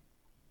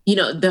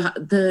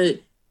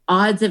 the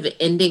odds of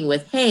ending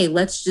with, hey,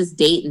 let's just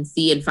date and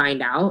see and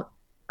find out,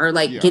 are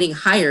like getting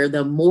higher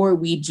the more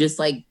we just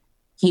like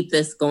keep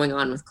this going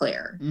on with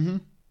Claire. Mm-hmm.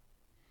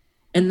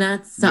 And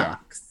that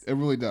sucks. Yeah, it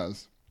really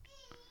does.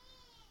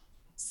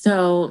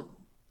 So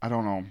I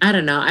don't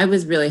know. I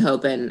was really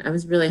hoping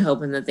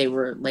that they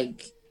were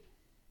like,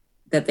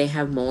 that they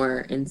have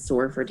more in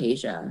store for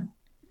Tayshia.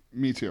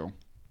 Me too.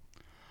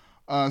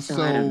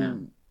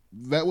 So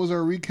that was our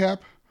recap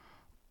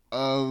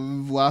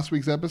of last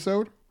week's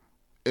episode.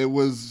 It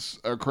was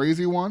a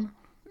crazy one.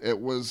 It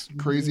was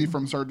crazy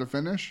from start to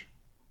finish.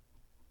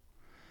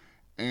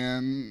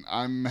 And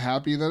I'm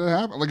happy that it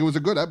happened. Like, it was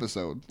a good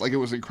episode. Like, it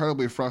was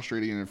incredibly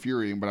frustrating and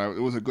infuriating, but it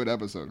was a good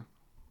episode.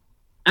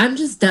 I'm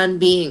done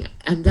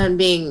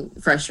being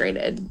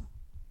frustrated.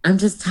 I'm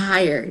just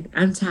tired.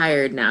 I'm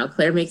tired now.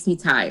 Claire makes me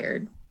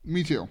tired.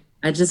 Me too.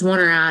 I just want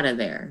her out of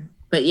there.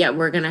 But yeah,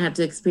 we're going to have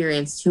to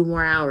experience 2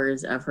 more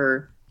hours of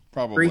her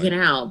freaking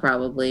out,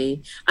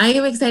 probably. I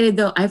am excited,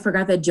 though. I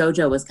forgot that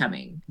JoJo was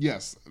coming.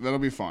 Yes, that'll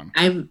be fun.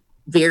 I'm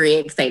very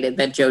excited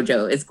that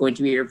JoJo is going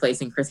to be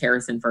replacing Chris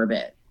Harrison for a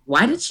bit.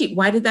 Why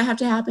did that have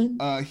to happen?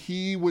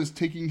 He was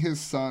taking his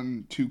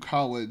son to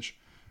college.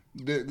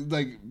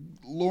 Like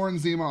Lauren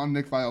Zima on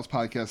Nick Vile's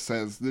podcast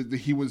says that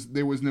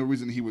there was no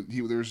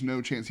reason there was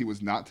no chance he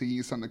was not taking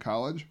his son to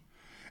college,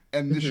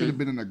 and this should have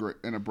been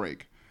in a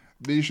break.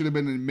 They should have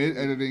been in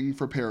mid-editing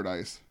for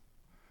Paradise,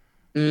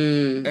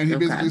 and he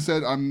basically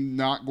said, "I'm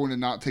not going to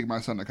not take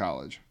my son to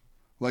college."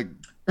 Like,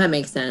 that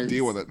makes sense.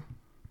 Deal with it.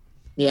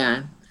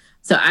 Yeah.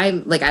 So I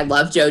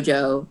love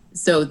JoJo.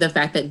 So the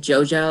fact that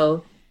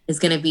JoJo is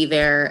going to be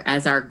there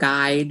as our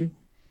guide,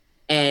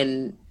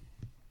 and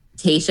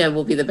Tayshia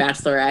will be the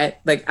Bachelorette.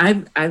 Like,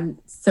 I'm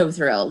so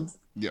thrilled.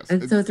 Yes,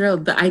 I'm so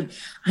thrilled. But I'm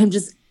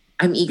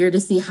eager to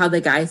see how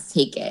the guys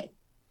take it.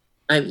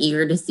 I'm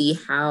eager to see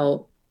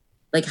how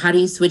do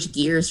you switch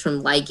gears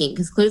from liking?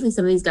 Because clearly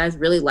some of these guys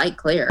really like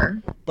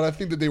Claire. But I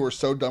think that they were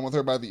so done with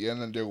her by the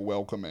end, and they're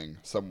welcoming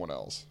someone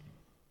else.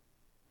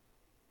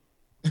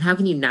 And how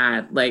can you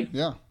not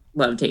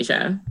love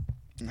Tayshia?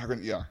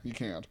 You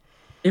can't.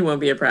 It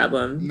won't be a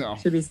problem. No,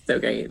 should be so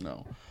great.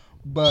 No.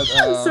 But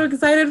I'm so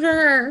excited for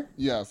her.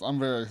 Yes, I'm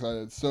very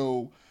excited.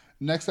 So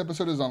next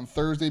episode is on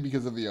Thursday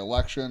because of the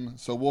election.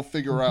 So we'll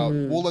figure out.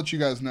 We'll let you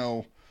guys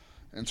know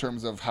in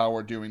terms of how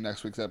we're doing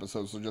next week's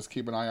episode. So just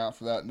keep an eye out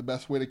for that. And the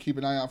best way to keep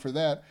an eye out for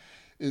that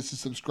is to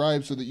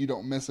subscribe so that you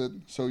don't miss it.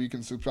 So you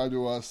can subscribe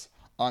to us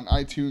on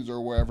iTunes or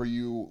wherever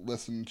you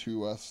listen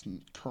to us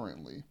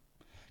currently,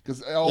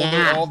 because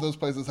all those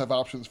places have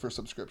options for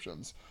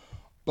subscriptions.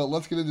 But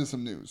let's get into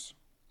some news.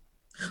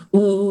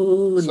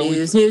 Ooh,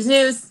 news.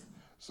 Is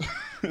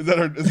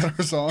that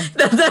our song?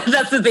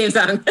 That's the theme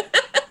song.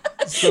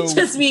 So,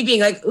 just me being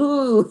like,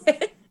 ooh,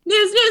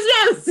 news.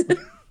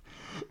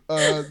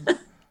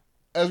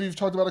 As we've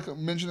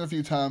mentioned a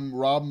few times,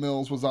 Rob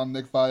Mills was on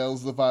Nick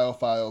Vile's The Vile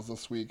Files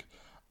this week.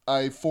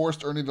 I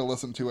forced Ernie to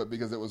listen to it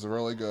because it was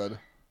really good.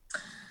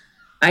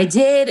 I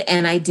did,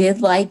 and I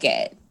did like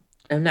it.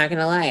 I'm not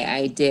gonna lie,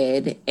 I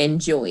did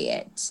enjoy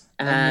it.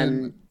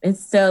 I've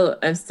still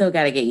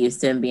got to get used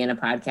to him being a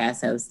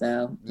podcast host,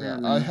 though. Yeah,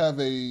 I have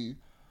a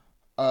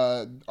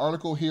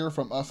article here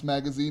from Us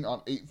Magazine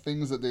on 8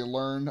 things that they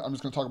learned. I'm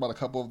just gonna talk about a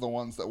couple of the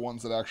ones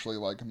that actually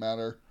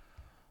matter.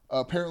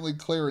 Apparently,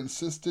 Claire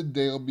insisted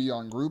Dale be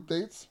on group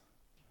dates.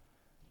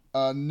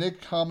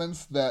 Nick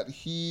comments that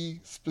he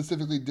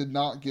specifically did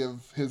not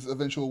give his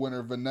eventual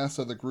winner,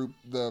 Vanessa,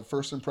 the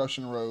first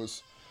impression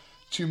rose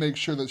to make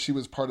sure that she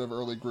was part of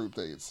early group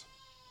dates.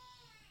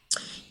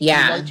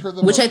 Yeah,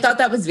 which I thought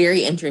that was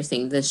very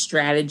interesting, the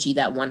strategy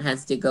that one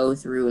has to go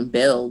through and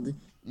build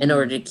in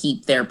order to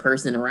keep their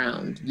person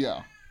around.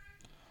 Yeah.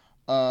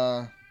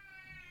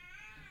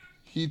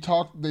 They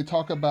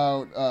talk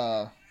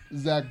about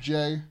Zach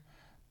J,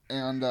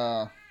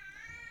 and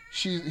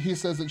he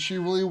says that she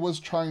really was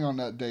trying on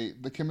that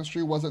date. The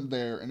chemistry wasn't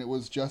there, and it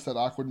was just that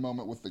awkward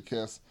moment with the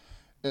kiss.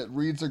 It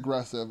reads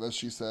aggressive, as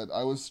she said.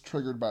 I was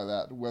triggered by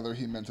that, whether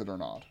he meant it or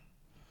not.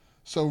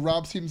 So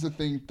Rob seems to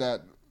think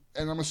that,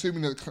 and I'm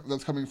assuming that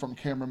that's coming from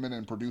cameramen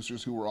and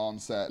producers who were on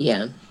set,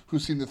 Yeah. who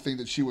seem to think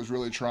that she was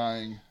really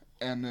trying,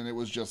 and then it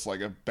was just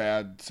like a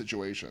bad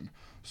situation.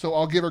 So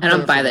I'll give her I credit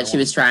don't buy for that she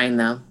was trying,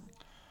 though.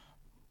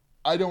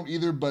 I don't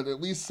either, but at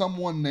least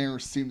someone there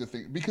seemed to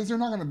think, because they're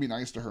not going to be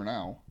nice to her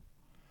now.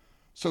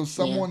 So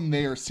someone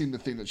there seemed to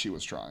think that she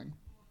was trying.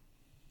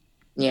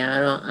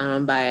 Yeah, I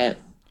don't buy it.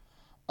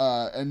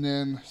 And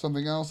then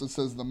something else, it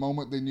says the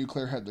moment they knew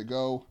Claire had to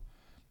go,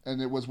 and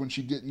it was when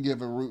she didn't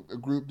give a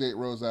group date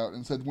rose out,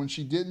 and said when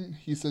she didn't,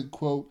 he said,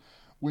 quote,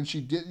 when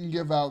she didn't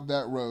give out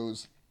that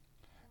rose,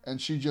 and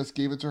she just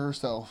gave it to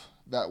herself,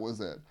 that was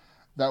it.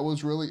 That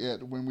was really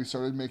it when we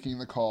started making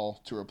the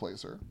call to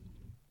replace her.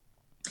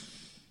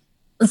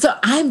 So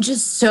I'm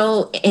just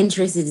so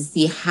interested to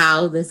see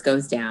how this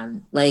goes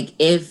down. Like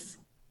if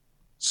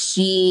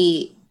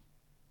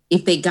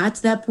they got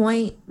to that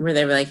point where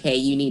they were like, hey,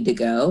 you need to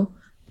go,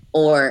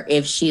 or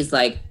if she's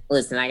like,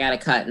 listen, I got to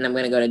cut and I'm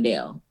going to go to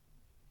Dale.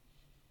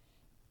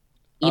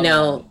 You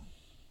know,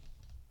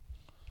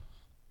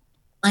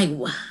 like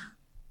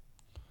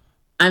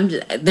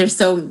there's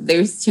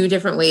two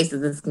different ways that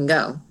this can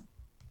go.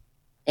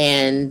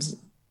 And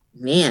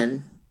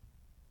man,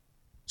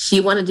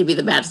 she wanted to be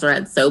the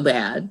Bachelorette so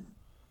bad.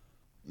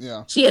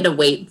 Yeah. She had to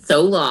wait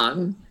so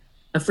long.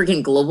 A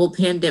freaking global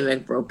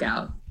pandemic broke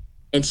out.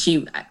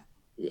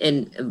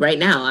 And right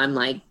now I'm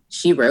like,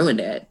 she ruined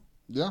it.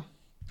 Yeah.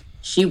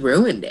 She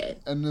ruined it.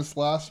 And this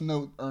last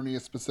note, Ernie,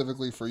 is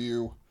specifically for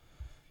you.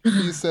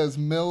 He says,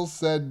 Mills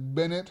said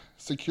Bennett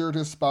secured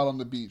his spot on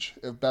the beach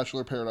if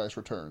Bachelor Paradise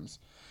returns.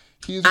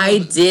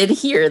 I did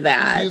hear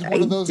that. He's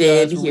one of those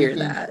guys where we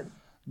think,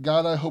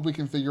 God, I hope we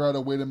can figure out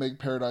a way to make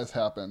Paradise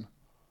happen.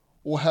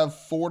 We'll have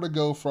 4 to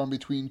go from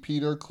between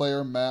Peter,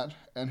 Claire, Matt,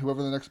 and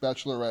whoever the next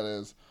Bachelorette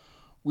is.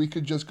 We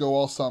could just go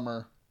all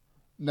summer.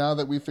 Now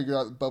that we figured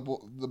out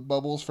the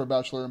bubbles for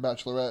Bachelor and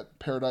Bachelorette,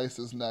 Paradise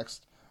is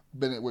next.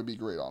 Bennett would be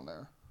great on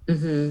there.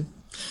 Mm-hmm.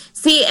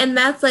 See, and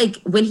that's like,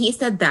 when he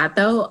said that,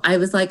 though, I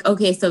was like,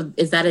 okay, so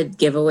is that a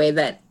giveaway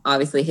that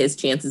obviously his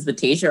chances with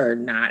Tasha are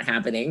not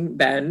happening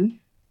then?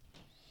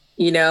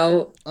 You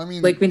know? I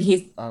mean, like when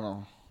he's... I don't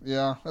know.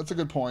 Yeah, that's a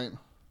good point.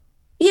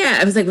 Yeah,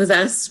 I was like, was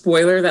that a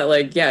spoiler that,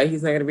 like, yeah,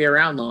 he's not going to be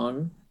around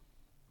long?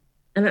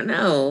 I don't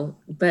know,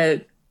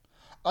 but...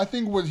 I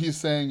think what he's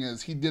saying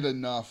is he did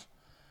enough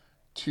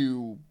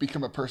to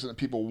become a person that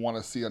people want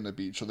to see on the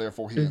beach, so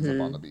therefore he ends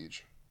up on the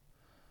beach.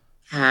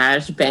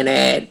 Gosh,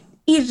 Bennett.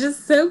 He's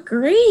just so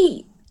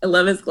great. I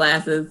love his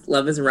glasses,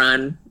 love his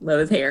run, love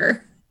his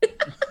hair.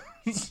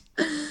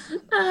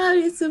 Oh,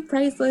 he's so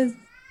priceless.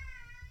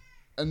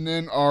 And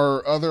then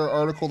our other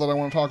article that I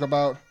want to talk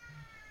about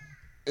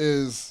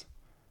is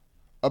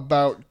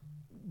about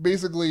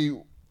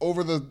basically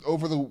over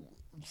the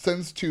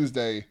since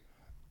Tuesday,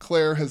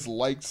 Claire has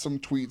liked some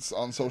tweets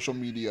on social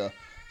media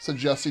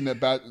suggesting that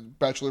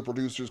Bachelor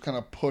producers kind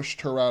of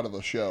pushed her out of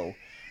the show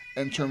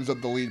in terms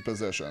of the lead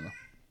position.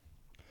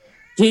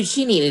 Dude,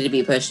 she needed to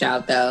be pushed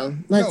out, though.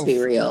 Let's be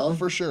real.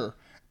 For sure.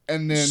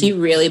 And then she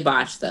really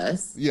botched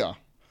this. Yeah.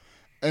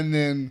 And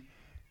then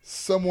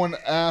someone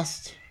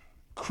asked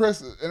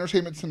Chris,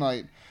 Entertainment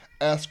Tonight,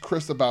 asked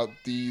Chris about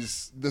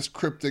this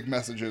cryptic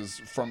messages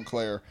from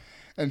Claire.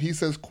 And he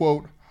says,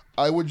 quote,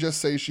 I would just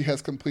say she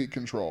has complete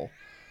control.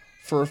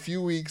 For a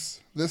few weeks,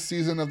 this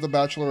season of The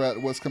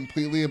Bachelorette was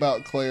completely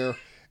about Claire.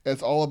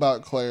 It's all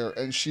about Claire,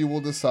 and she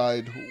will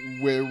decide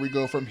where we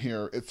go from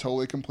here. It's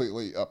totally,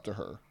 completely up to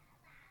her.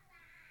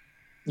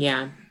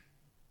 Yeah.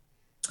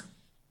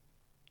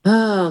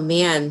 Oh,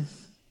 man.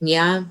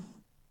 Yeah.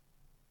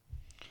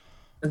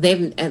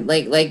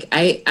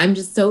 I'm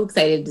just so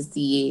excited to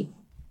see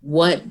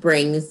what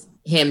brings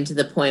him to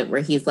the point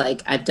where he's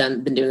like,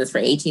 been doing this for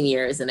 18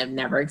 years and I've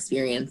never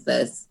experienced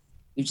this.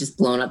 You've just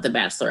blown up The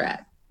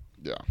Bachelorette.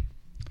 Yeah.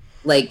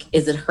 Like,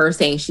 is it her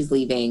saying she's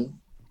leaving?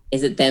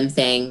 Is it them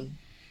saying,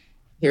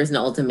 here's an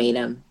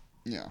ultimatum?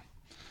 Yeah.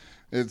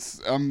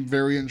 I'm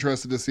very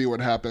interested to see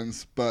what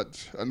happens,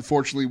 but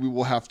unfortunately we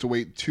will have to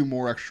wait 2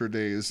 more extra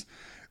days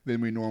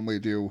than we normally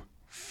do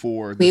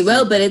for this. We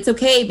will, but it's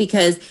okay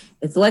because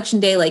it's election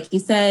day, like you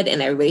said, and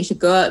everybody should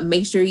go out and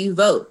make sure you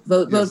vote.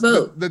 Vote.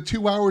 The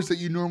 2 hours that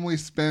you normally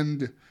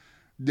spend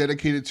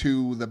dedicated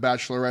to The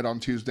Bachelorette on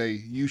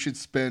Tuesday, you should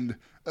spend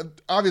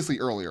obviously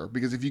earlier,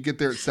 because if you get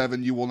there at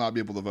 7, you will not be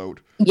able to vote.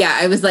 Yeah,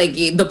 I was like,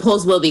 the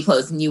polls will be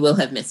closed and you will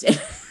have missed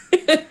it.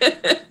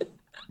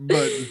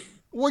 But,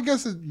 well, I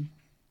guess,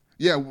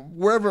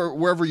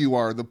 wherever you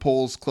are, the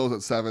polls close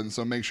at 7,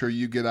 so make sure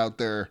you get out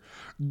there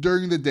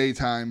during the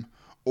daytime,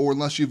 or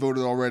unless you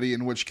voted already,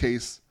 in which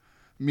case,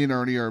 me and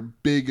Ernie are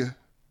big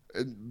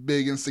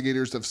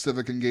instigators of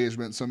civic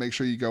engagement, so make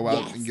sure you go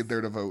out and get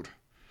there to vote.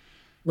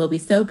 We'll be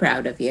so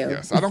proud of you.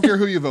 Yes, I don't care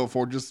who you vote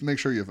for, just make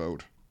sure you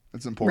vote.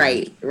 It's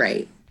important.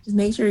 Right. Just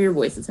make sure your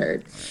voice is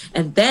heard.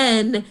 And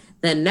then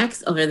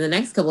over the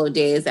next couple of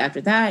days after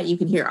that, you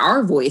can hear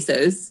our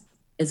voices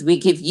as we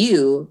give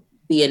you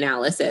the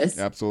analysis.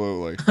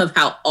 Absolutely. Of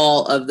how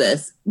all of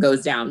this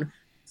goes down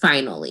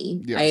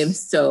Finally.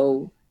 Yes.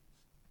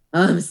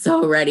 I'm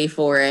so ready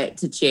for it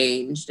to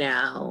change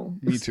now.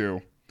 Me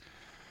too.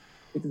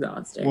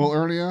 Exhausting. Well,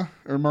 Ernia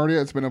or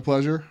Martia, it's been a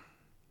pleasure.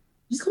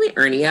 You just call me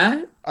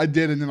Ernia? I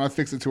did, and then I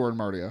fixed it to her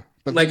Martia.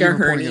 But like a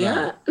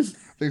hernia?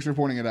 Thanks for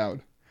pointing it out.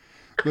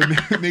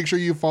 But make sure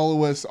you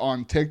follow us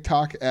on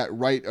TikTok at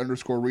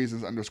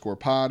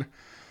right_reasons_pod.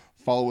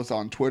 Follow us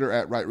on Twitter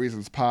at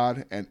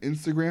rightreasonspod and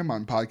Instagram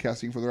on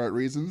Podcasting for the Right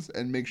Reasons.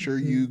 And make sure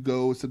you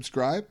go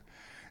subscribe.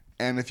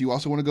 And if you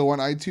also want to go on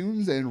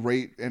iTunes and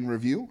rate and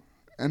review,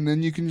 and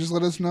then you can just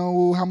let us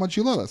know how much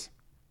you love us.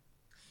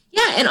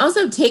 Yeah, and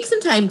also take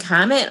some time,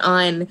 comment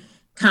on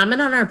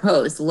our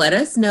post. Let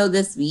us know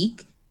this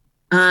week.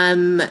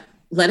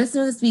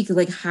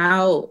 Like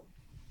how.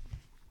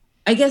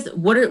 I guess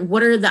what are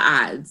the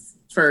odds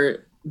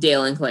for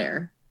Dale and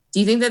Claire? Do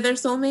you think that they're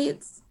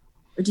soulmates,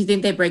 or do you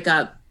think they break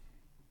up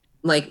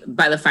like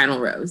by the final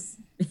rose?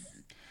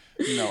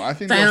 No, I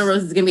think final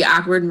rose is gonna be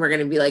awkward, and we're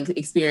gonna be like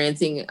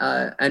experiencing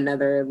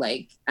another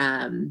like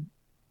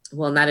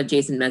not a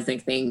Jason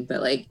Mesnick thing,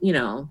 but like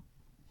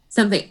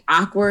something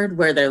awkward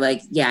where they're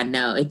like, yeah,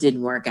 no, it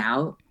didn't work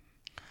out,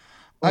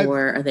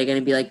 or are they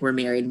gonna be like, we're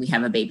married and we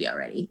have a baby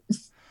already?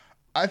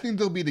 I think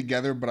they'll be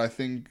together, but I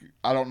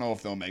don't know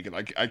if they'll make it.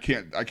 I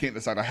can't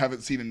decide. I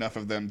haven't seen enough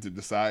of them to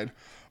decide,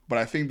 but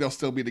I think they'll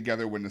still be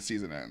together when the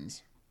season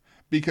ends,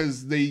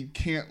 because they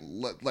can't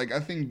I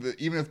think that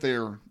even if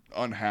they're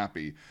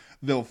unhappy,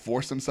 they'll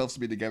force themselves to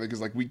be together, because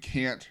we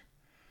can't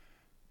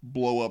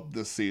blow up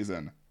this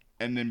season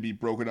and then be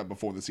broken up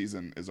before the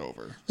season is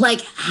over.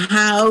 Like,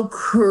 how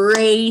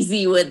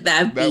crazy would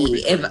that be, would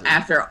be if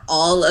after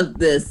all of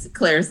this,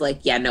 Claire's like,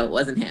 yeah, no, it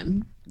wasn't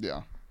him.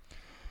 Yeah.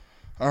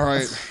 All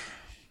right.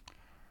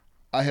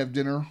 I have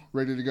dinner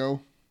ready to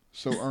go.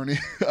 So, Ernie,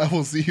 I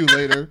will see you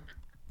later.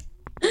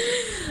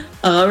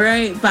 All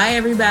right. Bye,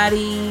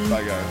 everybody.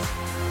 Bye,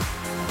 guys.